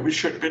 and we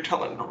should be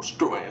telling those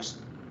stories.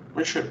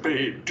 We should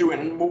be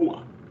doing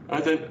more.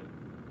 I think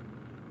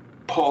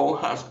Paul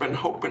has been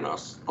helping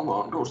us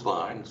along those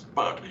lines,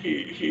 but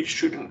he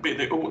shouldn't be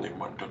the only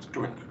one that's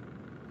doing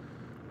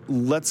it.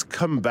 let's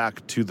come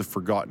back to The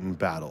Forgotten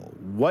Battle.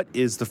 What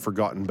is The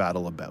Forgotten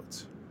Battle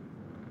about?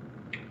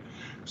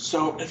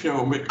 So, if you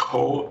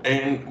recall,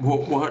 in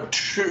World War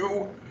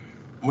II,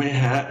 we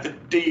had the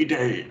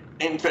D-Day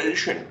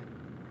invasion,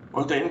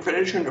 or the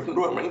invasion of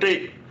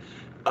Normandy,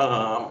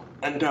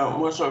 and that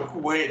was a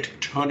great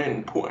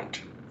turning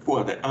point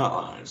for the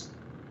Allies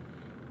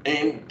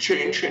in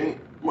changing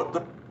what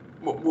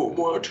World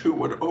War II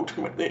would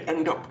ultimately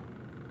end up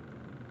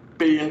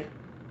being.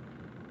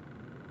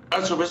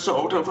 As a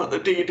result of the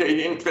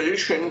D-Day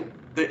invasion,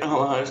 the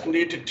Allies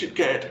needed to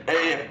get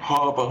a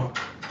harbor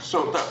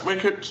so that we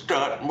could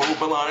start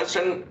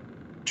mobilizing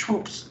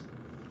troops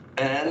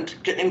and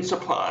getting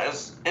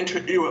supplies into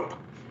Europe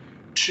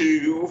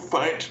to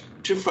fight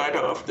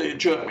off the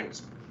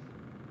Germans.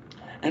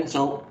 And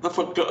so the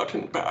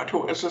Forgotten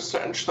Battle is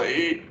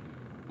essentially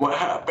what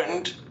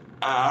happened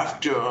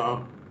after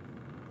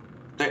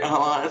the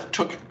Allies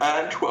took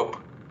Antwerp,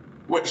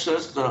 which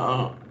is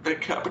the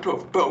capital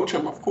of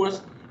Belgium, of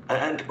course,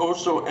 and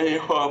also a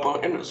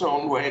harbor in its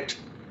own right.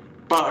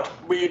 But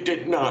we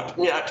did not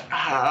yet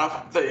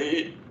have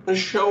the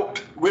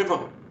Scheldt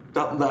River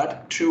that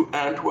led to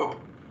Antwerp,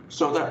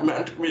 so that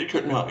meant we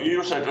could not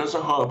use it as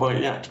a harbor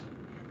yet.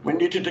 We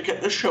needed to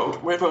get the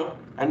Scheldt River,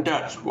 and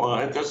that's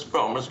why this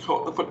film is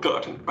called The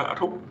Forgotten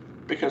Battle,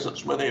 because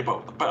it's really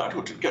about the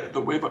battle to get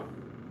the river.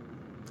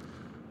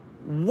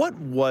 What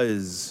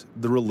was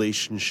the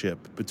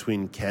relationship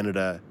between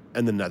Canada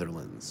and the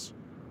Netherlands?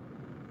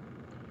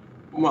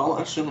 Well,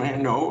 as you may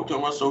know, there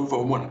was over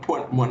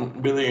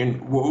 1.1 billion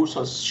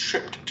roses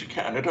shipped to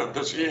Canada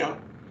this year,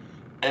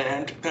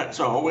 and that's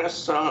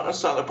always a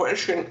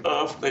celebration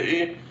of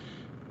the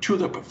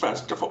Tulip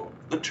Festival.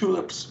 The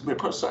tulips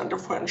represent a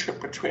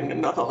friendship between the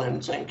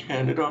Netherlands and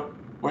Canada,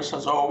 which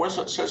has always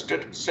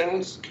existed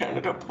since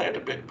Canada played a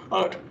big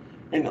part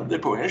in the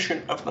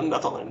liberation of the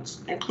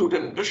Netherlands,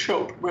 including the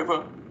Scheldt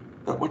River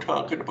that we're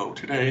talking about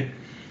today.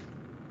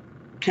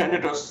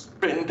 Canada's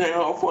been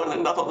there for the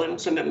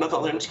Netherlands, and the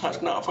Netherlands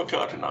has not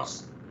forgotten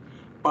us.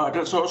 But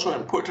it's also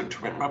important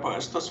to remember,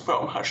 as this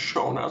film has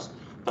shown us,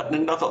 that the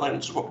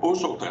Netherlands were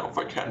also there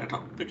for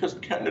Canada, because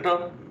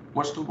Canada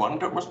was the one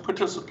that was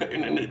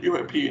participating in the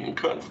European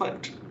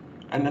conflict,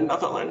 and the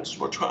Netherlands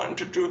were trying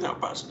to do their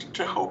best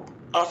to help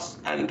us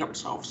and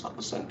themselves at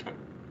the center.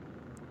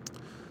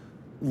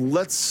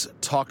 Let's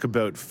talk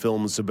about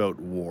films about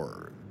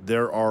war.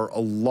 There are a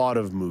lot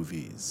of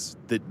movies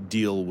that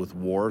deal with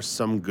war,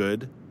 some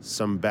good,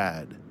 some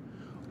bad.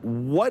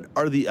 What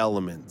are the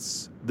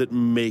elements that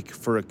make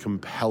for a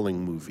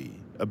compelling movie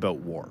about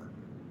war?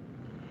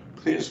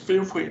 Please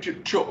feel free to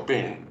jump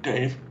in,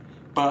 Dave,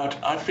 but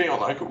I feel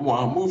like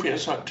war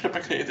movies are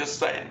typically the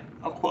same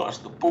across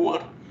the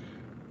board,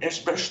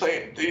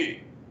 especially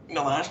in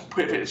the last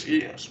previous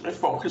years. We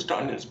focused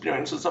on the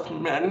experiences of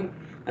men,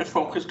 we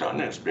focused on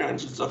the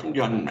experiences of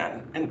young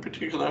men, in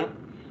particular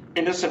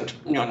innocent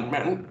young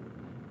men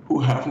who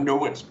have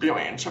no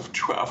experience of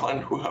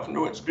traveling, who have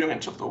no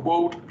experience of the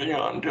world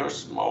beyond their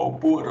small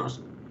borders.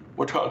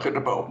 We're talking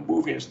about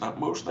movies that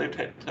mostly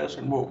take place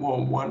in World War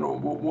I or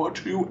World War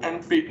II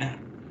and Vietnam.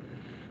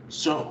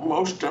 So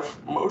most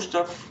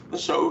of the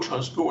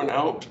soldiers going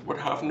out would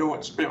have no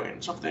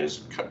experience of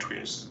these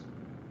countries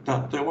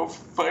that they were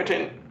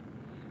fighting.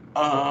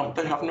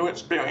 They have no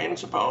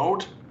experience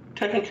about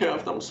taking care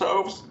of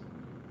themselves.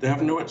 They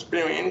have no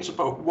experience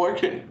about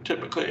working.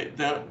 Typically,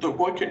 they're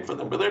working for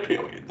the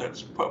military.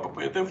 That's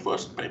probably their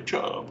first big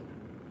job.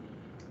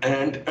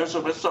 And as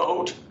a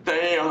result,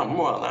 they are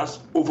more or less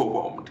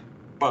overwhelmed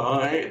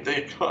by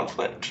the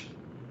conflict,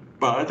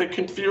 by the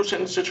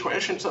confusing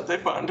situations that they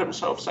find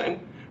themselves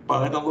in,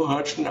 by the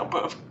large number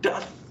of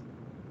deaths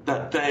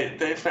that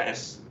they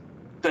face.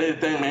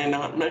 They may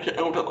not make it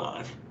out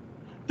alive.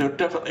 They'll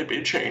definitely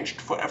be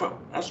changed forever,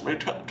 as we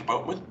talked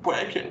about with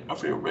Breaking a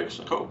few weeks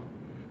ago.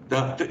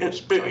 That the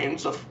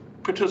experience of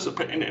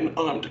participating in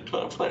armed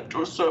conflict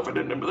or serving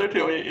in the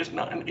military is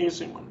not an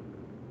easy one.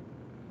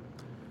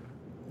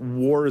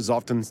 War is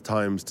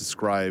oftentimes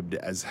described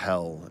as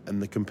hell,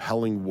 and the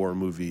compelling war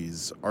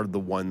movies are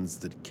the ones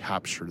that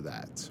capture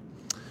that.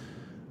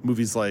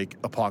 Movies like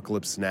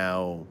Apocalypse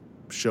Now,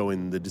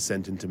 showing the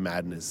descent into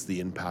madness, the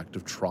impact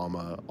of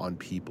trauma on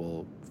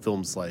people.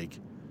 Films like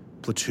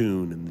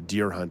Platoon and The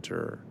Deer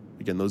Hunter.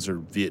 Again, those are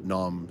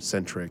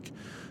Vietnam-centric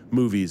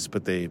movies,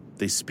 but they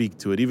speak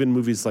to it. Even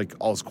movies like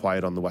All's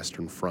Quiet on the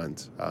Western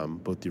Front,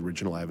 both the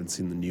original, I haven't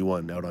seen the new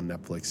one out on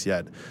Netflix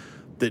yet,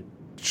 that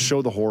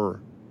show the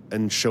horror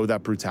and show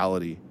that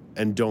brutality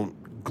and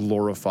don't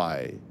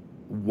glorify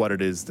what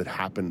it is that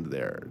happened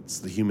there. It's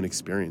the human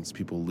experience,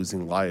 people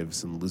losing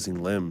lives and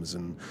losing limbs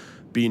and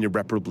being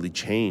irreparably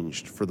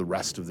changed for the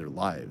rest of their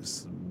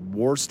lives.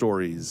 War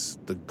stories,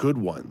 the good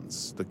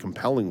ones, the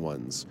compelling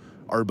ones,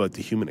 are about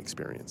the human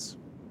experience.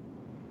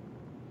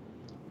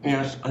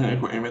 Yes, I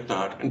agree with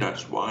that, and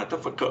that's why The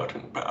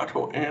Forgotten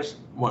Battle is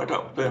right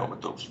up there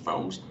with those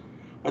films.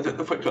 I think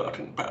The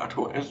Forgotten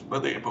Battle is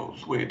really about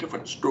three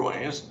different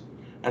stories,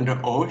 and they're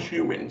all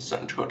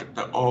human-centered.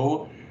 They're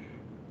all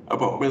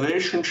about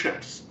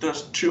relationships.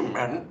 There's two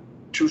men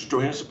two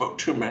stories about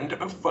two men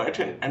that are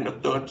fighting, and a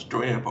third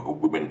story about a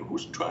woman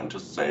who's trying to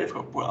save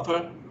her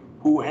brother,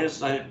 who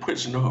is a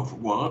prisoner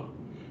of war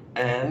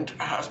and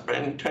has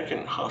been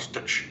taken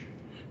hostage,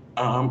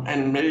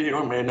 and may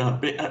or may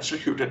not be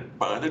executed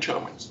by the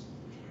Germans.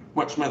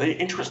 What's really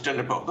interesting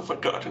about The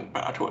Forgotten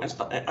Battle is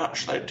that it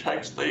actually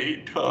takes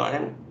the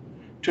time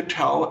to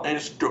tell a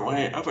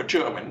story of a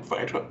German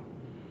fighter.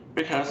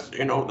 Because,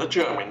 the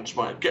Germans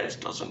were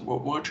against us in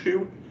World War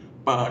II,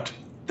 but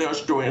their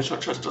stories are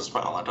just as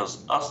valid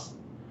as us.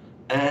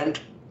 And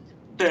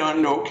there are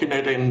no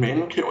Canadian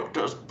main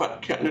characters,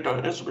 but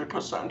Canada is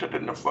represented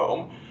in the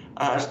film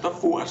as the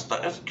force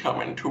that is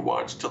coming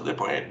towards to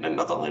liberate the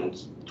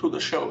Netherlands through the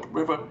Scheldt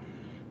River.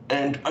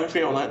 And I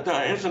feel that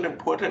that is an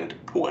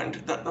important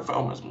point that the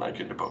film is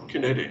making about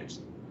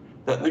Canadians.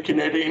 That the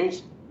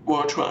Canadians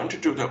were trying to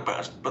do their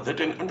best, but they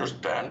didn't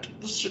understand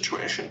the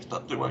situations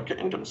that they were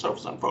getting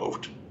themselves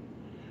involved.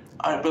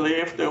 I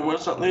believe there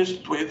was at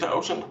least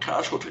 3,000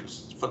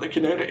 casualties for the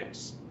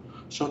Canadians.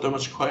 So there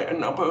was quite a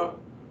number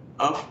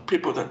of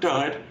people that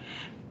died,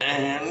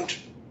 and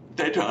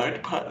they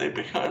died partly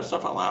because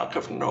of a lack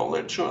of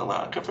knowledge or a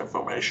lack of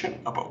information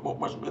about what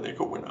was really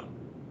going on.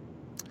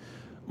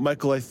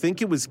 Michael, I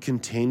think it was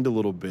contained a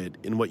little bit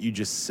in what you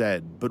just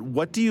said, but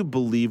what do you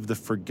believe The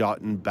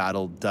Forgotten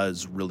Battle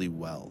does really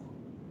well?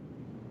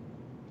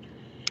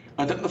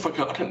 I think The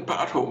Forgotten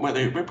Battle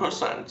really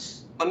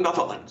represents the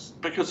Netherlands,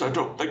 because I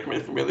don't think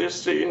we've really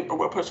seen a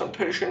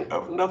representation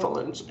of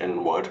Netherlands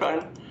in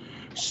wartime.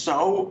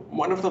 So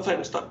one of the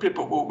things that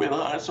people will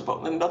realize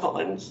about the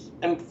Netherlands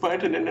and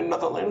fighting in the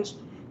Netherlands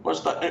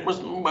was that it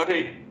was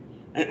muddy.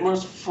 It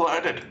was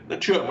flooded. The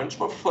Germans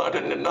were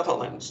flooding the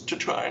Netherlands to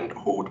try and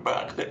hold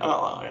back the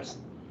Allies.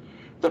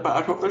 The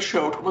Battle of the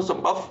Scheldt was a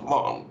month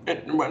long.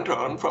 It went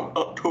on from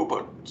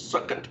October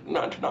 2nd,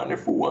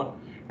 1994,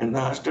 and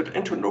lasted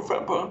into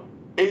November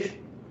 8th,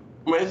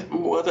 with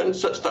more than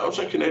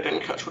 6,000 Canadian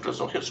casualties.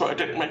 Okay, so I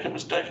didn't make a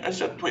mistake. I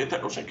said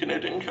 3,000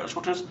 Canadian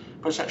casualties,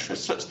 but it's actually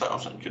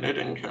 6,000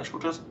 Canadian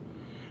casualties.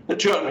 The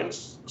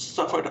Germans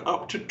suffered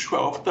up to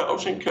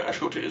 12,000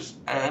 casualties,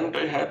 and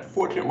they had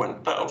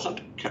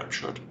 41,000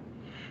 captured.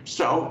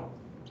 So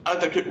I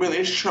think it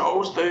really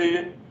shows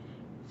the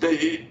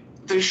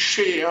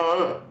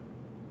sheer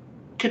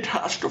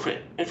catastrophe,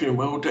 if you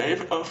will,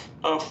 Dave, of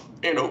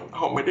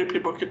how many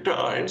people could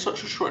die in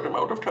such a short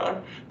amount of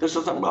time. This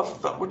is a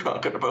month that we're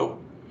talking about.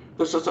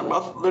 This is a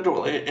month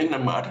literally in the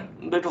mud,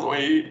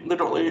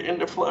 literally in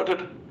the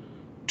flooded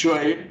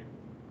drain.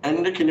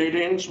 And the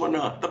Canadians were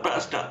not the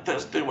best at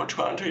this. They were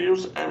trying to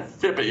use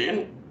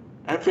amphibian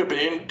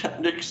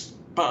techniques,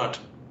 but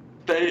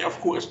they, of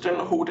course,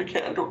 didn't hold a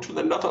candle to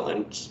the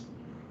Netherlands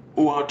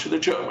or to the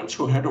Germans,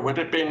 who had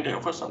already been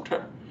there for some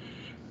time.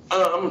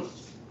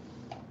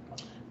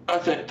 I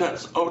think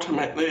that's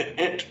ultimately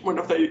it. One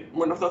of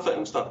the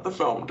things that the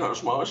film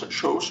does well is it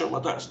shows you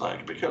what that's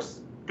like,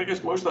 because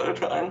most of the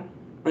time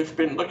we've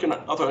been looking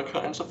at other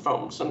kinds of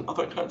films and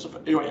other kinds of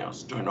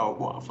areas during our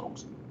war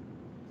films.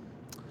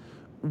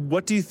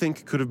 What do you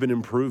think could have been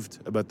improved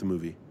about the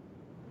movie?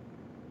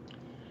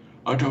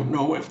 I don't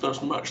know if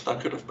there's much that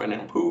could have been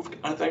improved.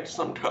 I think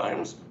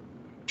sometimes,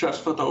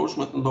 just for those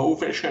with low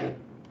vision,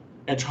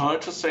 it's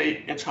hard to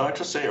say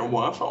a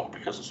war film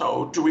because it's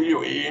all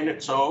dreary and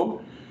it's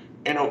all,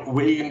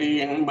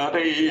 rainy and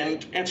muddy,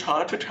 and it's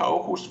hard to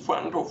tell who's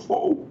friend or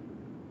foe.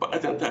 But I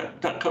think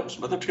that comes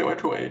with the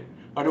territory.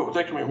 I don't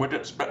think we would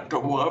expect a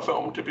war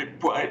film to be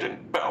bright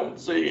and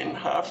bouncy and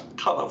have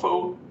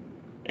colourful,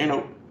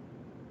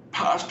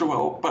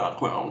 pastoral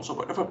backgrounds or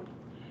whatever.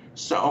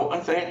 So I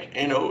think,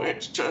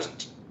 it's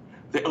just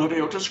the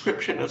audio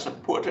description is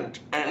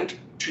important. And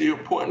to your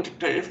point,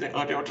 Dave, the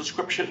audio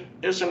description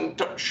is in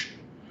Dutch.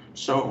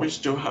 So we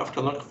still have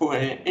to look for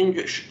an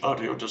English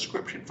audio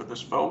description for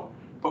this film,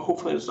 but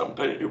hopefully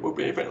someday it will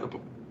be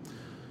available.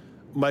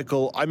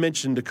 Michael, I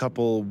mentioned a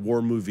couple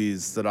war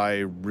movies that I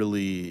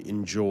really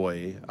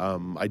enjoy.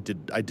 I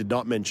did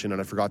not mention,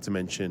 and I forgot to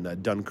mention,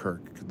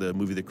 Dunkirk, the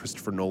movie that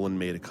Christopher Nolan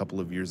made a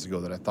couple of years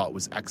ago that I thought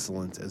was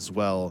excellent as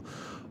well.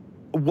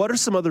 What are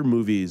some other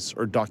movies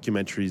or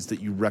documentaries that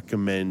you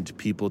recommend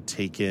people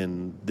take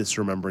in this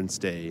Remembrance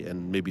Day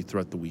and maybe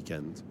throughout the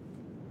weekend?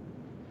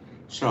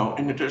 So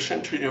in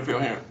addition to your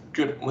very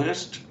good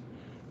list,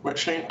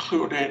 which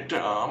included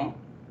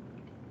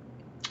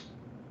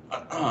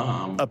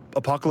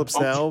Apocalypse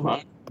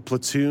Now,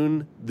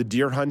 Platoon, The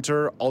Deer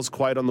Hunter, All's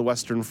Quiet on the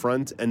Western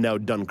Front, and now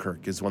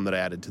Dunkirk is one that I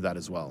added to that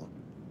as well.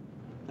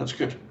 That's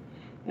good.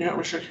 Yeah,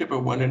 we should keep a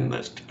running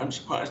list. I'm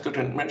surprised I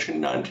didn't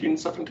mention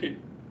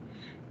 1917.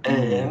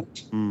 And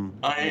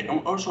I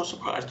am also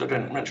surprised I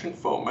didn't mention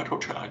Full Metal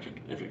Jacket,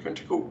 if you're going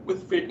to go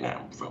with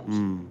Vietnam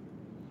films.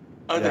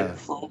 I think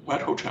Full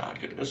Metal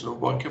Jacket is a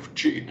work of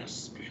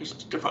genius because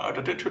it's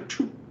divided into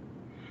two.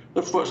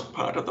 The first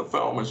part of the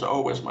film is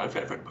always my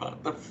favorite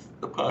part, the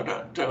part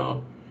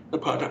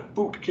at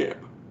boot camp,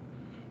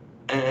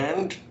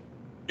 and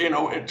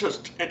it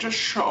just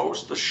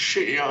shows the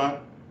sheer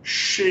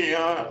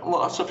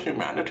loss of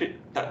humanity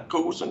that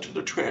goes into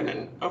the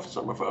training of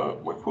some of our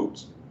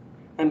recruits.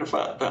 and the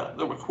fact that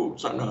the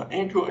recruits are not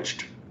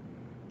encouraged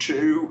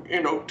to,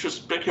 to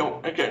speak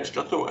out against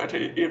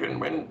authority even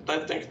when they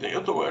think the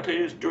authority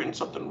is doing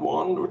something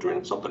wrong or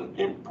doing something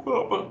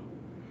improper.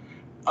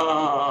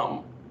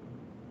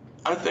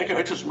 I think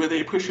I just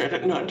really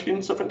appreciated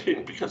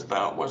 1917 because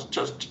that was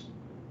just,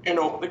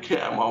 the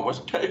camera was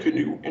taking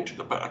you into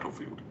the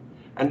battlefield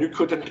and you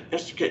couldn't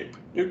escape.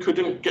 You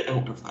couldn't get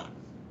out of that.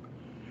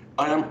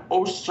 I am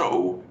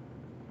also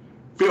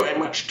very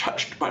much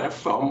touched by a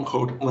film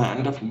called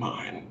Land of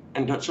Mine,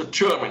 and that's a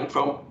German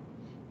film,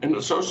 and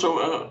it's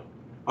also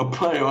a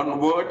play on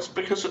words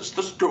because it's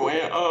the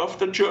story of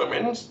the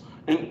Germans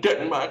in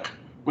Denmark,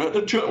 where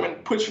the German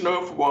prisoner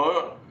of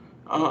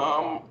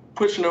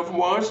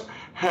wars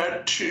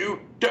had to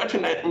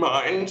detonate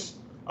mines,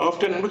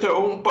 often with their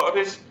own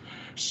bodies.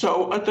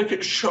 So I think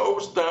it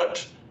shows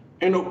that,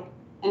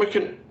 we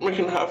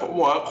can have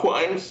war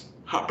crimes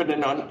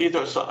happening on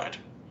either side.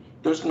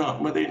 There's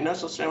not really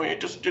necessarily a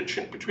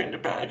distinction between the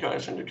bad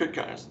guys and the good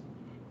guys.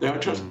 They're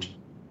just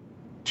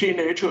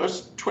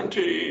teenagers,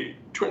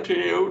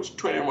 20-year-olds,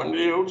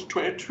 21-year-olds,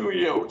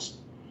 22-year-olds,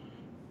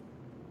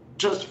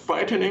 just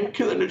fighting and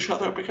killing each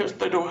other because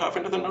they don't have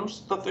anything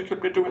else that they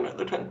could be doing at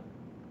the time.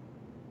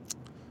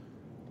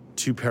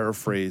 To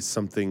paraphrase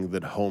something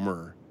that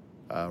Homer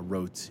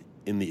wrote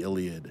in the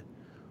Iliad,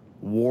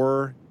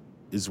 war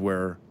is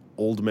where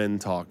old men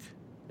talk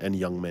and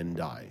young men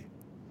die.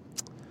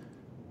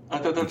 You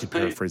could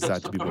paraphrase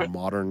that to be more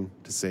modern,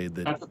 to say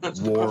that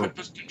that's war... the perfect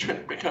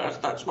distinction, because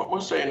that's what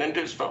we're saying in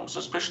these films,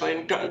 especially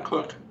in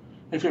Dunkirk.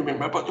 If you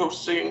remember those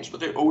scenes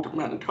with the old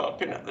men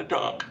talking at the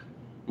dock,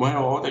 where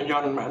all the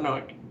young men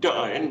are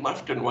dying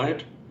left and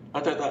right, I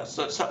think that's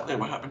exactly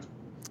what happened.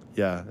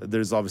 Yeah,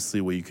 there's obviously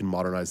a way you can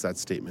modernize that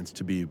statement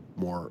to be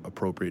more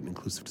appropriate and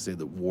inclusive, to say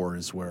that war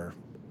is where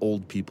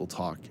old people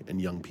talk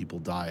and young people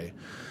die.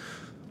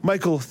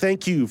 Michael,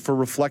 thank you for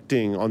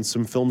reflecting on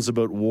some films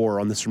about war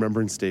on this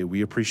Remembrance Day.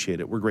 We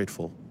appreciate it. We're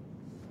grateful.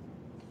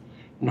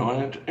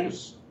 No,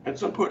 it's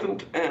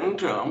important,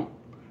 and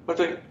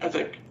I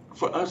think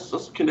for us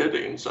as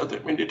Canadians, I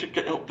think we need to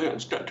get out there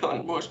and start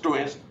telling more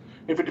stories.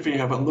 Even if you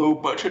have a low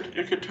budget,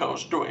 you can tell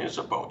stories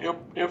about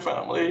your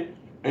family,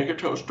 and you can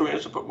tell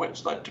stories about what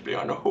it's like to be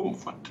on a home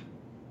front.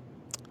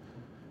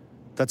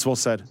 That's well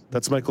said.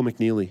 That's Michael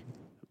McNeely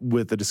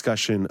with a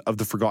discussion of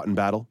The Forgotten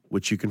Battle,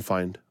 which you can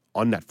find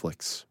on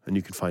Netflix. And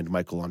you can find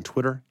Michael on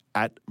Twitter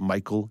at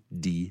Michael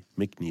D.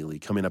 McNeely.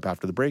 Coming up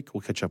after the break,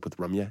 we'll catch up with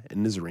Ramya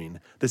and Nazreen.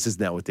 This is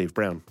Now with Dave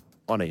Brown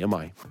on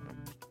AMI.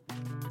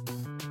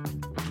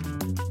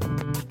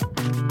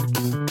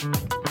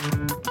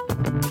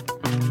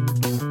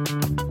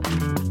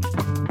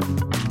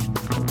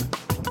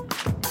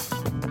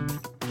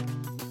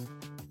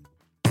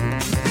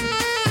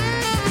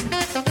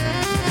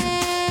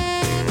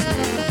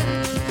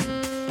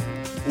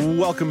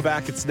 Welcome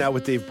back. It's Now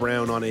with Dave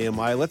Brown on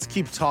AMI. Let's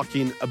keep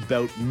talking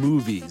about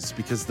movies,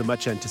 because the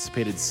much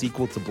anticipated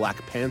sequel to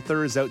Black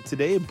Panther is out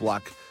today.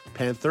 Black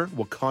Panther,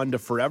 Wakanda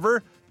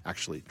Forever,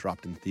 actually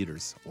dropped in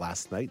theaters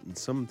last night, and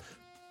some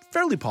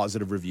fairly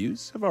positive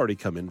reviews have already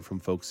come in from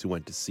folks who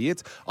went to see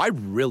it. I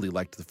really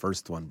liked the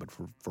first one, but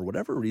for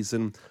whatever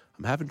reason,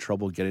 I'm having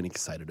trouble getting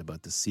excited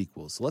about the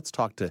sequel. So let's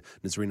talk to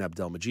Nazreen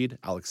Abdelmajid,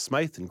 Alex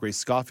Smythe, and Grace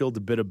Schofield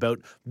a bit about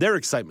their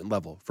excitement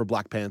level for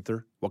Black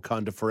Panther,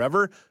 Wakanda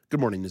Forever. Good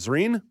morning,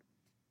 Nazreen.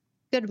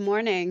 Good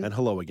morning. And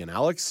hello again,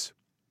 Alex.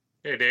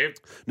 Hey, Dave.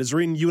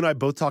 Nazreen, you and I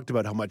both talked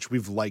about how much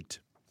we've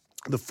liked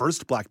the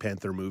first Black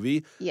Panther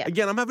movie. Yeah.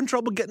 Again, I'm having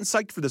trouble getting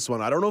psyched for this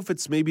one. I don't know if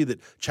it's maybe that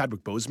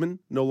Chadwick Boseman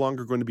no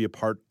longer going to be a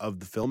part of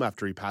the film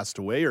after he passed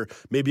away, or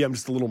maybe I'm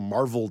just a little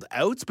marveled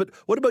out. But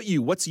what about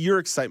you? What's your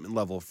excitement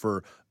level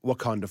for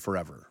Wakanda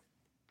Forever?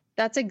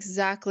 That's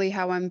exactly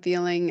how I'm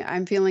feeling.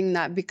 I'm feeling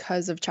that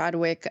because of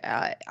Chadwick.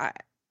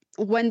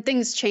 When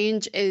things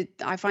change,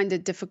 I find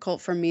it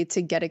difficult for me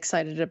to get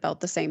excited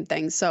about the same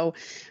thing. So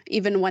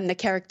even when the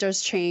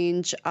characters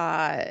change,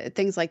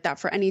 things like that,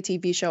 for any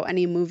TV show,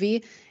 any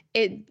movie,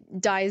 it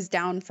dies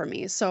down for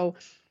me. So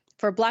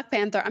for Black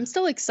Panther, I'm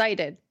still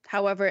excited.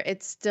 However,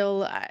 it's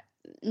still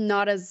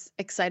not as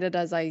excited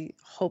as I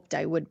hoped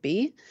I would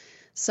be.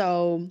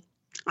 So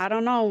I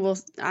don't know.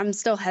 I'm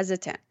still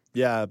hesitant.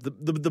 Yeah,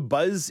 the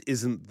buzz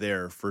isn't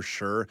there for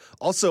sure.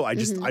 Also, I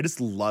just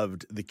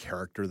loved the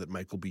character that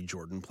Michael B.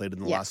 Jordan played in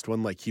the last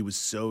one. Like, he was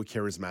so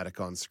charismatic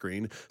on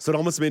screen. So it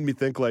almost made me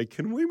think, like,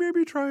 can we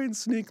maybe try and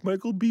sneak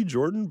Michael B.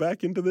 Jordan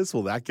back into this?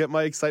 Will that get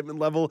my excitement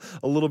level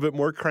a little bit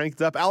more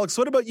cranked up? Alex,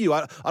 what about you?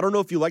 I don't know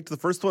if you liked the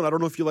first one. I don't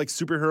know if you like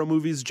superhero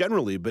movies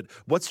generally, but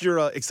what's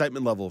your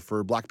excitement level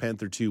for Black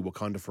Panther 2,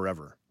 Wakanda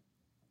Forever?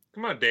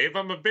 Come on, Dave.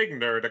 I'm a big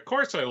nerd. Of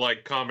course I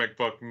like comic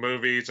book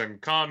movies and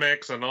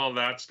comics and all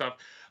that stuff.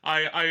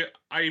 I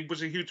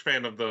was a huge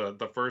fan of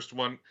the first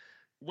one.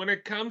 When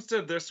it comes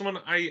to this one,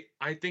 I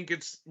think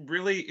it's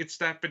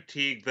that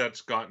fatigue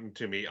that's gotten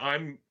to me.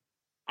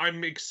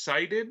 I'm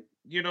excited,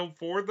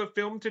 for the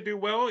film to do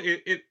well.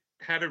 It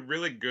had a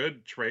really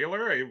good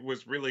trailer. It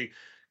was really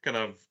kind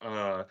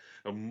of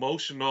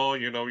emotional.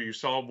 You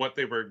saw what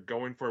they were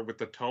going for with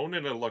the tone,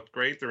 and it looked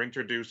great. They're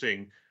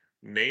introducing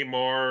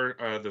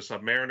Namor, the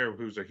Submariner,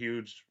 who's a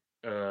huge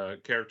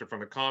character from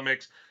the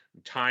comics,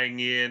 tying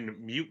in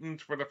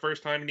mutants for the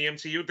first time in the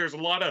MCU. There's a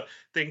lot of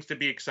things to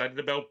be excited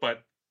about,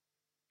 but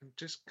I'm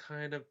just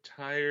kind of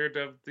tired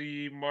of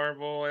the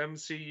Marvel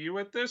MCU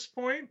at this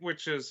point,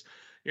 which is,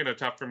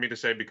 tough for me to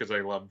say because I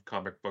love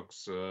comic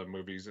books,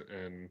 movies,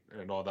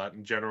 and all that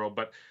in general.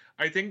 But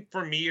I think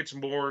for me, it's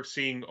more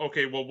seeing,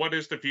 okay, well, what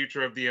is the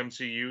future of the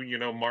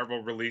MCU?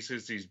 Marvel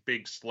releases these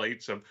big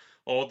slates of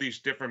all these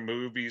different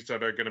movies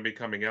that are going to be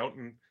coming out,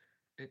 and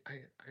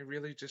I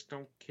really just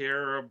don't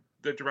care of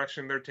the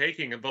direction they're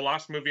taking. And the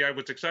last movie I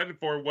was excited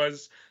for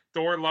was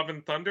Thor: Love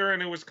and Thunder,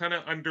 and it was kind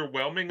of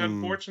underwhelming,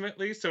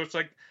 unfortunately. So it's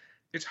like,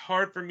 it's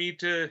hard for me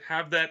to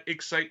have that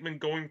excitement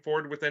going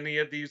forward with any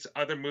of these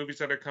other movies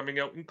that are coming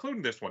out,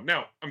 including this one.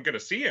 Now, I'm going to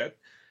see it.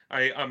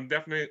 I'm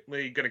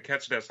definitely going to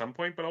catch it at some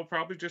point, but I'll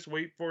probably just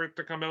wait for it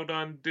to come out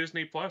on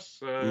Disney Plus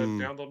down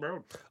the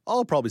road.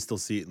 I'll probably still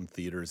see it in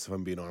theaters, if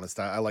I'm being honest.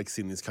 I like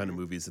seeing these kind of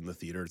movies in the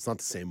theater. It's not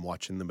the same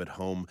watching them at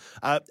home.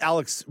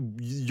 Alex,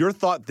 your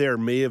thought there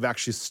may have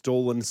actually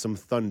stolen some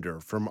thunder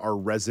from our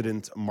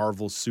resident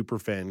Marvel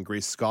superfan,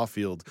 Grace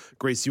Schofield.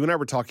 Grace, you and I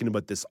were talking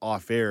about this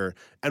off air,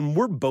 and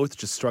we're both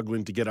just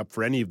struggling to get up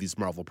for any of these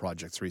Marvel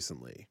projects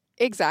recently.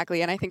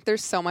 Exactly, and I think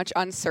there's so much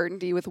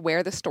uncertainty with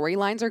where the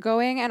storylines are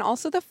going, and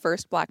also the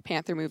first Black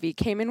Panther movie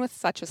came in with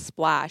such a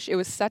splash. It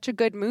was such a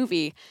good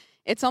movie.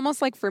 It's almost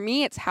like, for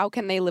me, it's how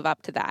can they live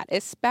up to that,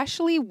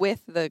 especially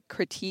with the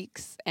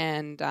critiques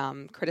and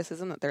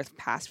criticism that their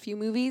past few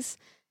movies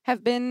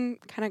have been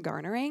kind of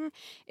garnering.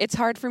 It's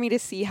hard for me to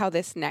see how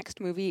this next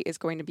movie is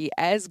going to be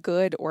as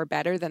good or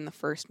better than the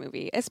first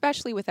movie,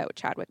 especially without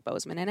Chadwick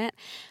Boseman in it.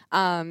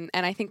 And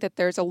I think that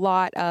there's a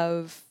lot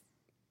of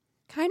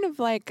kind of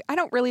like, I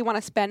don't really want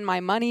to spend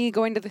my money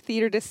going to the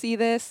theater to see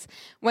this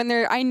when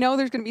I know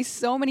there's going to be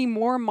so many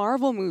more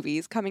Marvel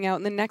movies coming out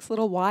in the next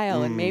little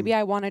while, and maybe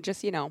I want to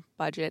just,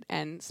 budget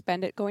and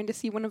spend it going to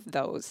see one of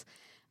those.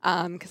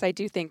 Because I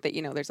do think that,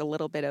 there's a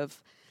little bit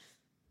of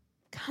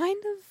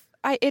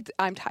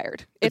I'm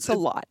tired. It's a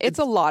lot. It's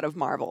a lot of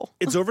Marvel.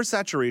 It's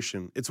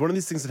oversaturation. It's one of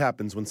these things that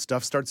happens when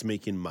stuff starts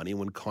making money,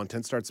 when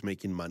content starts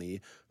making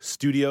money.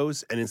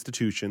 Studios and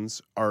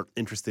institutions are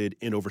interested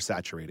in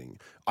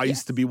oversaturating. I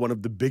used to be one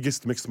of the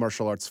biggest mixed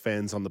martial arts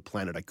fans on the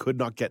planet. I could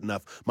not get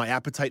enough. My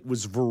appetite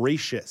was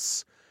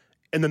voracious.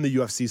 And then the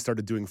UFC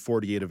started doing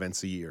 48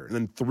 events a year. And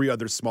then 3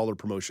 other smaller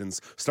promotions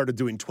started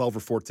doing 12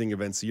 or 14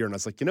 events a year. And I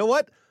was like, you know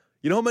what?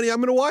 You know how many I'm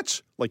going to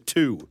watch? Like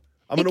 2.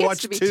 I'm going to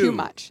watch 2. It gets to be too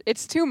much.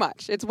 It's too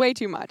much. It's way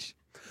too much.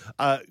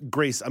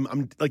 Grace,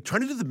 I'm like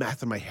trying to do the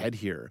math in my head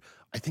here.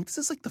 I think this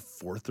is like the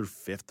 4th or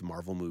 5th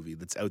Marvel movie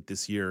that's out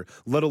this year,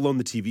 let alone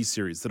the TV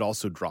series that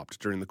also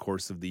dropped during the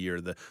course of the year.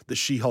 The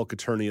She-Hulk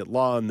Attorney at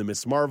Law and the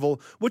Miss Marvel,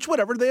 which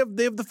whatever, they have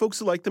the folks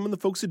who like them and the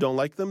folks who don't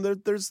like them.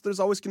 There's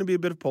always going to be a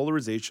bit of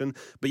polarization.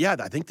 But yeah,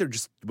 I think they're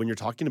just, when you're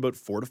talking about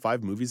 4 to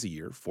 5 movies a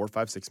year, 4,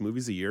 5, 6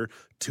 movies a year,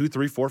 2,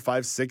 3, 4,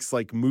 5, 6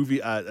 like movie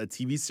a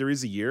TV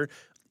series a year,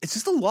 it's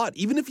just a lot.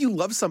 Even if you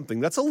love something,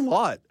 that's a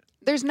lot.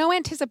 There's no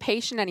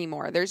anticipation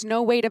anymore. There's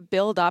no way to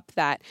build up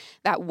that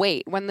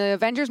wait. When the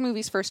Avengers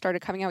movies first started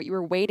coming out, you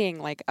were waiting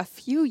like a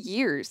few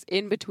years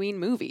in between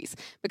movies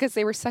because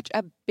they were such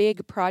a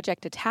big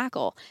project to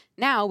tackle.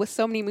 Now, with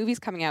so many movies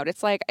coming out,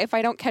 it's like, if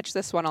I don't catch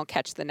this one, I'll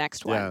catch the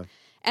next one. Yeah.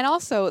 And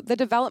also, the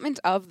development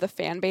of the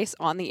fan base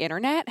on the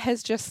internet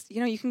has just,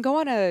 you can go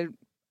on an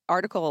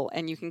article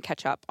and you can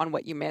catch up on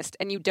what you missed,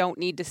 and you don't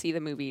need to see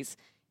the movies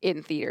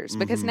in theaters,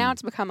 because now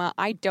it's become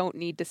I don't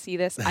need to see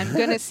this. I'm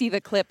going to see the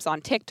clips on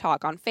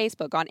TikTok, on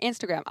Facebook, on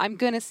Instagram. I'm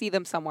going to see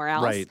them somewhere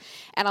else. Right.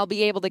 And I'll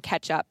be able to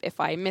catch up if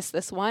I miss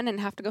this one and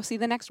have to go see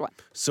the next one.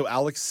 So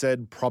Alex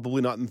said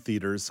probably not in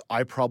theaters.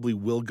 I probably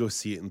will go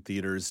see it in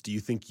theaters. Do you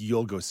think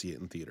you'll go see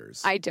it in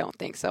theaters? I don't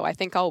think so. I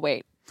think I'll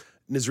wait.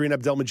 Nazreen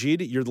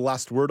Abdelmajid, you're the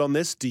last word on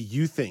this. Do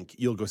you think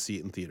you'll go see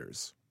it in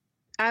theaters?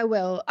 I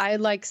will. I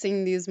like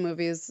seeing these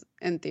movies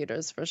in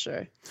theaters for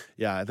sure.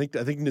 Yeah, I think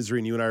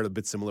Nazreen, you and I are a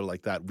bit similar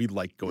like that. We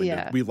like going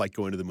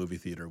to the movie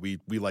theater. We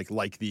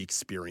like the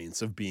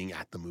experience of being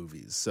at the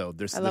movies. So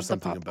there's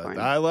something about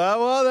that.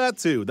 Well, that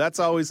too. That's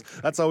always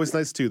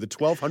nice too. The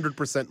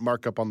 1,200%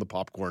 markup on the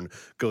popcorn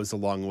goes a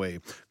long way.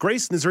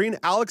 Grace, Nazreen,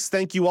 Alex,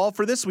 thank you all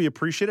for this. We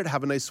appreciate it.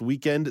 Have a nice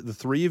weekend, the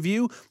 3 of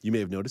you. You may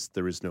have noticed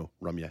there is no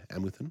Ramya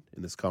Amuthan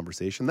in this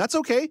conversation. That's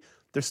okay.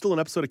 There's still an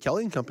episode of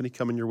Kelly & Company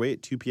coming your way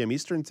at 2 p.m.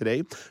 Eastern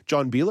today.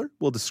 John Beeler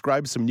will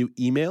describe some new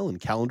email and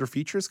calendar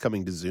features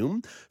coming to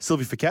Zoom.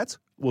 Sylvie Fiquette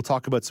will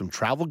talk about some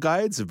travel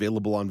guides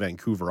available on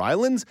Vancouver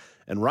Island.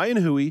 And Ryan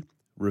Hui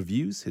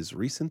reviews his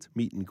recent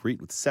meet and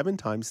greet with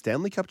 7-time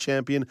Stanley Cup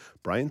champion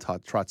Brian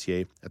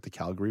Trottier at the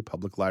Calgary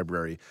Public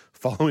Library.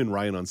 Following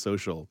Ryan on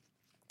social,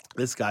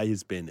 this guy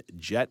has been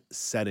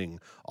jet-setting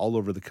all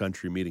over the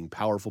country, meeting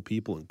powerful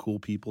people and cool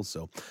people,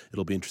 so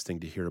it'll be interesting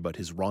to hear about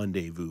his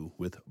rendezvous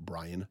with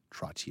Brian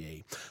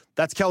Trottier.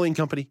 That's Kelly &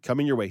 Company,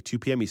 coming your way, 2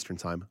 p.m. Eastern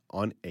Time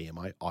on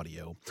AMI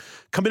Audio.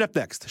 Coming up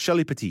next,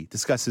 Shelley Petit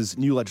discusses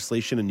new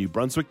legislation in New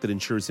Brunswick that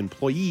ensures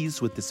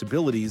employees with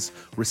disabilities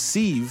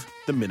receive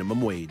the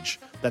minimum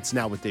wage. That's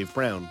now with Dave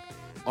Brown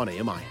on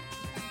AMI.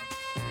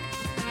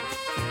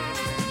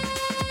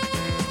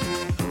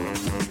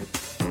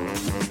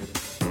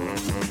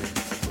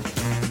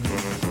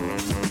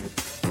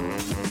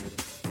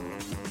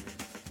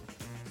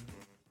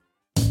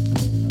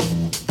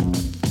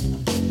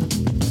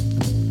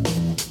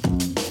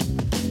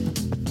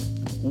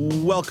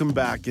 Welcome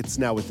back. It's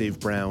Now with Dave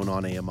Brown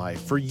on AMI.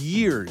 For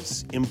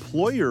years,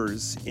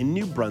 employers in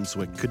New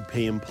Brunswick could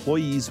pay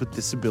employees with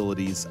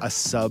disabilities a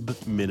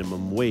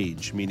sub-minimum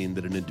wage, meaning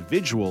that an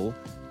individual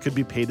could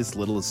be paid as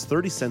little as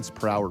 30 cents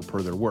per hour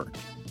per their work.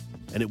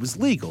 And it was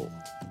legal.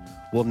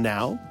 Well,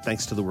 now,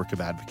 thanks to the work of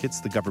advocates,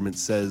 the government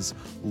says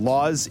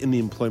laws in the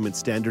Employment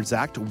Standards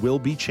Act will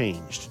be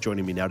changed.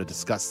 Joining me now to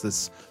discuss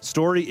this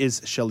story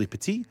is Shelley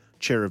Petit,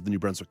 chair of the New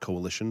Brunswick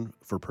Coalition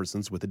for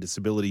Persons with a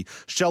Disability.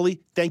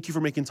 Shelley, thank you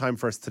for making time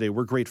for us today.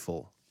 We're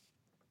grateful.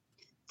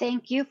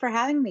 Thank you for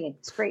having me.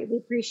 It's greatly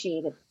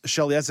appreciated.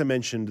 Shelley, as I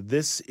mentioned,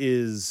 this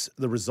is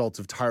the result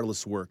of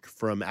tireless work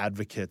from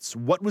advocates.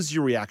 What was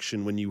your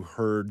reaction when you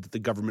heard that the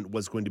government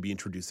was going to be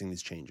introducing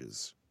these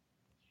changes?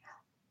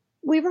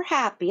 We were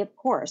happy, of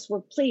course.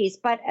 We're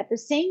pleased. But at the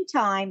same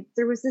time,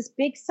 there was this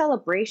big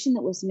celebration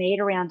that was made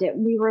around it.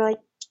 And we were like,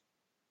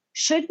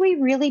 should we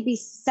really be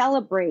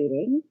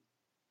celebrating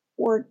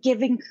or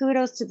giving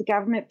kudos to the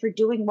government for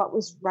doing what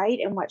was right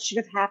and what should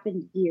have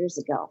happened years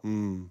ago?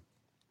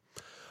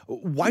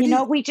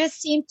 Why we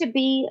just seem to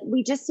be,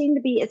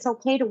 it's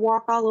okay to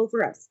walk all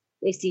over us,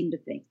 they seem to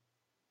think.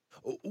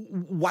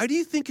 Why do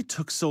you think it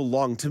took so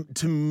long?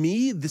 To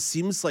me, this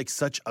seems like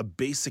such a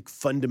basic,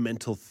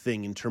 fundamental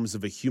thing in terms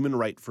of a human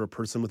right for a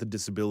person with a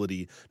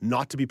disability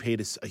not to be paid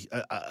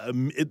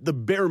the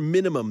bare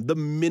minimum, the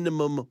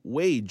minimum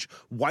wage.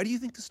 Why do you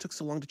think this took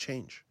so long to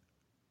change?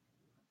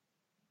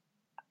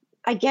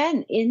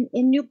 Again,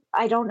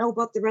 I don't know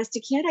about the rest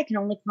of Canada. I can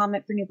only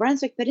comment for New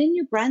Brunswick, but in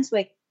New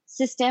Brunswick,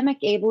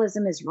 systemic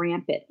ableism is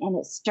rampant, and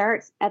it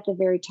starts at the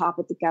very top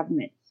of the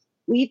government.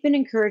 We've been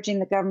encouraging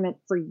the government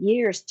for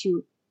years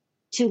to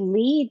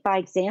lead by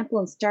example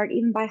and start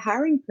even by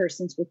hiring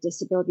persons with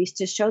disabilities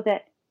to show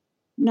that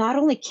not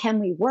only can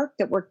we work,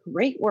 that we're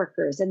great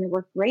workers and that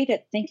we're great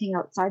at thinking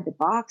outside the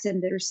box.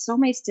 And there's so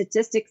many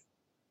statistics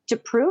to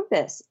prove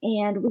this.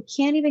 And we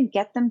can't even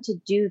get them to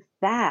do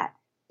that.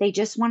 They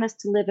just want us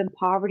to live in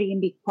poverty and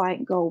be quiet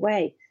and go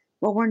away.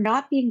 Well, we're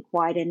not being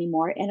quiet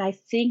anymore. And I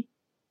think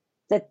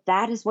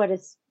that is what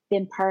has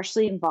been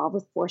partially involved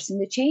with forcing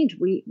the change.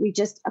 We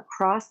just,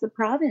 across the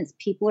province,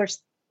 people are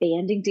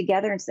banding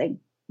together and saying,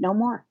 no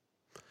more.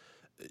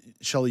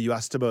 Shelley, you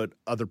asked about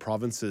other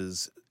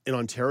provinces. In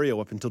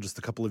Ontario, up until just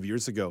a couple of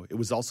years ago, it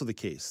was also the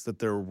case that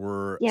there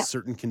were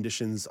certain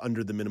conditions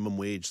under the minimum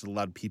wage that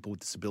allowed people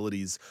with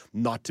disabilities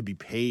not to be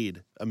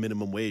paid a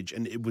minimum wage.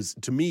 And it was,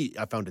 to me,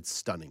 I found it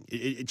stunning.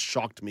 It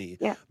shocked me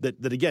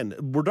that again,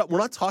 we're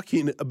not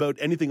talking about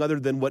anything other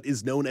than what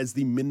is known as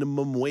the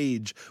minimum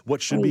wage,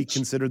 what should be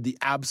considered the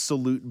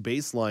absolute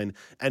baseline.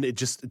 And it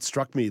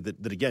struck me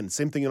that again,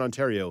 same thing in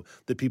Ontario,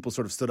 that people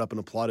sort of stood up and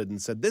applauded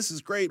and said, this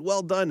is great,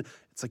 well done.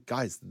 It's like,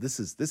 guys, this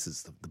is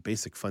the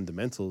basic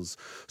fundamentals.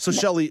 So,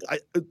 Shelley,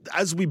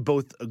 as we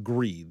both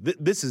agree,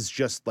 this is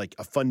just like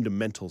a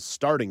fundamental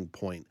starting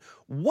point.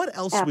 What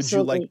else would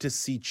you like to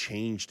see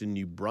changed in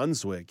New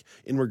Brunswick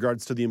in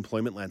regards to the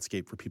employment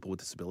landscape for people with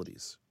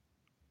disabilities?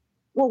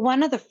 Well,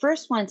 one of the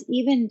first ones,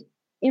 even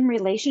in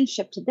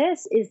relationship to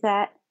this, is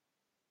that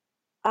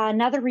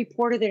another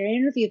reporter that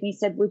interviewed me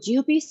said, would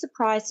you be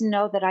surprised to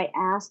know that I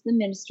asked the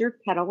Minister of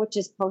Petal, which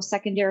is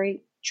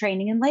post-secondary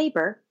training and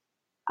labor,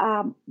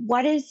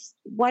 what is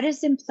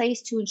in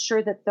place to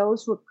ensure that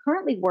those who are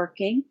currently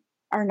working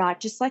are not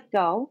just let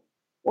go,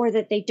 or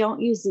that they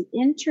don't use the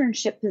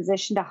internship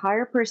position to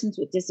hire persons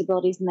with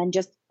disabilities and then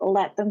just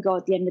let them go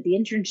at the end of the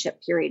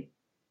internship period?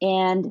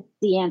 And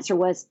the answer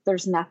was,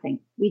 there's nothing.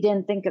 We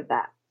didn't think of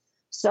that.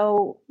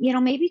 So,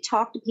 maybe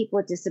talk to people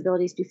with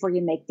disabilities before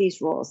you make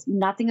these rules.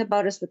 Nothing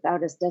about us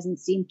without us doesn't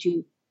seem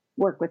to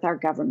work with our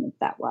government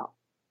that well.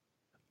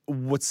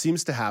 What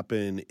seems to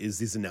happen is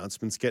these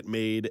announcements get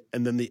made,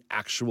 and then the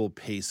actual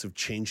pace of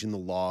changing the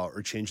law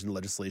or changing the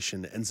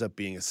legislation ends up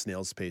being a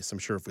snail's pace. I'm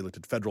sure if we looked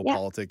at federal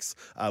politics,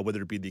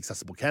 whether it be the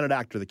Accessible Canada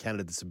Act or the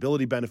Canada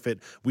Disability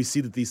Benefit, we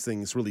see that these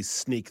things really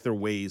snake their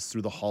ways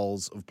through the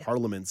halls of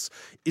parliaments.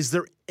 Is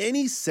there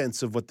any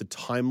sense of what the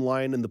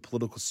timeline and the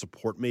political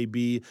support may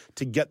be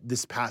to get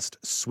this passed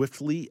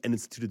swiftly and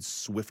instituted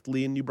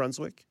swiftly in New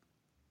Brunswick?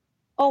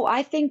 Oh,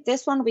 I think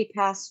this one will be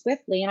passed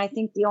swiftly. And I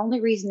think the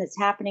only reason it's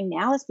happening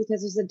now is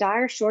because there's a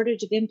dire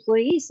shortage of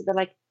employees. So they're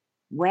like,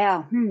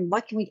 well,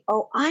 what can we,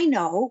 I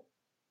know.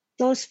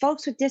 Those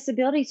folks with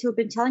disabilities who have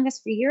been telling us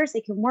for years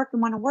they can work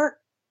and want to work.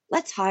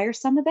 Let's hire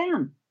some of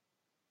them.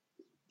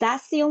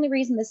 That's the only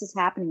reason this is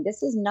happening.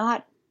 This is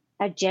not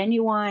a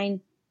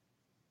genuine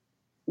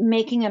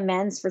making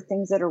amends for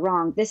things that are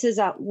wrong. This is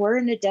we're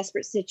in a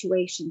desperate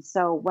situation.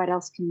 So what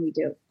else can we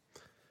do?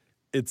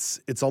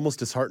 It's almost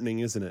disheartening,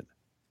 isn't it?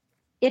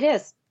 It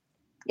is.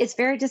 It's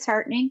very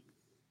disheartening.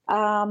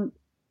 In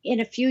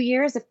a few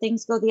years, if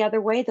things go the other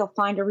way, they'll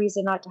find a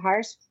reason not to hire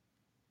us.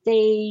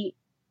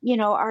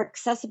 Our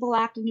Accessible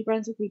Act in New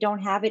Brunswick, we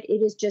don't have it.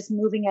 It is just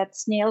moving at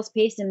snail's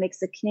pace and makes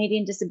the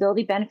Canadian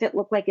Disability Benefit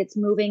look like it's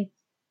moving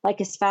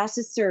like as fast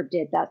as CERB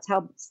did. That's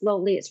how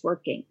slowly it's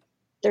working.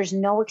 There's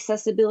no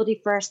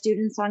accessibility for our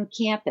students on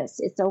campus.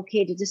 It's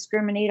okay to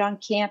discriminate on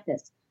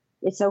campus.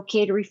 It's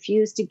okay to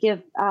refuse to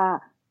give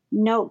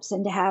notes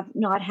and to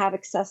not have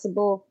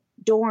accessible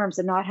dorms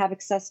and not have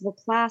accessible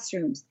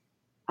classrooms.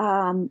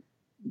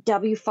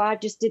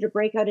 W5 just did a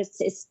breakout. It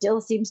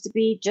still seems to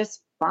be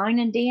just fine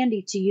and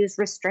dandy to use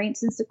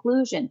restraints and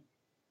seclusion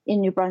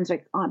in New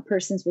Brunswick on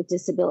persons with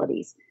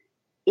disabilities.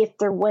 If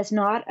there was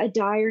not a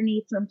dire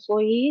need for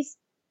employees,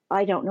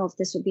 I don't know if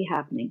this would be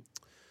happening.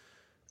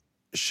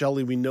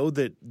 Shelley, we know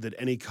that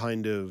any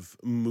kind of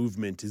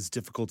movement is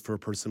difficult for a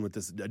person with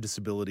a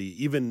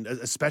disability, even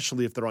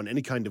especially if they're on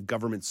any kind of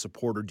government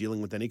support or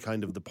dealing with any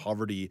kind of the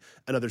poverty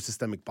and other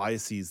systemic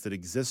biases that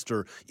exist,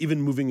 or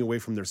even moving away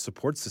from their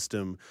support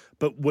system.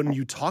 But when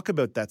you talk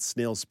about that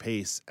snail's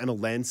pace and a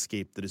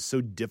landscape that is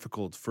so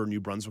difficult for New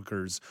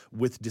Brunswickers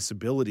with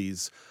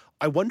disabilities,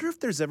 I wonder if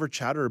there's ever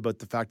chatter about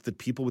the fact that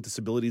people with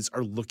disabilities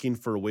are looking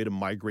for a way to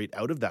migrate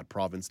out of that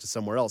province to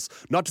somewhere else.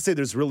 Not to say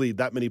there's really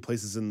that many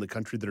places in the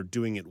country that are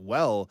doing it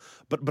well,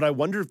 but I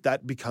wonder if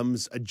that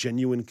becomes a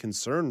genuine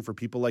concern for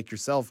people like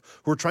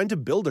yourself who are trying to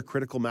build a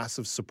critical mass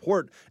of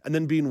support and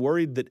then being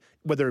worried that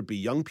whether it be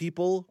young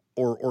people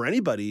or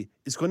anybody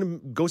is going to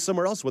go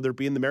somewhere else, whether it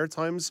be in the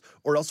Maritimes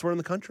or elsewhere in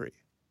the country.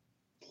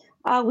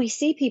 We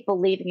see people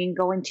leaving and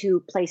going to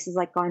places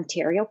like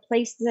Ontario,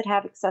 places that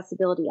have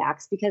accessibility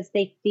acts, because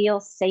they feel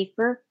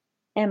safer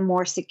and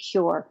more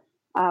secure.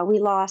 We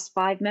lost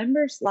 5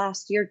 members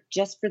last year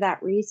just for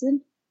that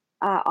reason,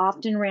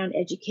 often around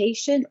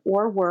education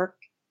or work,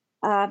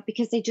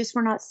 because they just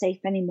were not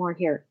safe anymore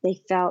here.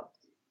 They felt,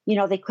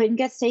 they couldn't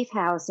get safe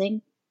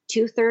housing.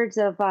 2/3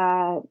 of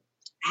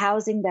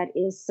housing that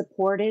is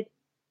supported,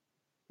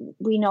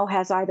 we know,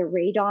 has either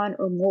radon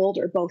or mold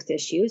or both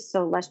issues.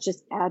 So let's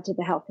just add to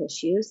the health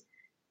issues.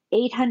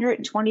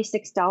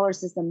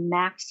 $826 is the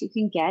max you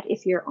can get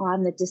if you're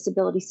on the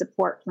disability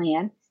support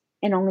plan,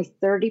 and only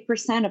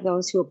 30% of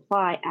those who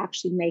apply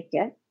actually make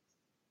it.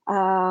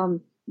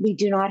 We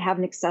do not have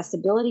an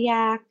accessibility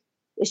act.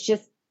 It's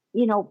just,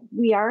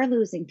 we are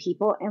losing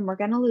people, and we're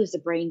going to lose a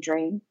brain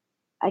drain,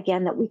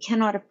 again, that we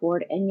cannot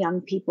afford, and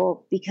young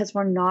people, because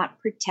we're not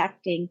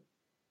protecting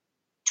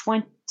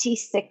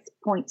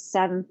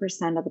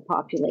 26.7% of the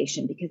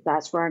population, because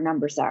that's where our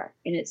numbers are.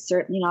 And it's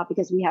certainly not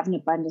because we have an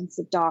abundance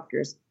of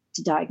doctors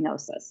to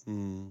diagnose us.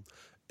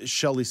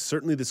 Shelley,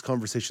 certainly this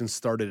conversation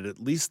started at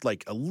least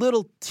like a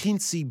little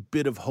teensy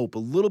bit of hope, a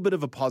little bit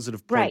of a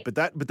positive point.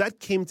 Right. But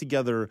that came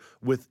together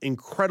with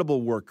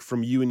incredible work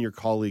from you and your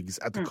colleagues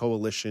at the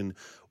Coalition.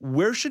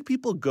 Where should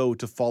people go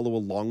to follow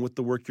along with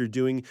the work you're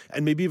doing,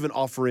 and maybe even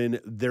offer in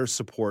their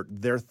support,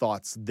 their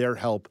thoughts, their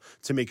help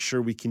to make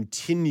sure we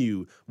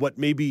continue what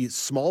may be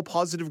small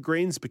positive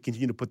grains, but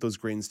continue to put those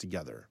grains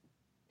together?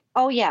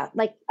 Oh, yeah.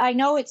 Like, I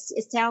know it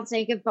sounds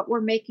negative, but we're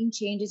making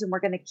changes, and we're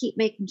going to keep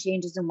making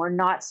changes, and we're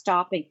not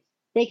stopping.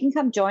 They can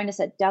come join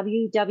us at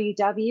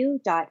www.nbcpd.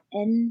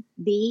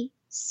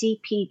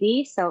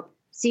 So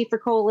C for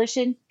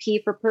Coalition,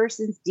 P for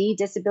Persons, D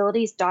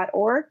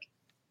disabilities.org.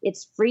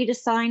 It's free to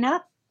sign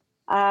up.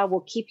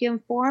 We'll keep you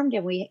informed,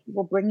 and we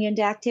will bring you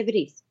into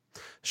activities.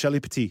 Shelley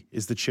Petit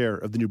is the chair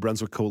of the New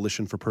Brunswick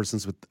Coalition for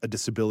Persons with a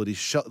Disability.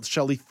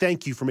 Shelley,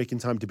 thank you for making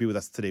time to be with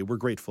us today. We're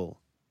grateful.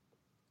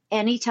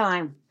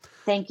 Anytime.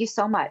 Thank you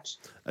so much.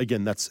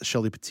 Again, that's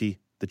Shelley Petit,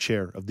 the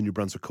chair of the New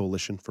Brunswick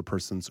Coalition for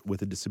Persons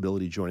with a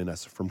Disability, joining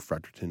us from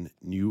Fredericton,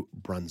 New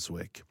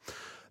Brunswick.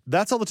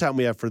 That's all the time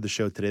we have for the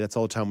show today. That's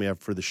all the time we have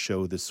for the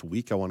show this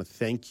week. I want to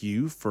thank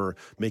you for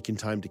making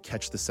time to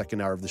catch the second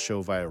hour of the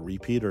show via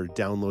repeat or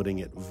downloading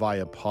it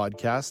via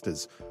podcast,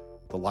 as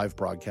the live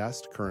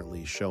broadcast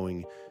currently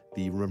showing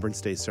the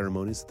Remembrance Day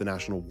ceremonies at the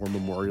National War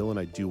Memorial. And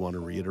I do want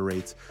to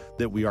reiterate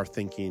that we are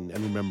thinking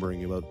and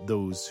remembering about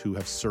those who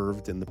have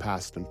served in the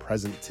past and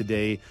present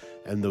today,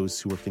 and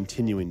those who are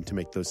continuing to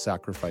make those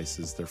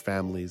sacrifices, their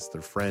families,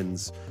 their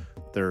friends.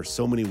 There are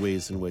so many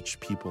ways in which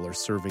people are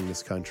serving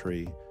this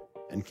country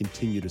and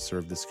continue to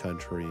serve this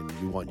country. And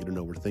we want you to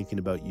know we're thinking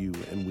about you,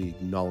 and we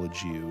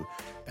acknowledge you,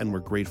 and we're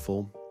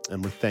grateful,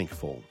 and we're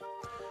thankful.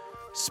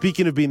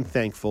 Speaking of being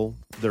thankful,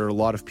 there are a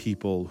lot of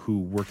people who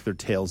work their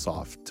tails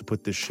off to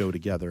put this show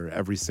together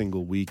every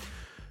single week.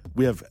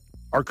 We have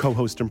our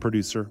co-host and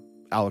producer,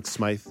 Alex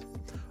Smythe,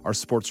 our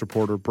sports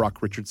reporter,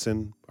 Brock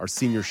Richardson, our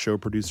senior show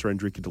producer,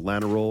 Enrique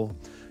Delanarol.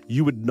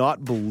 You would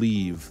not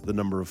believe the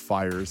number of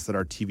fires that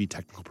our TV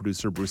technical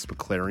producer, Bruce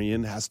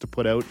McLarian, has to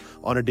put out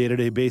on a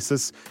day-to-day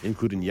basis,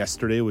 including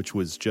yesterday, which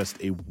was just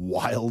a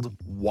wild,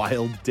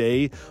 wild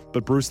day.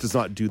 But Bruce does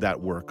not do that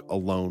work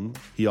alone.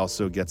 He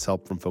also gets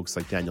help from folks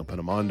like Daniel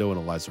Penamondo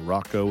and Eliza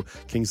Rocco,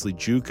 Kingsley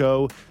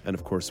Juco, and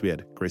of course we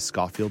had Grace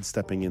Schofield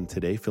stepping in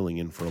today, filling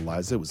in for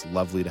Eliza. It was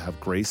lovely to have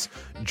Grace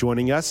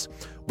joining us.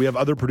 We have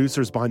other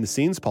producers behind the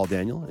scenes, Paul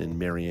Daniel and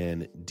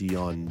Marianne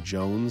Dion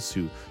Jones,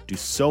 who do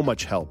so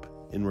much help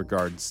in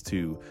regards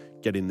to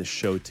getting this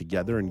show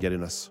together and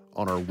getting us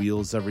on our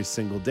wheels every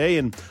single day.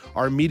 And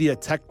our media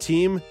tech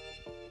team,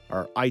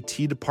 our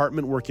IT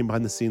department working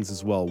behind the scenes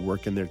as well,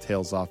 working their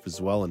tails off as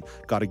well. And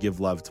got to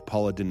give love to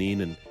Paula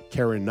Deneen and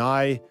Karen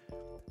Nye,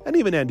 and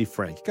even Andy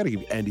Frank. Got to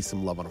give Andy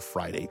some love on a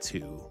Friday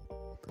too.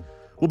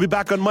 We'll be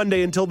back on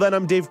Monday. Until then,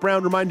 I'm Dave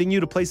Brown, reminding you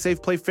to play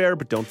safe, play fair,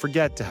 but don't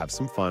forget to have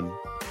some fun.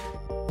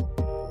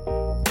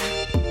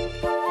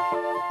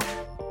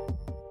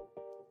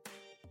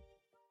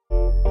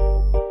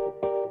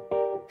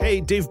 Hey,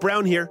 Dave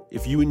Brown here.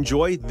 If you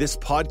enjoy this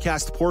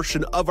podcast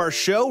portion of our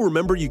show,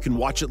 remember you can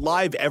watch it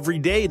live every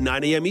day at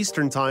 9 a.m.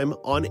 Eastern Time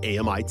on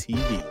AMI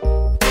TV.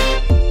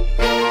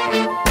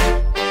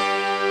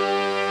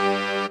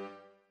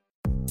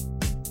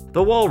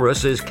 The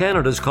Walrus is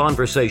Canada's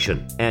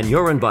conversation, and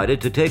you're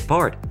invited to take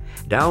part.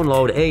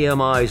 Download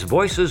AMI's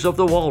Voices of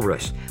the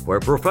Walrus,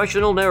 where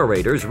professional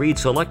narrators read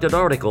selected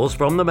articles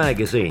from the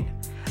magazine.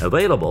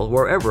 Available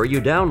wherever you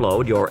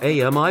download your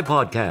AMI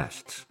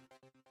podcasts.